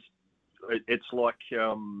 he's just. It's like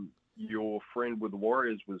your friend with the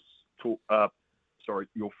Warriors was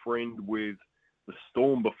your friend with the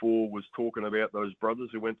Storm before was talking about those brothers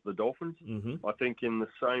who went to the Dolphins. Mm-hmm. I think in the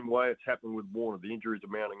same way it's happened with Warner. The injuries are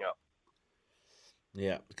mounting up.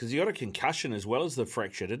 Yeah, because he got a concussion as well as the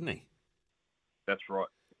fracture, didn't he? That's right.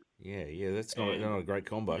 Yeah, that's not a great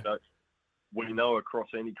combo. You know, we know across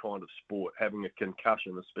any kind of sport, having a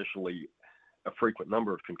concussion, especially a frequent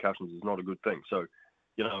number of concussions, is not a good thing. So,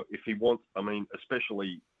 you know, if he wants,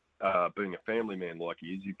 especially being a family man like he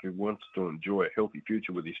is, if he wants to enjoy a healthy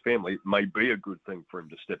future with his family, it may be a good thing for him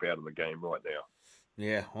to step out of the game right now.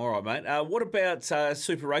 Yeah, all right, mate. What about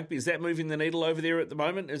Super Rugby? Is that moving the needle over there at the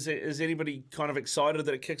moment? Is anybody kind of excited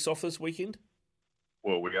that it kicks off this weekend?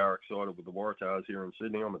 Well, we are excited with the Waratahs here in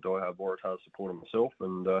Sydney. I'm a diehard Waratahs supporter myself,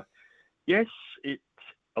 and yes,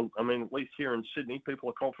 at least here in Sydney, people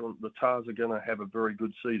are confident the Tars are going to have a very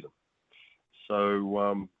good season.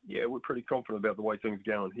 So, we're pretty confident about the way things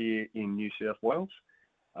are going here in New South Wales.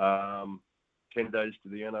 10 days to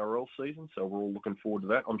the NRL season, so we're all looking forward to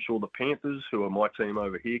that. I'm sure the Panthers, who are my team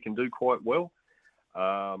over here, can do quite well.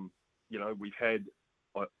 We've had,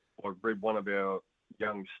 I've read one of our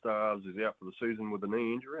young stars is out for the season with a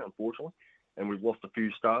knee injury, unfortunately, and we've lost a few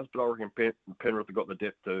stars, but I reckon Penrith have got the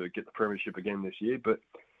depth to get the premiership again this year. But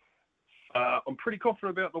I'm pretty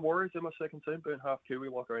confident about the Warriors. They're my second team, being half Kiwi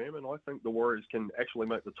like I am, and I think the Warriors can actually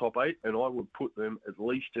make the top 8, and I would put them at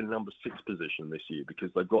least in number 6 position this year, because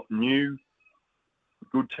they've got new,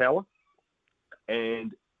 good talent,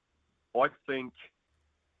 and I think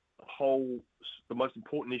the most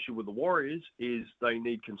important issue with the Warriors is they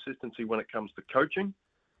need consistency when it comes to coaching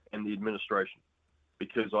and the administration,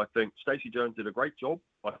 because I think Stacey Jones did a great job.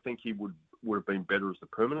 I think he would have been better as the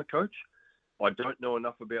permanent coach. I don't know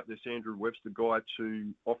enough about this Andrew Webster guy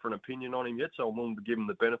to offer an opinion on him yet, so I'm willing to give him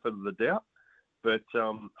the benefit of the doubt. But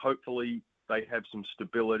hopefully they have some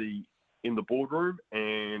stability in the boardroom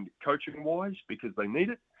and coaching-wise, because they need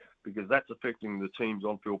it, because that's affecting the team's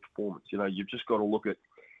on-field performance. You know, you've just got to look at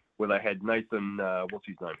where they had Nathan, what's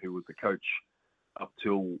his name, who was the coach up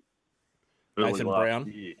till early Nathan last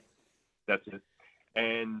Brown. year. That's it.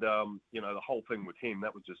 And, the whole thing with him,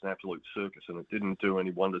 that was just an absolute circus, and it didn't do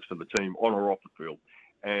any wonders for the team on or off the field.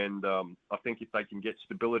 And I think if they can get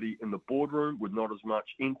stability in the boardroom with not as much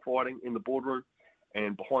infighting in the boardroom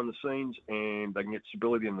and behind the scenes, and they can get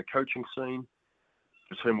stability in the coaching scene,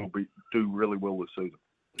 the team will do really well this season.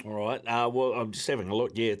 All right. Well, I'm just having a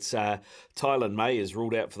look. Yeah, it's Tylan May is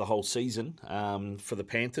ruled out for the whole season for the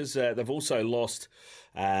Panthers. They've also lost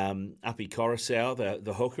Api Coruscant,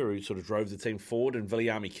 the hooker who sort of drove the team forward, and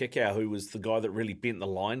Viliami Kikau, who was the guy that really bent the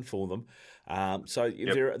line for them.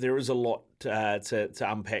 There is a lot to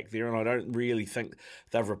unpack there, and I don't really think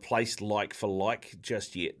they've replaced like for like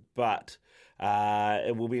just yet. But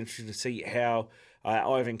it will be interesting to see how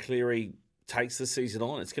Ivan Cleary takes the season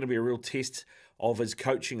on. It's going to be a real test of his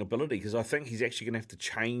coaching ability, because I think he's actually going to have to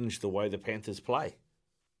change the way the Panthers play.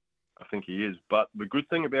 I think he is. But the good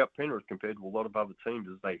thing about Penrith compared to a lot of other teams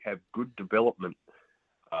is they have good development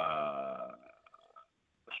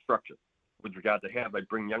structure with regard to how they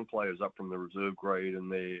bring young players up from the reserve grade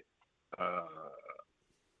and their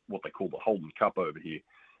what they call the Holden Cup over here.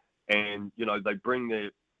 And, they bring their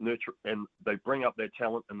nurture and they bring up their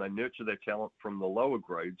talent and they nurture their talent from the lower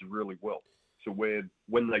grades really well. So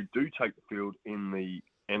when they do take the field in the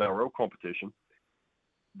NRL competition,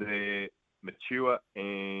 they're mature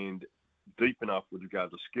and deep enough with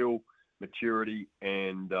regard to skill, maturity,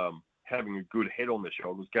 and having a good head on their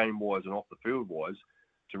shoulders, game-wise and off the field-wise,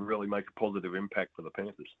 to really make a positive impact for the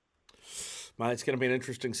Panthers. Mate, it's going to be an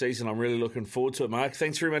interesting season. I'm really looking forward to it, Mark.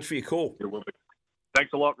 Thanks very much for your call. It will be.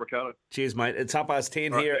 Thanks a lot, Ricardo. Cheers, mate. It's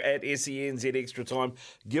 10:30 here at SENZ Extra Time.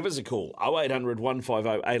 Give us a call, 0800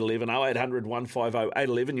 150 811, 0800 150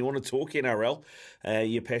 811. You want to talk NRL?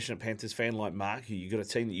 You're a passionate Panthers fan like Mark. You've got a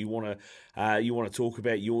team that you want to talk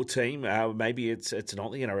about your team. Maybe it's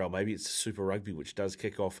not the NRL. Maybe it's Super Rugby, which does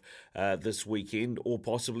kick off this weekend, or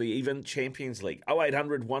possibly even Champions League.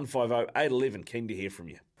 0800 150 811. Keen to hear from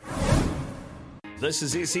you. This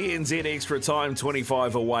is SENZ Extra Time,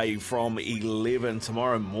 25 away from 11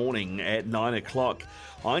 tomorrow morning at 9 o'clock.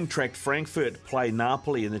 Eintracht Frankfurt play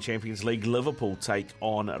Napoli in the Champions League. Liverpool take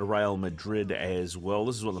on Real Madrid as well.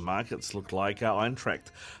 This is what the markets look like.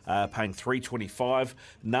 Eintracht paying $3.25.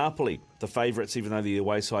 Napoli, the favourites, even though the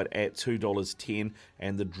away side at $2.10.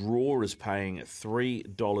 And the draw is paying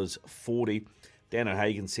 $3.40. Dan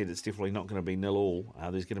O'Hagan said it's definitely not going to be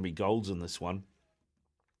 0-0. There's going to be goals in this one.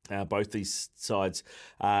 Both these sides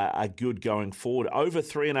are good going forward. Over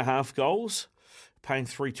 3.5 goals, paying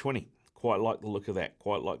 $3.20. Quite like the look of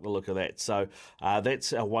that. So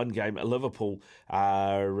that's one game. Liverpool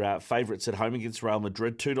are favourites at home against Real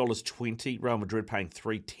Madrid, $2.20. Real Madrid paying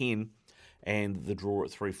 $3.10. And the draw at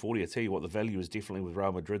 $3.40. I tell you what, the value is definitely with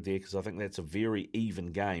Real Madrid there, because I think that's a very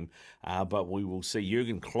even game. But we will see.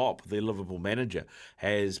 Jurgen Klopp, their Liverpool manager,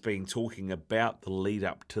 has been talking about the lead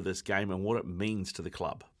up to this game and what it means to the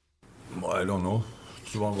club. Well, I don't know.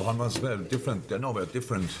 Different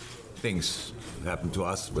things happen to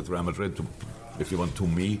us with Real Madrid. If you want to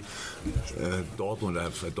me, Dortmund, I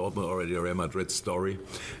have Dortmund already a Real Madrid story,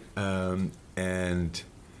 and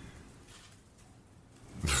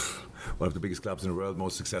one of the biggest clubs in the world,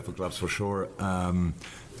 most successful clubs for sure.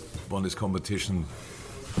 Won this competition,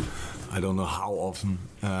 I don't know how often,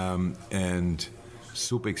 and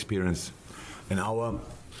super experience. And our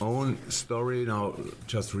own story now,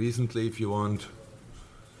 just recently, if you want.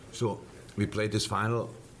 So we played this final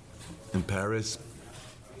in Paris,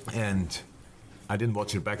 and I didn't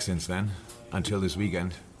watch it back since then until this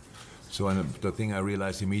weekend. So the thing I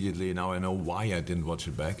realized immediately, now I know why I didn't watch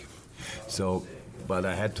it back. So, but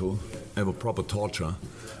I had to. It was proper torture,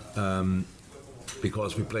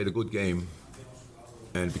 because we played a good game,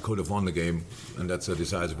 and we could have won the game, and that's a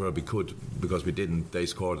decisive word. We could, because we didn't. They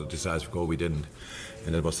scored a decisive goal, we didn't,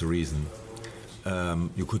 and that was the reason.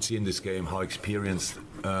 You could see in this game how experienced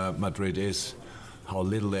Madrid is, how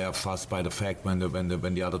little they are fussed by the fact when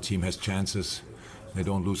the other team has chances. They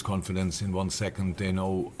don't lose confidence in 1 second. They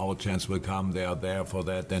know our chance will come. They are there for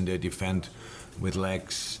that. Then they defend with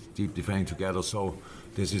legs, deep defending together. So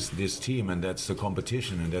this is this team, and that's the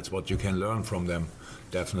competition, and that's what you can learn from them,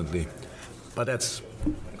 definitely. But that's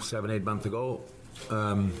 7-8 months ago.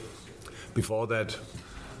 Before that,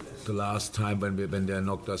 the last time when they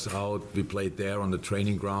knocked us out, we played there on the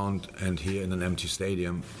training ground and here in an empty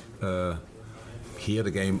stadium. Here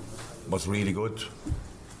the game was really good.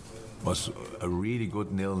 Was a really good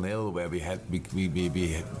 0-0 where we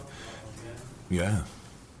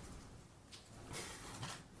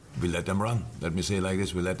let them run. Let me say it like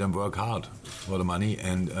this: we let them work hard for the money,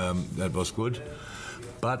 and that was good.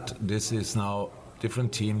 But this is now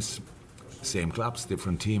different teams, same clubs,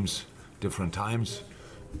 different teams, different times,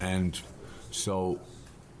 and so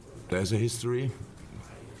there's a history.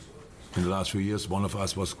 In the last few years, one of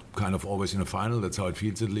us was kind of always in a final. That's how it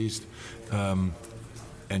feels, at least.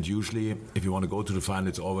 And usually, if you want to go to the final,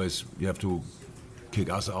 it's always you have to kick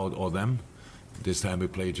us out or them. This time we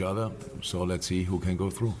play each other, so let's see who can go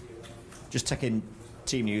through. Just checking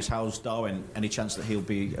team news, how's Darwin? Any chance that he'll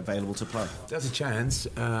be available to play? There's a chance.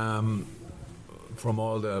 From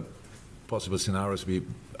all the possible scenarios,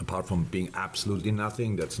 apart from being absolutely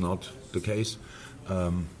nothing, that's not the case.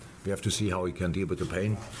 We have to see how he can deal with the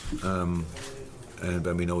pain. And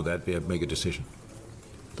when we know that, we have to make a decision.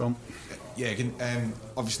 Tom? Yeah,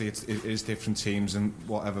 obviously it is different teams and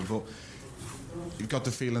whatever, but you've got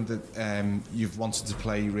the feeling that you've wanted to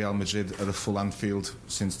play Real Madrid at a full Anfield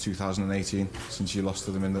since 2018, since you lost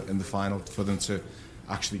to them in the final, for them to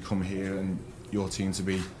actually come here and your team to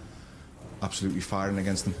be absolutely firing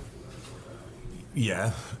against them.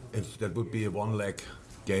 Yeah, if that would be a one-leg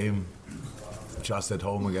game just at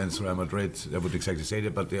home against Real Madrid, I would exactly say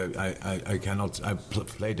that, but I cannot. I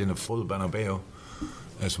played in a full Bernabeu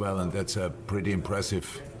as well, and that's a pretty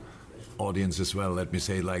impressive audience as well, let me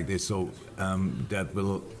say it like this. So that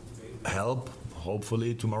will help,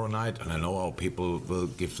 hopefully tomorrow night. And I know our people will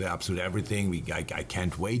give their absolute everything. I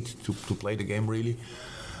can't wait to play the game, really.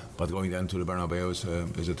 But going down to the Bernabeu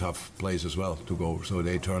is a tough place as well to go. So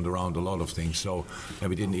they turned around a lot of things. So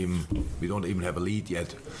we don't even have a lead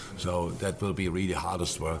yet. So that will be really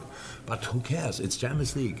hardest work. But who cares? It's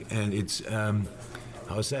Champions League, and it's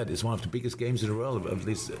how I said, it's one of the biggest games in the world. At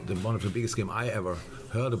least one of the biggest game I ever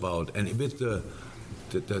heard about. And with the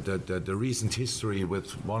recent history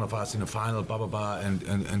with one of us in the final,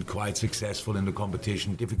 and quite successful in the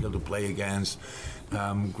competition, difficult to play against,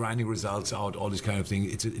 grinding results out, all this kind of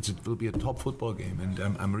thing. It will be a top football game, and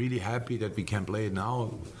I'm really happy that we can play it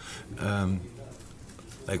now.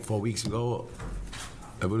 Like 4 weeks ago,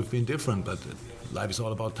 it would have been different, but life is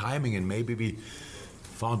all about timing, and maybe we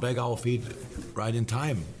found back our feet right in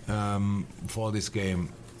time for this game,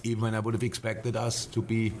 even when I would have expected us to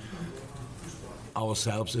be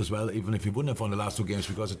ourselves as well, even if we wouldn't have won the last two games,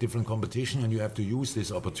 because it's a different competition and you have to use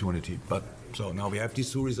this opportunity. But so now we have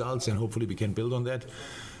these two results and hopefully we can build on that.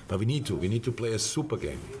 But we need to play a super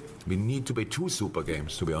game. We need to play two super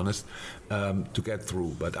games, to be honest, to get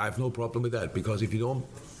through. But I have no problem with that, because if you don't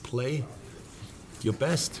play your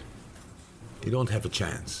best, you don't have a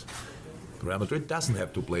chance. Real Madrid doesn't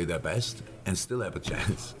have to play their best and still have a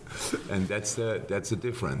chance, and that's the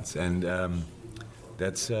difference, and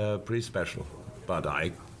that's pretty special. But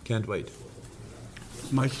I can't wait.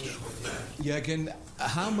 Mike? Jürgen,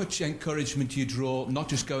 how much encouragement do you draw, not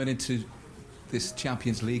just going into this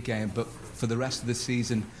Champions League game, but for the rest of the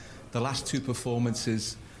season? The last two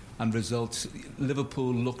performances and results,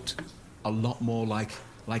 Liverpool looked a lot more like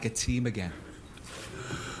a team again.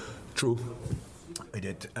 True, we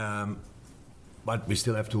did. But we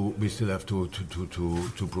still have to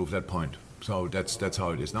prove that point. So that's how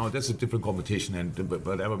it is. Now that's a different competition, and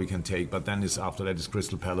whatever we can take. But then after that is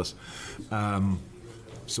Crystal Palace.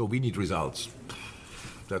 So we need results.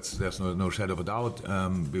 There's no shadow of a doubt.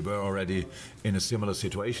 We were already in a similar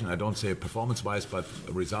situation. I don't say performance-wise, but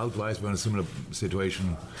result-wise, we're in a similar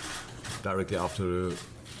situation directly after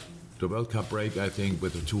the World Cup break, I think,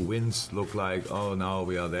 with the 2 wins, look like, oh, now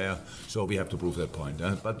we are there. So we have to prove that point.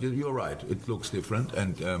 But you're right, it looks different,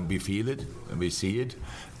 and we feel it, and we see it.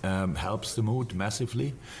 Helps the mood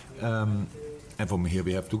massively. And from here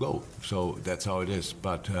we have to go. So that's how it is.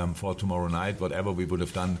 But for tomorrow night, whatever we would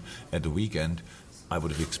have done at the weekend, I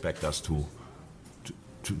would have expected us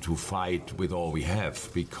to fight with all we have,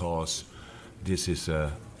 because this is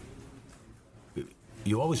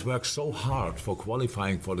you always work so hard for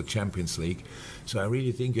qualifying for the Champions League. So I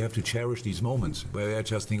really think you have to cherish these moments where I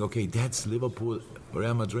just think, okay, that's Liverpool,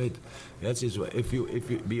 Real Madrid. That's if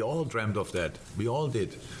we all dreamt of that, we all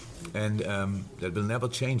did, and that will never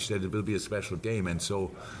change. That it will be a special game, and so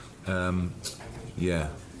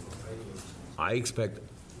I expect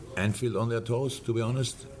Anfield on their toes. To be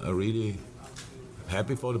honest, I'm really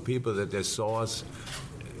happy for the people that they saw us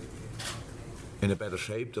in a better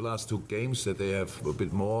shape the last 2 games, that they have a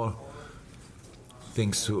bit more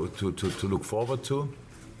things to look forward to.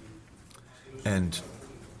 And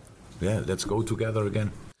let's go together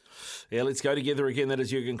again. Yeah, let's go together again. That is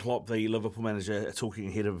Jurgen Klopp, the Liverpool manager, talking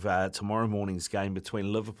ahead of tomorrow morning's game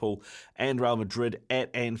between Liverpool and Real Madrid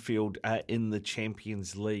at Anfield in the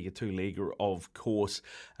Champions League, a 2-legger, of course.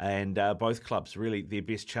 And both clubs, really, their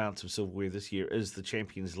best chance of silverware this year is the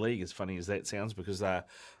Champions League, as funny as that sounds, because they're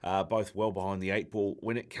both well behind the 8 ball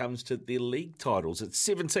when it comes to their league titles. It's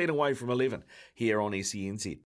 17 away from 11 here on SENZ.